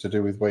live. It's to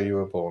do with where you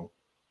were born.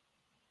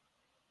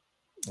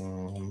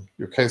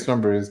 Your case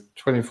number is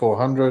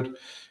 2400.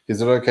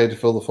 Is it okay to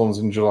fill the forms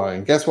in July?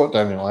 And guess what,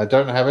 Daniel? I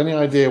don't have any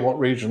idea what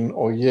region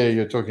or year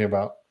you're talking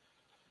about.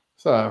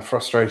 So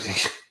frustrating.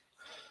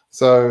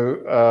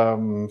 So I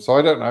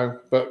don't know,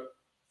 but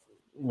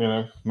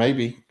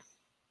maybe.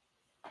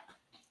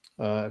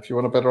 If you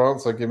want a better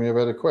answer, give me a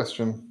better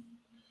question.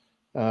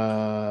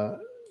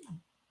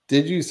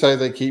 Did you say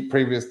they keep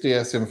previous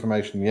DS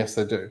information? Yes,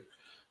 they do.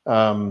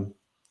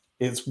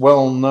 It's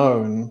well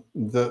known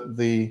that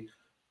the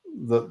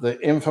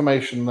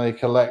information they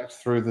collect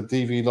through the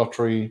DV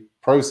lottery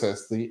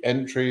process, the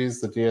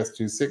entries, the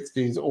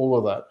DS260s, all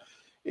of that,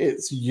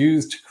 it's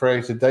used to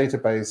create a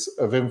database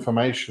of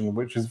information,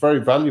 which is very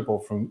valuable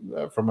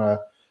from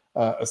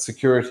a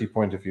security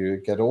point of view. You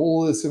get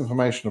all this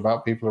information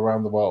about people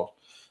around the world.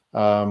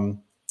 And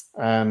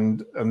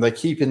they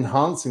keep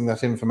enhancing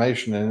that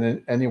information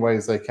in any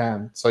ways they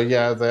can. So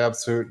yeah, they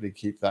absolutely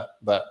keep that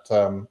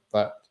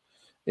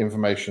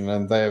information,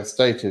 and they have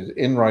stated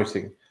in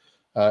writing,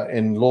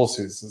 in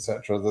lawsuits,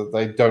 etc., that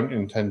they don't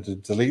intend to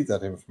delete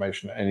that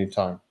information at any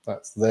time.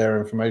 That's their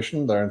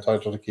information; they're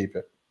entitled to keep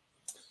it.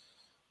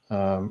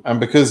 And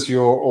because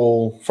you're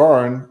all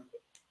foreign,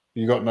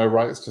 you got no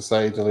rights to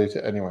say delete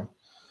it anyway.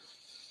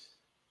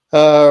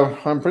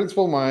 I'm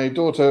principal. My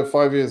daughter,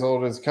 5 years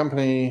old, is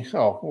company.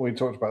 Oh, we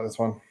talked about this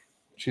one.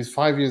 She's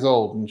 5 years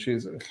old, and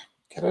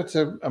get her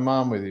to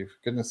Amman with you, for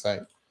goodness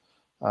sake.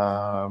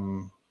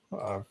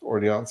 I've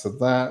already answered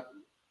that.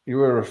 You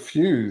were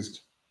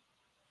refused.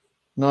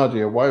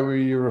 Nadia, why were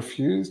you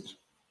refused?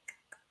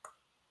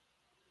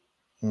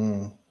 I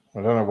don't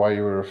know why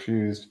you were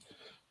refused.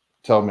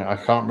 Tell me. I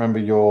can't remember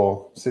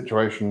your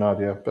situation,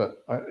 Nadia,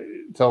 but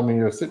tell me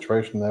your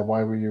situation there.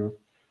 Why were you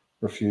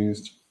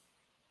refused?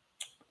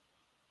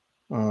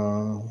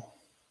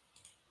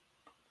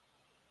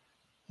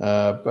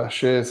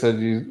 Bashir said,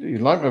 you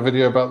like my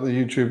video about the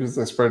YouTubers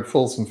that spread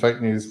false and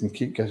fake news and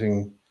keep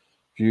getting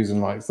views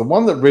and likes. The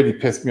one that really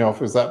pissed me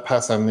off was that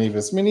Passan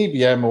Nevis. I mean,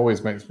 EBM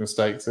always makes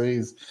mistakes. So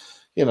he's,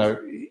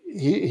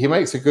 he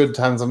makes a good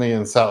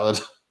Tanzanian salad,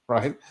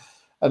 right?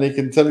 And he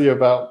can tell you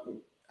about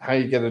how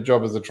you get a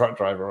job as a truck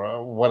driver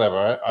or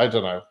whatever. I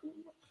don't know.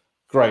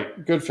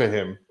 Great, good for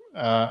him.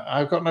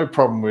 I've got no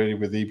problem really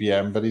with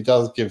EBM, but he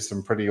does give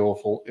some pretty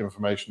awful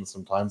information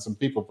sometimes, and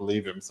people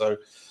believe him. So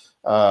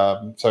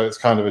it's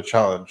kind of a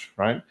challenge,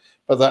 right?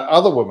 But that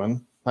other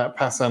woman, that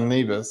Passan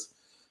Nevis,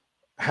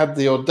 had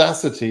the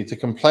audacity to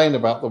complain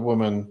about the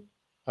woman,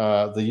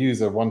 the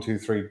user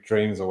 123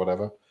 Dreams or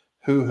whatever,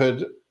 who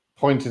had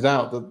pointed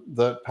out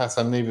that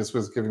Passan Nevis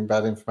was giving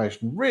bad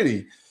information.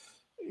 Really,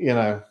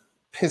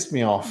 pissed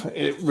me off.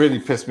 It really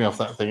pissed me off,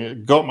 that thing.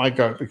 It got my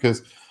goat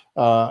because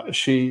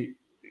she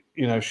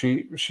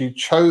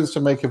chose to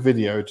make a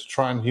video to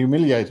try and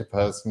humiliate a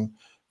person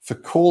for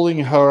calling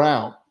her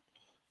out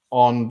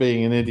on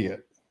being an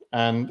idiot.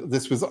 And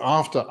this was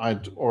after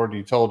I'd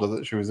already told her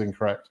that she was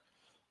incorrect.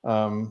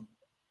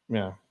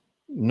 Not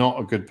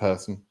a good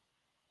person.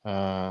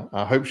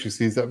 I hope she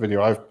sees that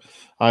video.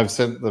 I've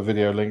sent the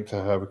video link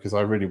to her because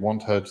I really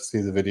want her to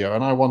see the video,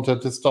 and I want her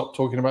to stop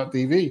talking about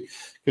DV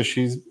because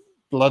she's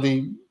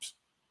bloody,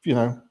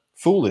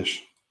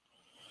 foolish.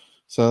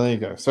 So there you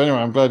go. So anyway,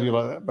 I'm glad you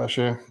like that,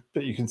 Bashir,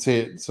 but you can see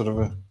it's sort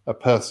of a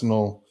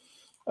personal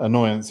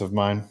annoyance of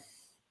mine.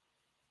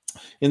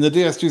 In the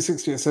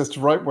DS260, it says to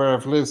write where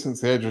I've lived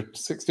since the age of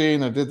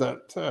 16. I did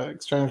that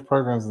exchange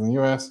programs in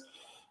the US.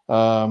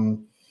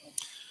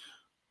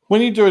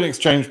 When you do an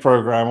exchange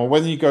program or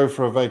when you go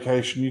for a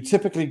vacation, you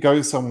typically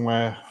go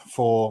somewhere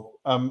for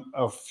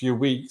a few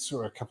weeks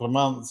or a couple of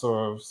months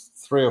or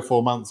 3 or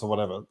 4 months or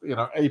whatever,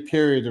 a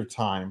period of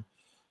time.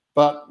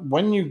 But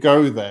when you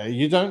go there,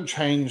 you don't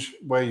change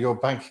where your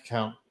bank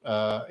account,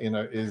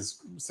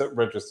 is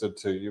registered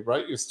to you,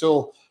 right?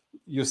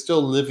 You're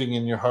still living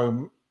in your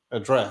home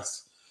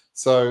address.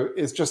 So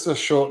it's just a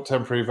short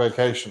temporary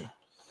vacation.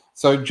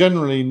 So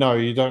generally, no,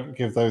 you don't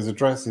give those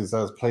addresses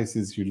as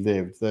places you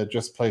lived. They're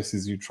just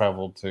places you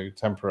traveled to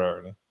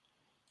temporarily.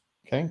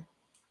 Okay.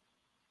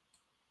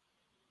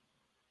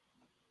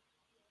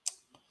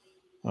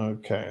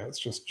 Okay, let's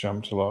just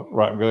jump to lot.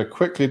 Right, I'm going to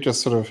quickly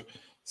just sort of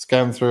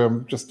scan through.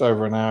 I'm just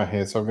over an hour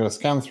here, so I'm going to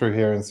scan through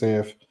here and see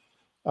if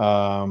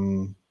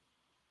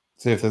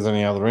there's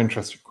any other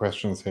interesting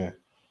questions here.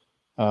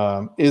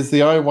 Is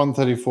the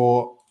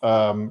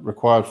I-134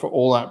 required for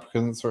all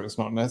applicants, or it's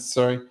not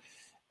necessary?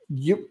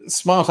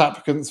 Smart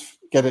applicants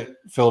get it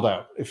filled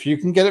out. If you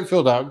can get it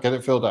filled out, get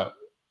it filled out.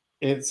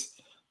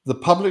 It's the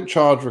public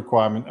charge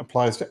requirement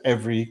applies to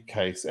every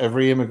case,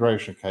 every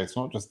immigration case,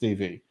 not just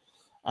DV.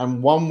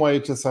 And one way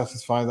to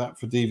satisfy that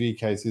for DV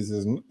cases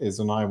is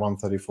an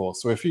I-134.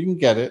 So if you can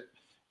get it,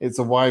 it's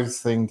a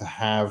wise thing to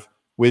have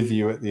with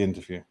you at the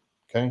interview.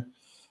 Okay.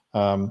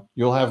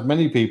 You'll have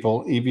many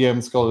people,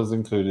 EBM scholars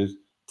included,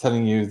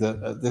 telling you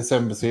that at this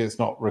embassy it's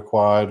not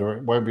required, or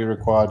it won't be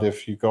required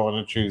if you go on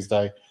a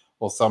Tuesday,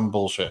 or some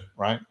bullshit,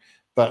 right?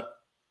 But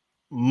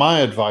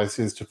my advice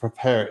is to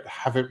prepare it,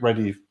 have it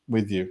ready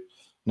with you,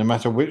 no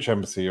matter which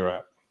embassy you're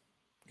at.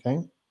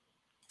 Okay.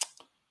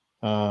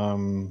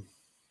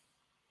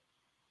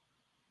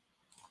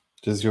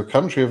 Does your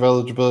country of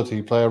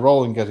eligibility play a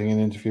role in getting an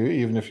interview,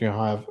 even if you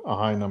have a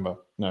high number?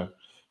 No,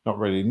 not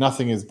really.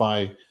 Nothing is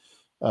by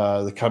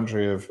the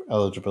country of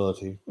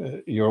eligibility.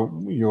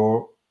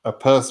 You're a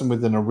person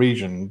within a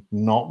region,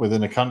 not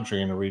within a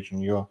country in a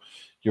region. You're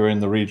in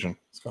the region.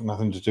 It's got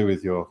nothing to do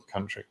with your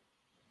country.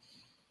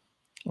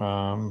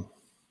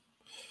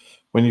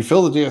 When you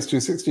fill the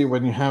DS260,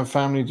 when you have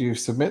family, do you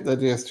submit their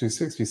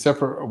DS260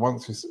 separate or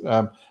once you,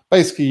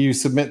 basically you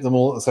submit them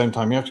all at the same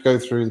time. You have to go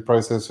through the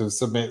process of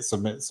submit.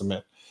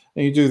 And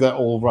you do that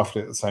all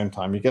roughly at the same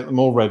time. You get them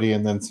all ready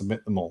and then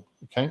submit them all,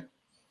 okay?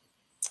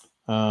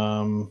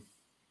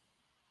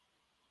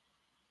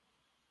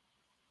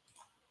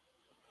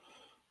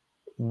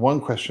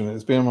 One question,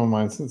 it's been on my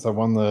mind since I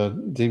won the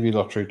DV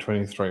Lottery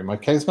 23. My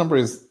case number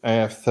is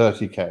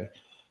AF30K,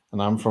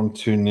 and I'm from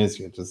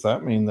Tunisia. Does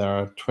that mean there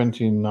are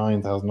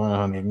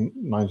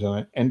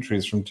 29,999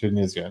 entries from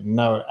Tunisia?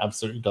 No, it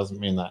absolutely doesn't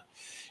mean that.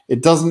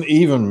 It doesn't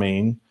even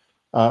mean,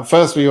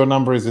 firstly, your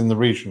number is in the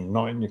region,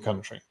 not in your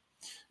country.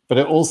 But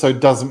it also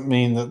doesn't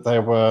mean that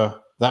there were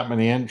that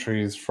many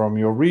entries from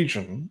your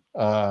region,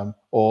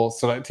 or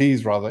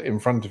selectees rather, in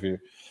front of you.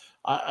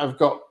 I've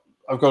got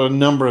a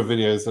number of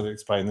videos that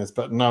explain this,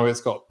 but no,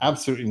 it's got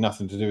absolutely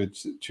nothing to do with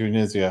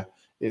Tunisia.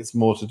 It's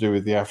more to do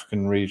with the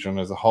African region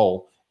as a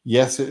whole.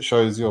 Yes, it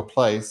shows your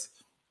place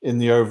in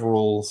the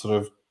overall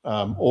sort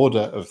of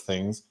order of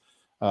things.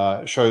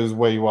 It shows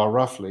where you are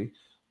roughly,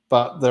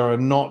 but there are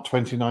not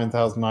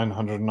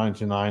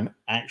 29,999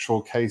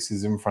 actual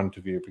cases in front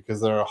of you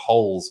because there are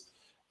holes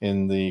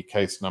in the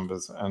case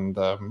numbers, and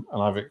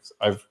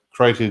I've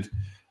created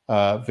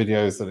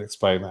videos that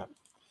explain that.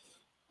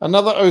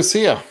 Another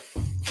OSEA.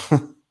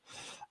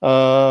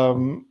 I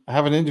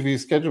have an interview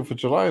scheduled for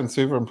July in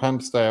Suva and plan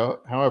to stay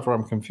out. However,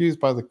 I'm confused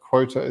by the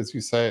quota as you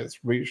say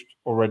it's reached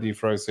already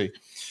for OC.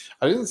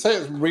 I didn't say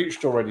it's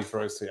reached already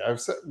for OC.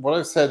 What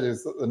I've said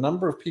is that the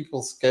number of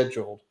people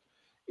scheduled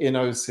in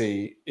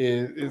OC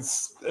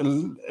is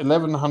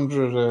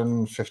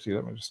 1,150.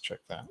 Let me just check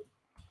that.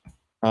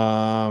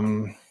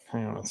 Hang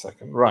on a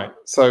second. Right.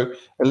 So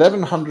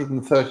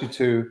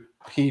 1,132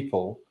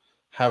 people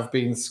have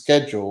been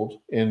scheduled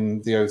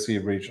in the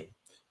OC region.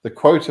 The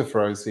quota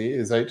for OC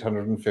is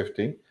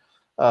 850,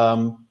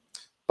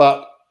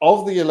 but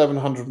of the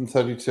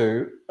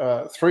 1132,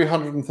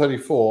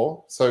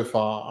 334 so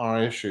far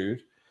are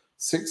issued,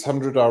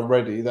 600 are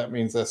ready, that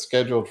means they're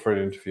scheduled for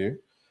an interview,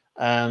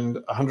 and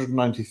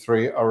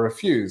 193 are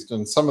refused.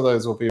 And some of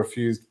those will be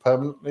refused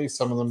permanently,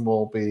 some of them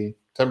will be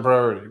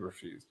temporarily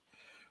refused,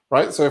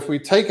 right? So if we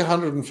take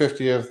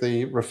 150 of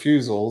the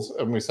refusals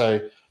and we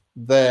say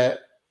they're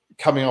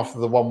coming off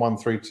of the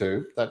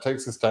 1132, that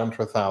takes us down to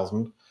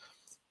 1,000.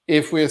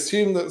 If we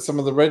assume that some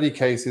of the ready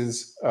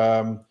cases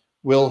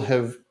will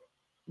have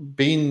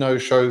been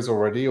no-shows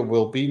already, or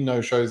will be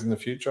no-shows in the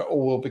future,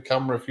 or will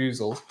become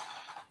refusals,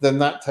 then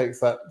that takes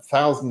that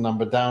 1,000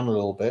 number down a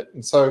little bit.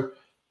 And so,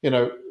 you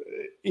know,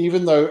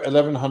 even though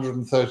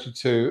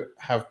 1,132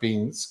 have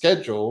been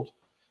scheduled,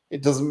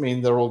 it doesn't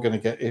mean they're all going to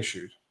get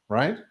issued,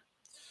 right?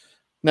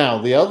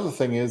 Now, the other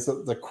thing is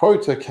that the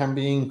quota can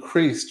be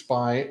increased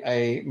by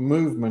a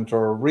movement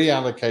or a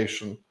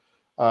reallocation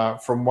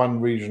from one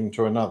region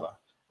to another.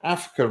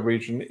 Africa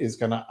region is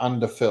going to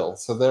underfill,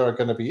 so there are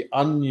going to be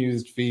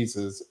unused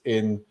visas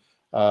in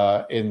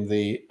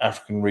the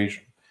African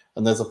region.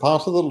 And there's a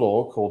part of the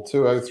law called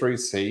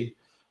 203C,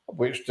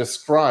 which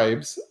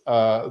describes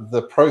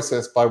the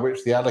process by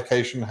which the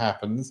allocation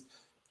happens.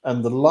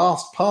 And the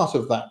last part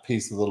of that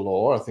piece of the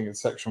law, I think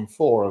it's section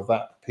 4 of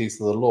that piece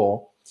of the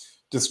law,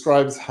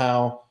 describes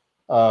how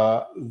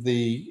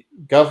the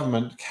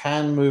government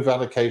can move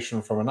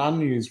allocation from an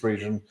unused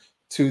region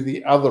to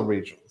the other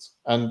regions.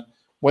 And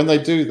when they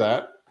do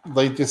that,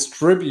 they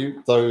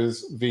distribute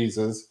those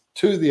visas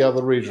to the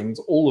other regions,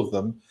 all of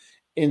them,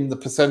 in the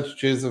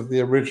percentages of the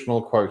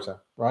original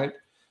quota, right?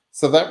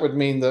 So that would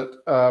mean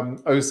that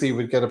OC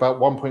would get about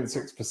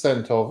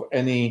 1.6% of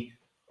any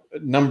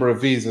number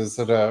of visas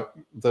that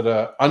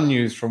are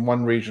unused from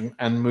one region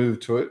and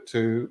moved to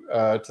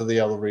the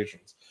other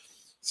regions.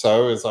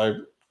 So, as I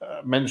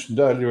mentioned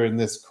earlier in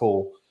this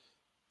call,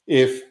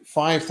 if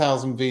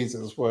 5,000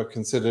 visas were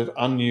considered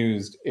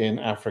unused in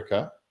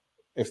Africa,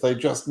 if they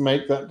just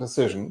make that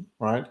decision,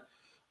 right,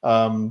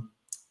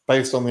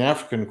 based on the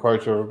African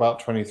quota of about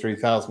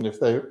 23,000, if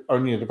they're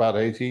only at about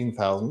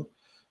 18,000,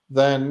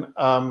 then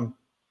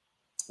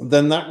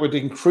that would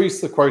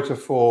increase the quota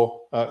for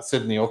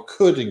Sydney, or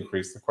could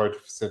increase the quota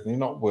for Sydney,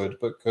 not would,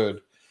 but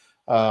could,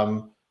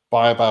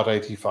 by about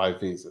 85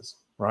 visas,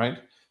 right?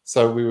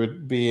 So we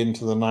would be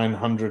into the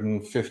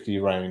 950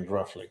 range,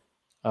 roughly.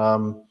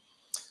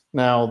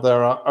 Now,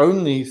 there are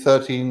only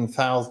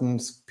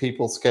 13,000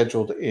 people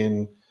scheduled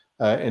in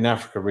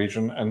Africa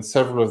region, and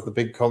several of the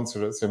big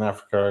consulates in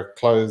Africa are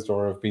closed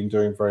or have been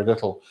doing very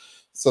little.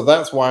 So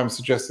that's why I'm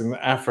suggesting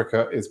that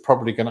Africa is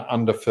probably going to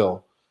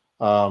underfill.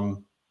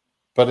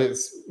 But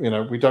it's, you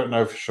know, we don't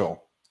know for sure.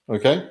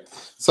 Okay,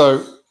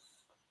 so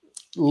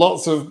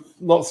lots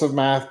of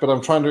math, but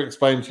I'm trying to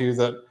explain to you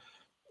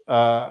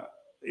that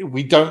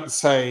we don't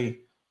say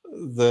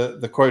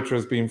the quota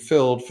has been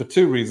filled for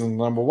two reasons.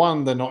 Number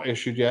one, they're not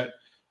issued yet,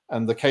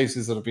 and the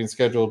cases that have been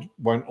scheduled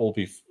won't all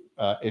be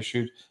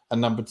issued. And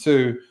number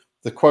two,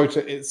 the quota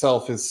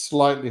itself is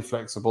slightly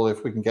flexible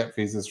if we can get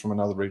visas from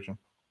another region.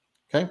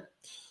 Okay,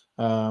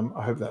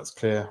 I hope that's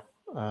clear,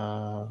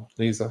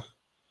 Lisa.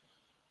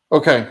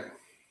 Okay.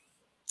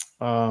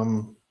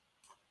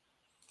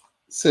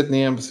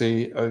 Sydney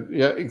Embassy,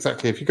 yeah,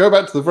 exactly. If you go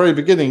back to the very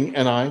beginning,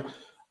 I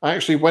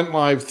actually went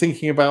live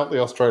thinking about the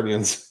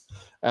Australians,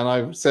 and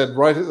I said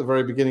right at the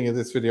very beginning of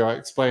this video, I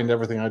explained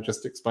everything I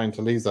just explained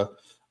to Lisa.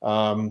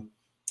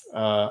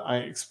 I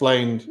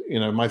explained, you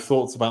know, my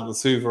thoughts about the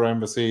Suva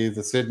Embassy,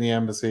 the Sydney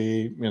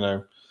Embassy, you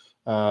know,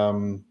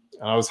 and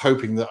I was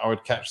hoping that I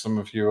would catch some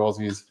of you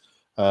Aussies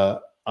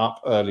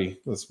up early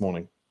this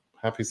morning.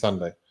 Happy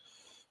Sunday.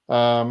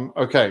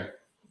 Okay,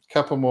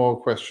 couple more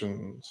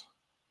questions.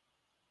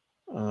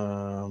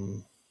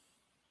 I'm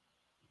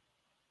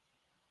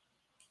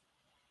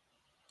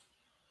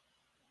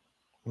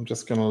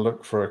just going to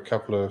look for a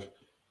couple of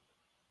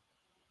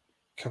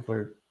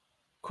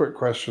quick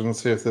questions,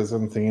 see if there's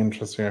anything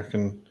interesting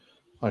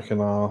I can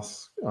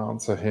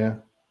answer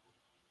here.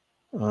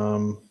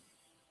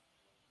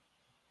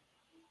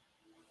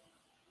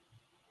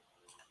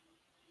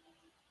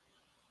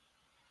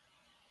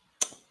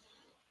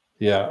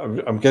 Yeah,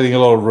 I'm getting a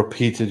lot of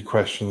repeated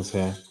questions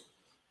here.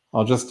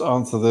 I'll just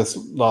answer this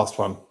last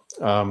one,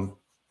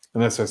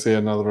 unless I see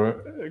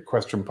another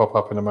question pop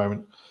up in a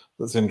moment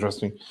that's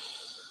interesting.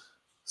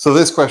 So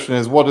this question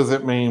is, what does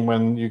it mean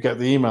when you get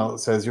the email that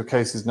says your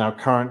case is now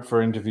current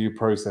for interview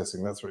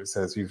processing? That's what it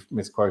says. You've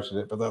misquoted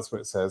it, but that's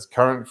what it says,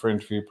 current for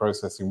interview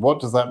processing. What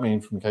does that mean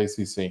from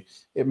KCC?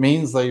 It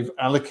means they've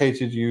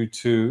allocated you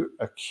to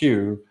a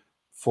queue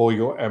for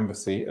your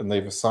embassy, and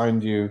they've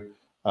assigned you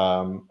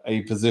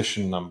a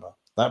position number.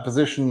 That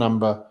position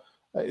number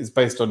is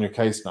based on your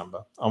case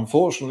number.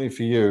 Unfortunately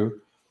for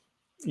you,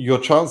 your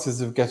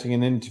chances of getting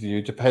an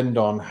interview depend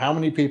on how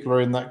many people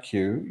are in that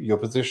queue, your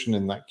position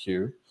in that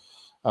queue,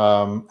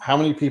 how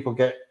many people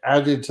get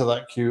added to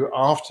that queue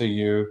after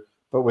you,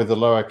 but with a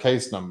lower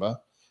case number,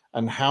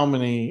 and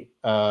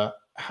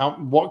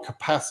what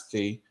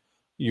capacity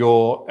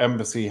your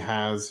embassy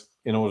has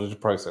in order to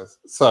process.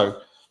 So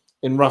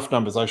in rough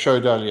numbers, I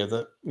showed earlier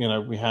that,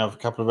 we have a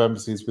couple of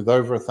embassies with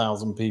over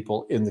 1,000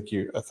 people in the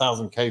queue,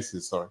 1,000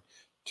 cases, sorry,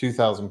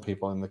 2,000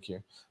 people in the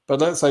queue. But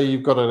let's say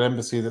you've got an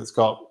embassy that's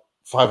got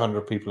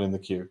 500 people in the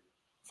queue,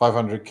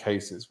 500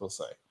 cases, we'll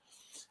say,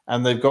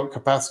 and they've got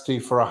capacity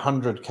for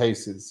 100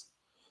 cases.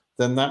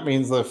 Then that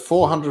means that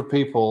 400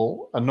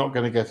 people are not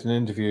going to get an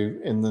interview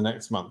in the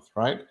next month,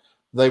 right?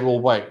 They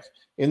will wait.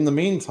 In the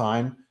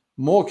meantime,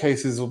 more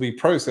cases will be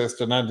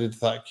processed and added to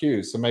that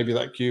queue. So maybe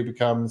that queue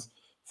becomes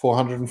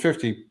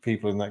 450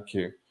 people in that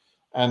queue.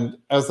 And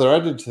as they're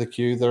added to the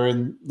queue,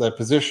 they're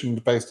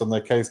positioned based on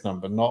their case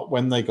number, not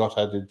when they got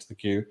added to the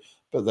queue,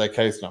 but their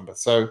case number.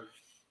 So,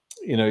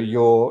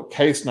 your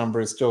case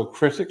number is still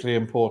critically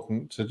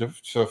important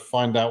to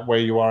find out where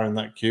you are in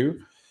that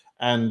queue.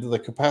 And the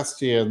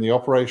capacity and the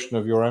operation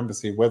of your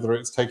embassy, whether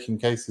it's taking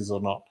cases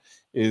or not,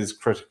 is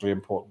critically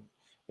important.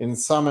 In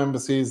some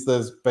embassies,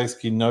 there's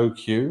basically no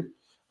queue.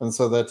 And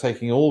so they're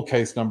taking all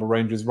case number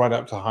ranges right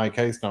up to high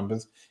case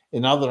numbers.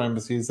 In other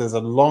embassies, there's a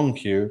long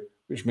queue,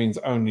 which means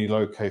only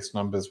low case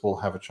numbers will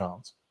have a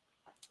chance.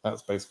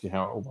 That's basically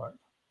how it will work.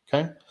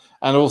 Okay.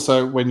 And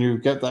also, when you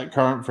get that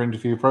current for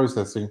interview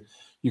processing,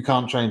 you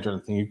can't change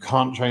anything. You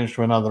can't change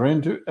to another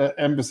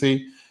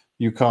embassy.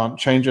 You can't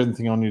change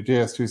anything on your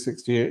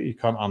DS260. You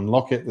can't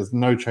unlock it. There's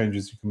no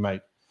changes you can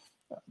make.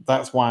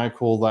 That's why I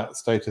call that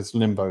status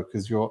limbo,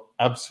 because you're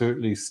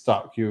absolutely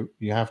stuck. You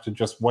have to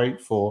just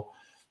wait for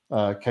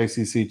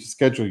KCC to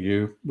schedule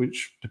you,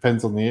 which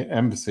depends on the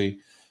embassy.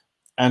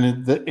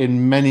 And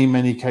in many,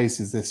 many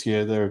cases this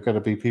year, there are going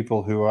to be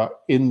people who are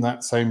in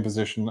that same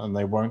position, and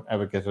they won't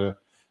ever get an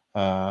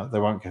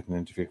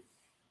interview,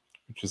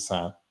 which is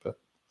sad, but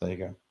there you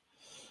go.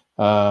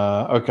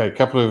 Okay, a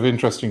couple of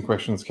interesting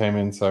questions came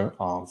in, so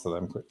I'll answer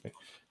them quickly.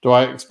 Do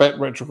I expect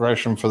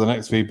retrogression for the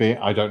next VB?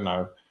 I don't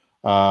know.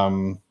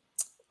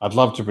 I'd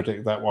love to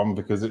predict that one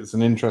because it's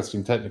an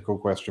interesting technical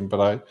question,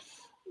 but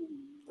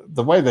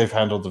the way they've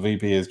handled the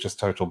VB is just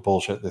total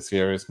bullshit this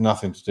year. It's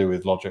nothing to do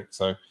with logic,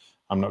 so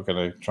I'm not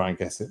going to try and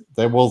guess it.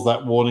 There was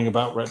that warning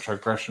about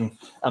retrogression,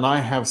 and I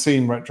have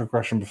seen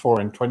retrogression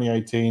before in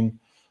 2018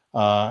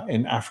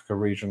 in Africa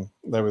region.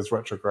 There was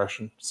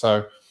retrogression,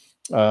 so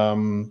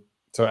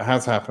it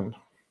has happened.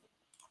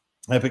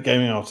 Epic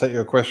Gaming, I'll take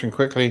your question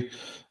quickly.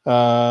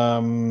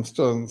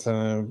 Still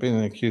hasn't been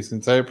in the queue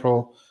since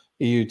April.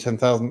 EU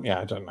 10,000. Yeah,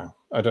 I don't know.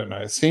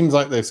 It seems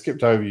like they've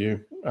skipped over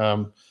you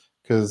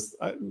because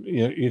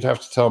you'd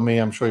have to tell me.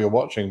 I'm sure you're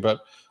watching, but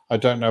I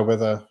don't know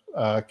whether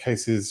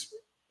cases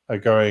are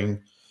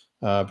going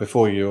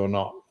before you or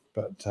not.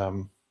 But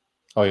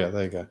oh yeah,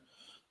 there you go.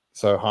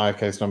 So higher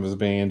case numbers are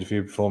being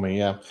interviewed before me.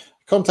 Yeah,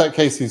 contact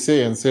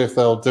KCC and see if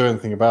they'll do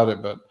anything about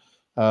it. But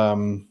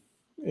don't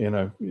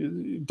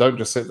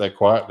just sit there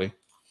quietly.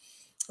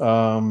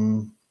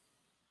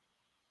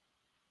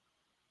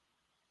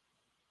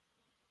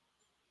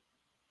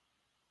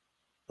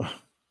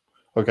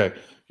 Okay,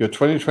 your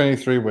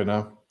 2023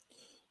 winner.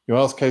 You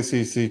ask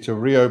KCC to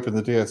reopen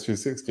the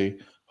DS260.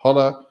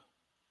 Holla,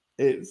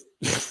 it's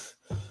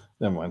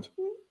never mind.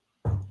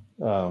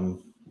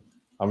 All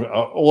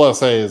I'll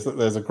say is that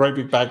there's a great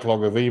big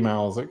backlog of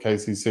emails at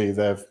KCC.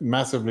 They're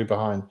massively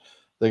behind.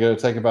 They're going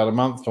to take about a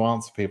month to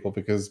answer people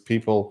because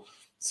people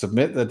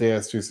submit their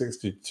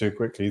DS260 too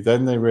quickly.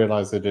 Then they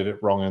realize they did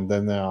it wrong, and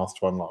then they're asked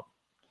to unlock.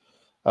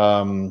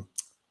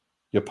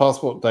 Your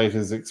passport date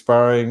is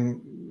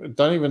expiring.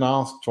 Don't even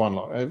ask to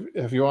unlock.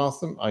 Have you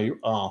asked them? Are you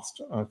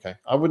asked? Okay.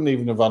 I wouldn't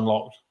even have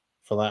unlocked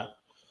for that.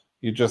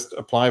 You just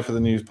apply for the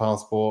new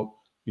passport.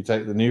 You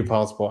take the new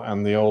passport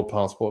and the old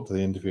passport to the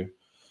interview.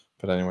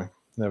 But anyway,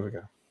 there we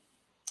go.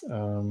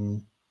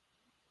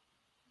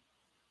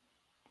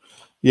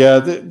 Yeah,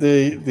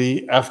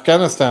 the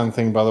Afghanistan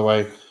thing, by the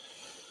way,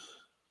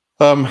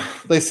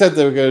 they said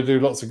they were going to do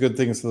lots of good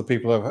things for the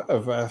people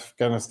of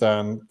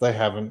Afghanistan. They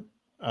haven't.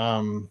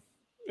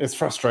 It's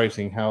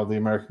frustrating how the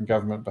American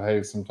government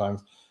behaves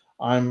sometimes.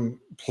 I'm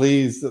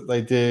pleased that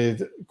they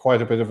did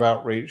quite a bit of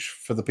outreach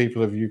for the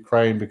people of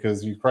Ukraine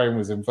because Ukraine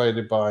was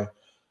invaded by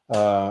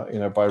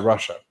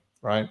Russia,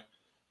 right?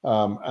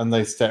 And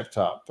they stepped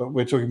up. But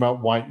we're talking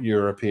about white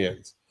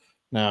Europeans.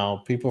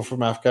 Now, people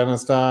from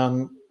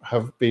Afghanistan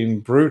have been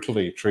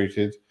brutally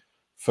treated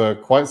for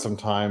quite some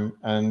time,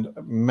 and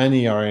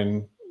many are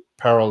in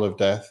peril of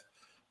death.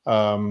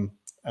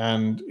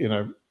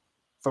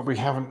 But we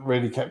haven't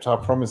really kept our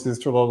promises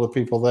to a lot of the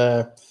people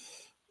there.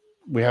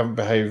 We haven't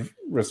behaved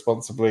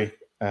responsibly,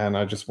 and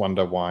I just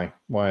wonder why.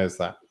 Why is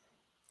that?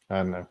 I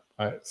don't know.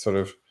 It's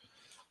a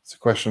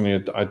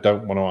question I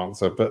don't want to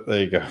answer, but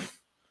there you go.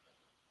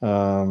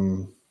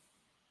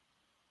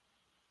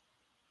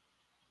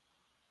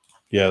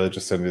 Yeah, they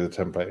just send you the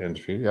template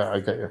interview. Yeah,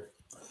 I get you.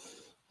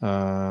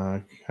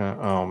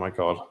 Oh my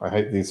God, I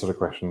hate these sort of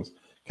questions.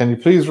 Can you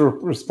please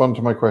respond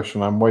to my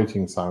question? I'm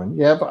waiting, Simon.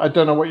 Yeah, but I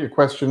don't know what your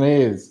question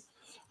is.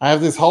 I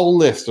have this whole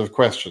list of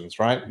questions,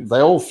 right?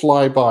 They all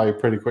fly by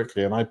pretty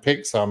quickly, and I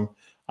pick some,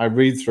 I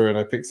read through, and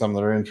I pick some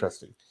that are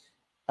interesting.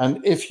 And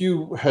if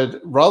you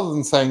had, rather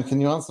than saying, can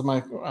you answer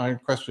my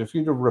question, if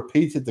you'd have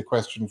repeated the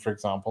question, for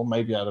example,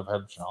 maybe I'd have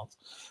had a chance.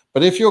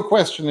 But if your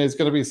question is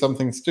going to be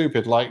something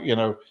stupid, like,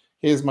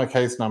 here's my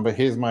case number,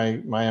 here's my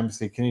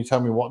embassy, can you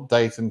tell me what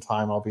date and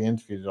time I'll be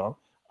interviewed on?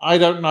 I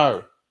don't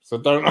know. So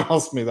don't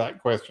ask me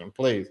that question,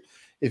 please.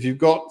 If you've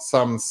got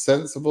some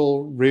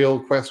sensible, real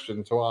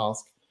question to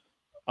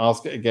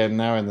ask it again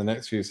now in the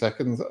next few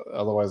seconds.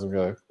 Otherwise, I'm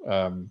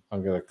going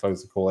to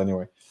close the call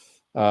anyway.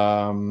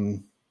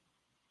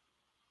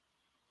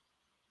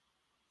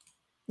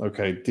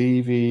 Okay,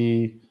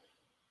 DV.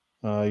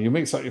 You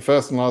mixed up your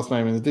first and last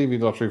name in the DV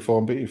lottery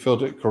form, but you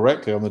filled it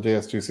correctly on the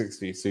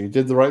DS260. So you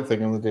did the right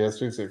thing on the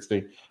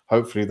DS260.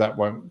 Hopefully that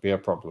won't be a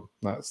problem.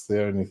 That's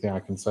the only thing I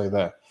can say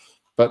there.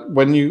 But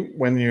when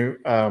you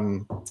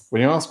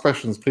ask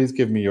questions, please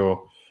give me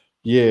your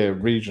year,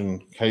 region,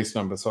 case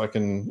number, so I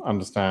can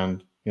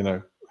understand,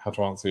 how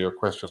to answer your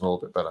question a little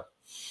bit better.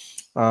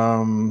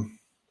 All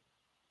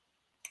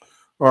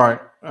right.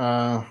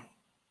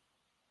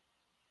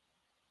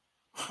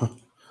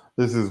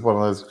 This is one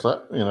of those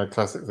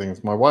classic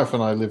things. My wife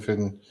and I live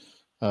in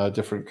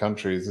different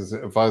countries. Is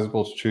it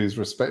advisable to choose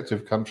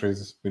respective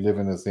countries we live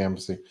in as the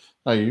embassy?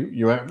 No,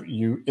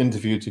 you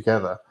interview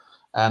together,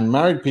 and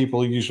married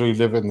people usually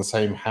live in the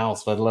same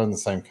house, let alone the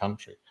same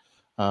country.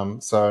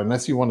 So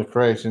unless you want to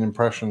create an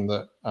impression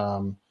that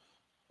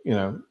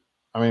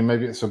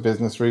maybe it's for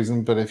business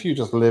reason, but if you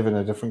just live in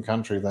a different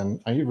country,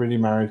 then are you really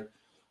married?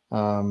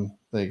 There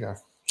you go.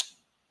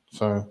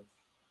 So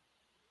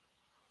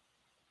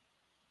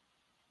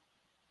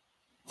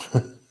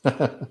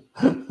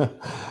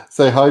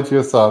say hi to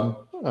your son.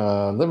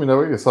 Let me know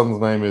what your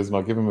son's name is, and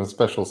I'll give him a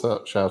special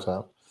shout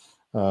out.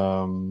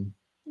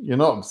 You're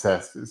not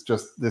obsessed. It's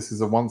just, this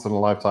is a once in a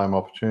lifetime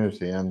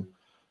opportunity, and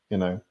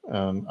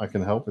I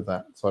can help with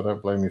that. So I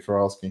don't blame you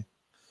for asking.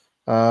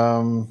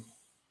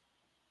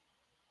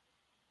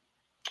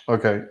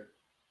 Okay.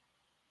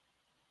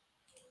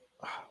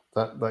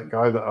 That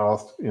guy that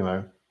asked,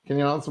 can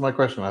you answer my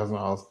question? Hasn't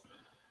asked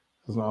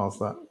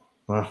that.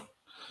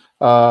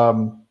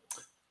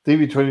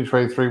 DV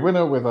 2023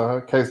 winner with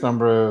a case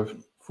number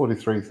of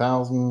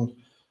 43,000.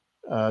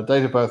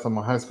 Date of birth on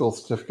my high school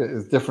certificate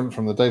is different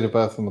from the date of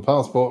birth on the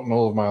passport and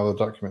all of my other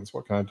documents.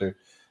 What can I do?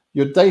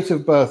 Your date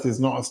of birth is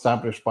not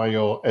established by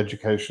your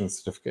education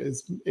certificate.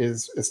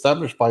 Is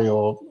established by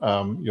your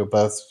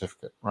birth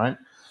certificate, right?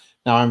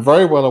 Now, I'm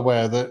very well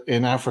aware that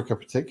in Africa,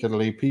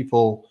 particularly,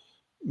 people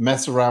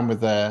mess around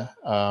with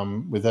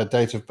their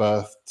date of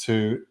birth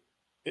to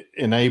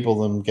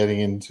enable them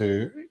getting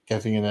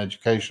an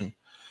education.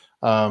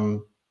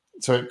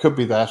 So it could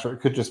be that, or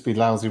it could just be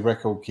lousy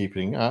record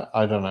keeping.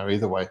 I don't know,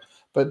 either way.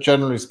 But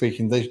generally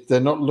speaking, they're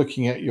not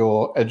looking at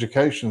your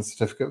education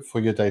certificate for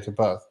your date of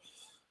birth.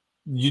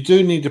 You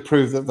do need to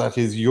prove that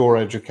is your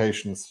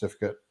education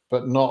certificate,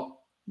 but not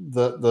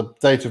the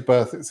date of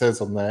birth it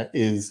says on there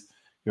is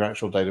your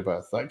actual date of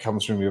birth. That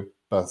comes from your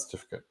birth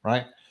certificate,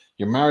 right?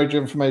 Your marriage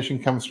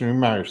information comes from your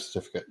marriage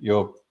certificate.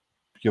 Your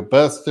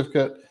birth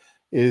certificate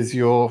is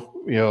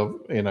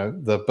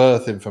the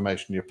birth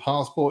information. Your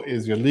passport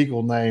is your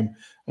legal name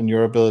and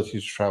your ability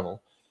to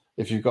travel.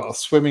 If you've got a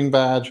swimming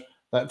badge,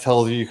 that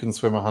tells you can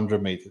swim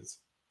 100 meters.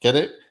 Get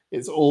it?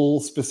 It's all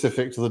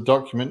specific to the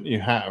document you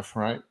have,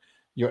 right?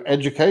 Your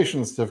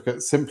education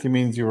certificate simply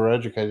means you were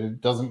educated. It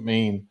doesn't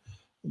mean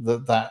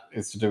that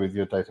is to do with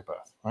your date of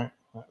birth, right?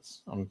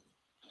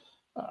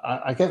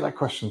 I get that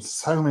question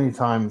so many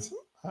times.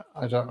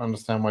 I don't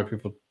understand why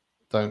people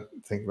don't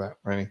think that,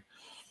 really.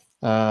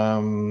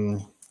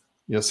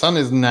 Your son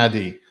is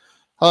Nadi.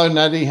 Hello,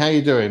 Nadi. How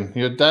you doing?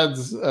 Your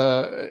dad's,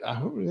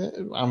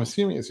 I'm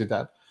assuming it's your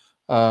dad.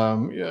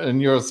 And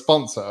you're a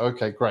sponsor.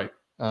 Okay, great.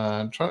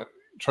 Been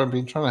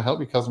trying to help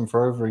your cousin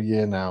for over a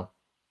year now.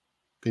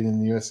 Been in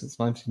the US since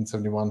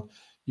 1971.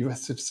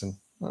 US citizen.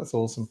 That's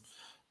awesome.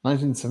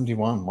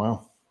 1971.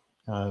 Wow.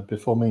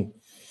 Before me.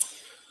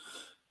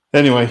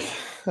 Anyway,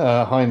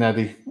 hi,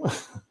 Nadi.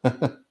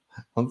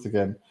 Once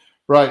again.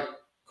 Right.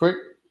 Quick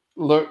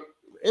look.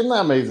 Isn't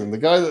that amazing? The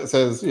guy that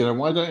says,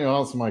 why don't you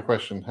answer my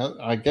question?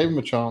 I gave him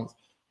a chance.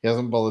 He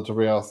hasn't bothered to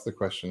re-ask the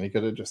question. He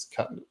could have just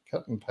cut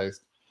and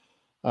paste.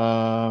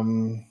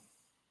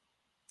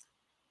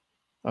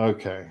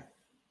 Okay.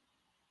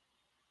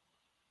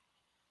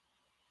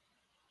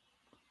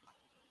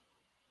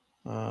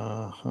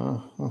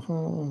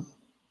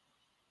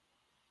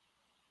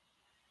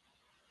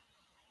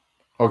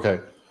 Okay.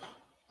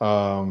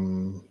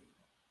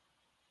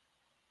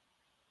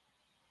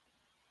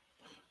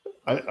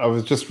 I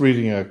was just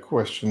reading a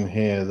question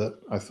here that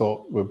I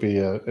thought would be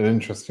an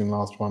interesting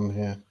last one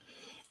here.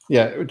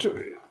 Yeah,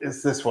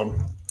 it's this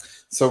one.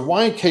 So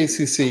why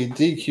KCC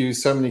DQ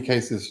so many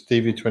cases for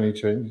DV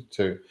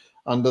 2022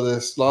 under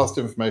this last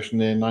information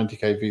near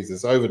 90k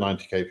visas, over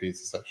 90k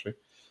visas actually,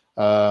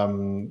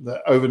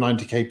 over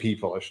 90k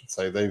people, I should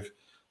say.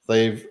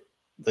 They've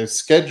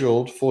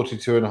scheduled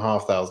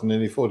 42,500,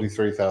 nearly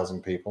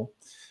 43,000 people,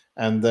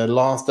 and their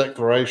last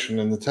declaration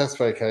in the test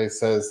fare case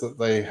says that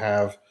they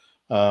have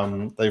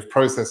They've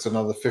processed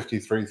another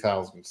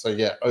 53,000. So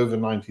yeah, over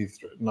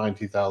 90,000,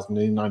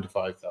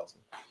 95,000,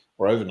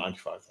 or over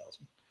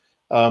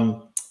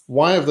 95,000.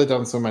 Why have they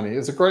done so many?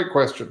 It's a great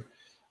question.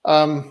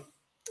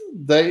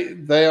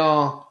 They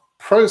are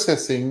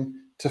processing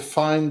to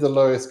find the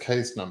lowest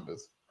case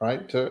numbers,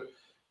 right? To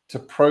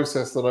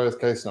process the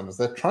lowest case numbers.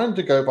 They're trying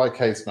to go by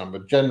case number,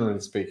 generally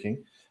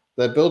speaking.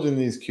 They're building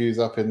these queues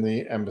up in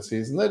the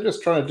embassies, and they're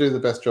just trying to do the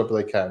best job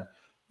they can.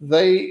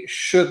 They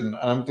shouldn't,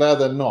 and I'm glad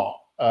they're not,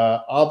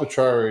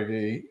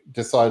 arbitrarily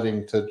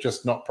deciding to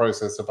just not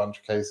process a bunch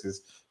of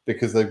cases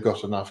because they've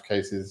got enough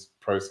cases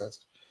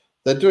processed.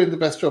 They're doing the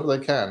best job they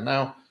can.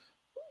 Now,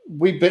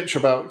 we bitch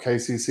about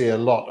KCC a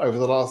lot over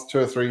the last 2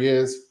 or 3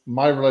 years.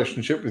 My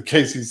relationship with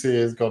KCC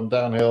has gone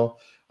downhill.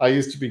 I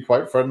used to be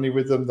quite friendly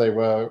with them. They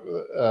were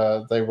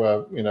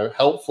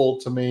helpful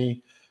to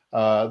me.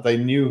 They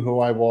knew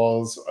who I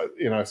was.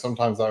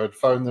 Sometimes I would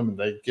phone them and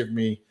they'd give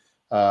me.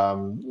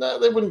 No,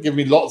 they wouldn't give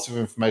me lots of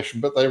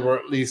information, but they were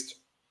at least,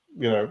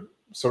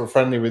 sort of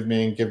friendly with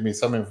me and give me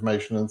some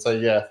information and say,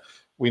 yeah,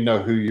 we know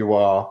who you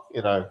are.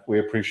 We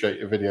appreciate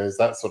your videos,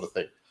 that sort of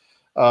thing.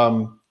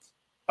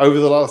 Over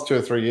the last 2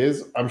 or 3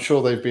 years, I'm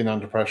sure they've been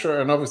under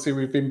pressure, and obviously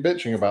we've been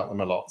bitching about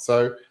them a lot.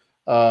 So,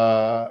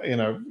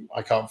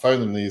 I can't phone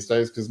them these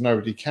days because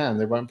nobody can.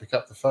 They won't pick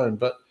up the phone.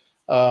 But,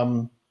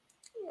 but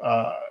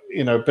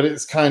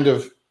it's kind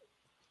of,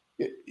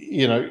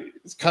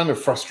 it's kind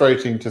of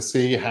frustrating to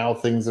see how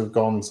things have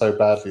gone so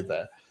badly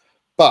there.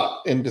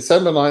 But in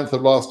December 9th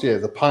of last year,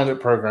 the pilot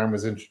program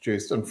was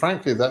introduced, and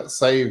frankly, that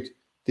saved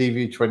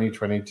DV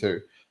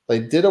 2022. They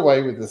did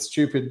away with the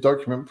stupid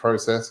document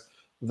process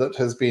that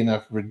has been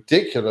a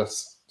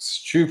ridiculous,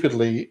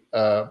 stupidly,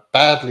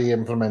 badly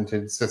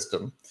implemented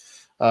system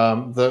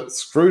that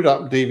screwed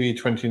up DV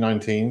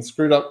 2019,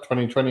 screwed up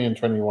 2020 and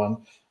 21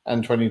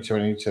 and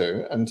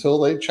 2022 until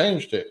they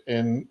changed it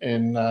in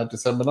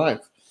December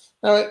 9th.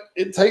 Now,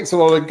 it takes a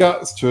lot of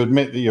guts to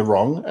admit that you're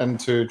wrong and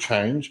to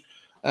change.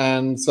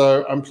 And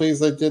so I'm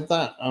pleased they did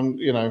that.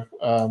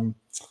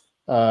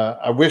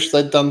 I wish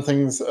they'd done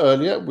things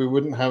earlier. We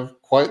wouldn't have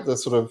quite the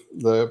sort of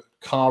the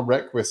car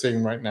wreck we're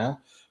seeing right now,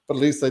 but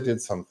at least they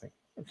did something.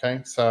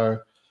 Okay. So,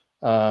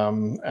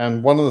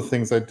 and one of the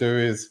things they do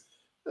is,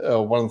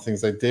 one of the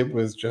things they did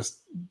was just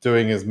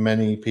doing as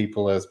many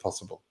people as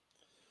possible.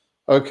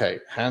 Okay.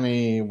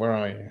 Hanny, where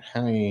are you?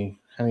 Hanny,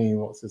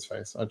 what's his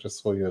face? I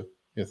just saw your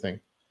thing.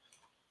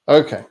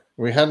 Okay.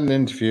 We had an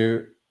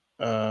interview,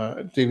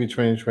 DV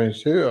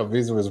 2022, our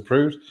visa was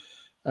approved,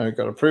 and we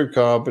got an approved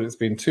card, but it's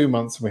been 2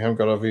 months and we haven't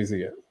got our visa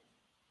yet.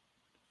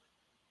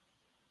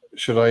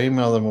 Should I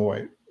email them or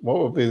wait? What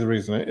would be the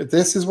reason? If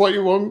this is what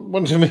you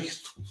want to me.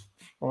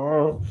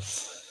 Oh.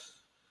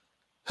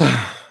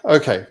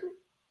 Okay.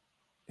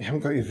 You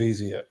haven't got your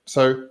visa yet.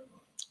 So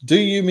do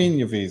you mean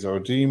your visa or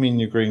do you mean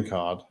your green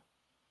card?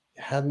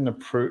 You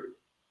hadn't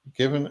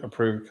given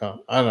approved card.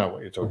 I don't know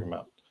what you're talking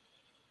about.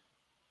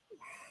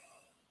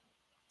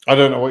 I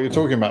don't know what you're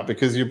talking about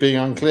because you're being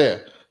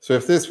unclear. So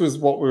if this was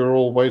what we were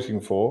all waiting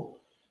for,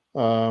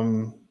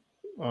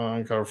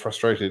 I got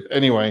frustrated.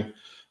 Anyway,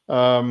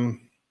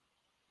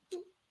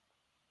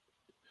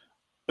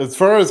 as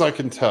far as I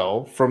can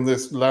tell from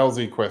this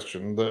lousy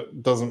question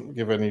that doesn't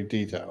give any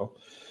detail,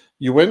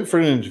 you went for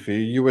an interview,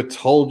 you were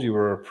told you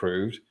were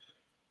approved,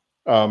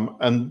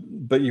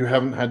 but you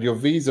haven't had your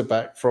visa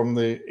back from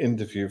the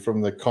interview,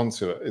 from the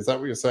consulate. Is that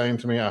what you're saying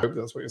to me? I hope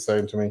that's what you're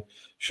saying to me.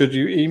 Should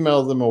you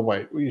email them or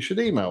wait? Well, you should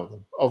email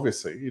them,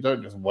 obviously. You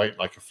don't just wait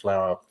like a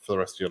flower for the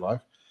rest of your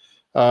life.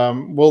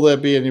 Will there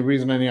be any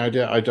reason, any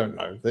idea? I don't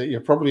know.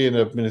 You're probably in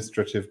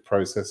administrative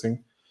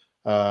processing.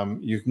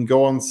 You can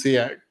go on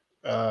SEAC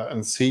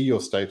and see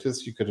your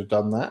status. You could have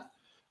done that.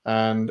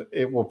 And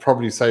it will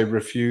probably say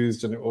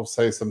refused, and it will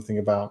say something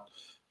about,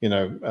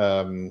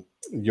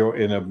 you're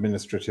in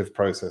administrative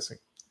processing.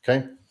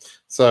 Okay.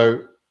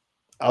 So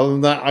other than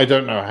that, I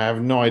don't know. I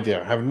have no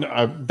idea.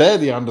 I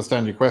barely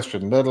understand your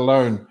question, let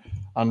alone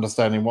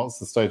understanding what's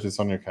the status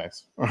on your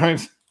case. All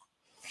right.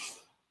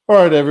 All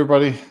right,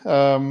 everybody.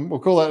 We'll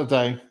call that a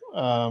day.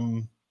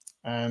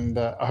 And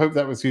I hope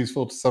that was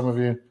useful to some of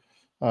you.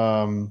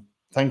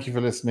 Thank you for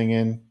listening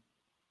in.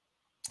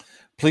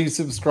 Please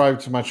subscribe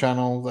to my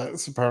channel.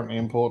 That's apparently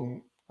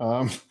important.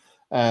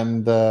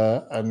 And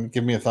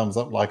give me a thumbs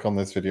up, like on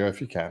this video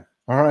if you can.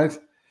 All right.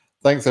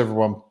 Thanks,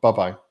 everyone.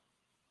 Bye-bye.